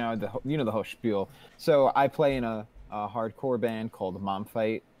whole spiel. So I play in a hardcore band called Mom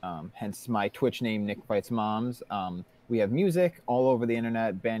Fight. Hence my Twitch name, Nick Fights Moms. We have music all over the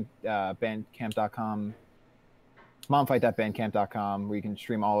internet. Bandcamp.com, momfight.bandcamp.com, where you can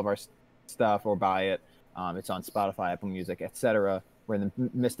stream all of our stuff or buy it. It's on Spotify, Apple Music, etc. We're in the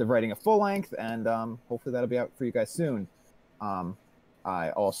midst of writing a full length, and hopefully that'll be out for you guys soon.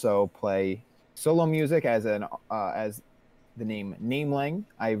 I also play solo music as the name Nameling.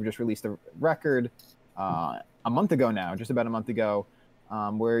 I've just released a record a month ago now, just about a month ago,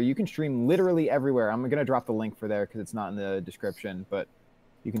 where you can stream literally everywhere. I'm gonna drop the link for there because it's not in the description, but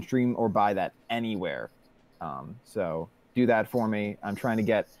you can stream or buy that anywhere. So do that for me. I'm trying to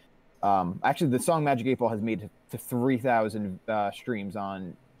get. Actually, the song Magic 8 Ball has made to 3,000 streams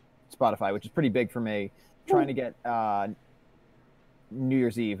on Spotify, which is pretty big for me. Trying to get New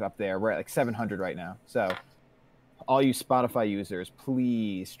Year's Eve up there. We're at like 700 right now. So all you Spotify users,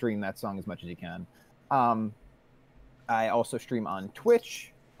 please stream that song as much as you can. I also stream on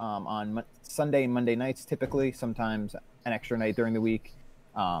Twitch on Sunday and Monday nights, typically, sometimes an extra night during the week.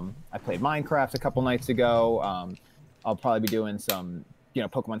 I played Minecraft a couple nights ago. I'll probably be doing some,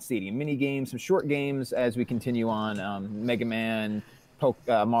 Pokemon Stadium mini games, some short games as we continue on. Mega Man,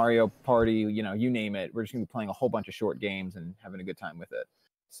 Mario Party, you name it. We're just gonna be playing a whole bunch of short games and having a good time with it.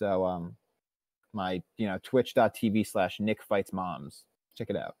 So, my, twitch.tv/NickFightsMoms. Check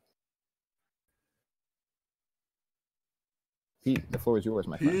it out. Pete, the floor is yours,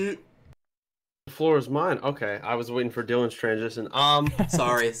 my friend. The floor is mine. Okay, I was waiting for Dylan's transition.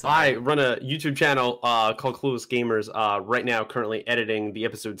 Sorry. I run a YouTube channel called Clueless Gamers. Right now, currently editing the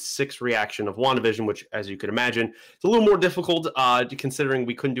episode 6 reaction of WandaVision, which, as you can imagine, is a little more difficult considering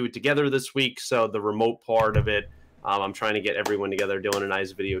we couldn't do it together this week. So the remote part of it, I'm trying to get everyone together, Dylan and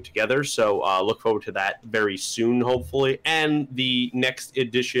I's video together. So look forward to that very soon, hopefully. And the next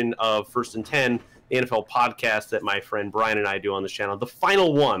edition of First and 10, the NFL podcast that my friend Brian and I do on this channel, the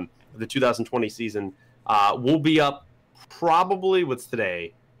final one of the 2020 season, will be up probably, what's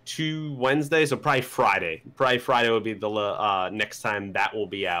today? Wednesday, so probably Friday. Probably Friday will be the next time that will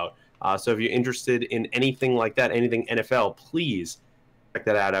be out. So if you're interested in anything like that, anything NFL, please check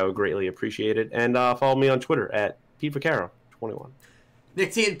that out. I would greatly appreciate it. And follow me on Twitter at PeteVaccaro21.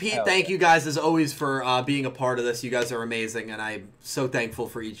 Nick T and Pete, thank you guys as always for being a part of this. You guys are amazing, and I'm so thankful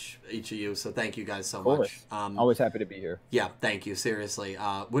for each of you. So thank you guys so much. Always happy to be here. Yeah, thank you. Seriously,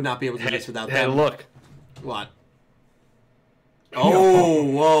 would not be able to do this without them. Hey, look. What? Oh,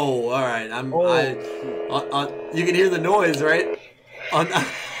 whoa! All right, you can hear the noise, right? On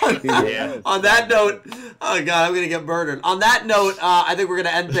that note, oh god, I'm gonna get murdered. On that note, I think we're gonna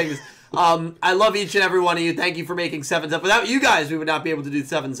end things. I love each and every one of you. Thank you for making Sevens Up. Without you guys, we would not be able to do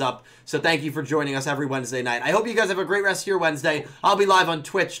Sevens Up. So thank you for joining us every Wednesday night. I hope you guys have a great rest of your Wednesday. I'll be live on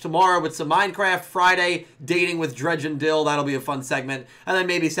Twitch tomorrow with some Minecraft. Friday, dating with Dredge and Dill. That'll be a fun segment. And then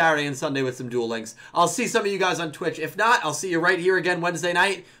maybe Saturday and Sunday with some Duel Links. I'll see some of you guys on Twitch. If not, I'll see you right here again Wednesday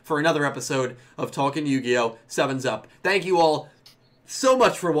night for another episode of Talkin' Yu-Gi-Oh! Sevens Up. Thank you all so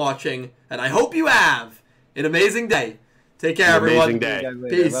much for watching, and I hope you have an amazing day. Take care, everyone. Amazing day.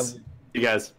 Peace. You guys.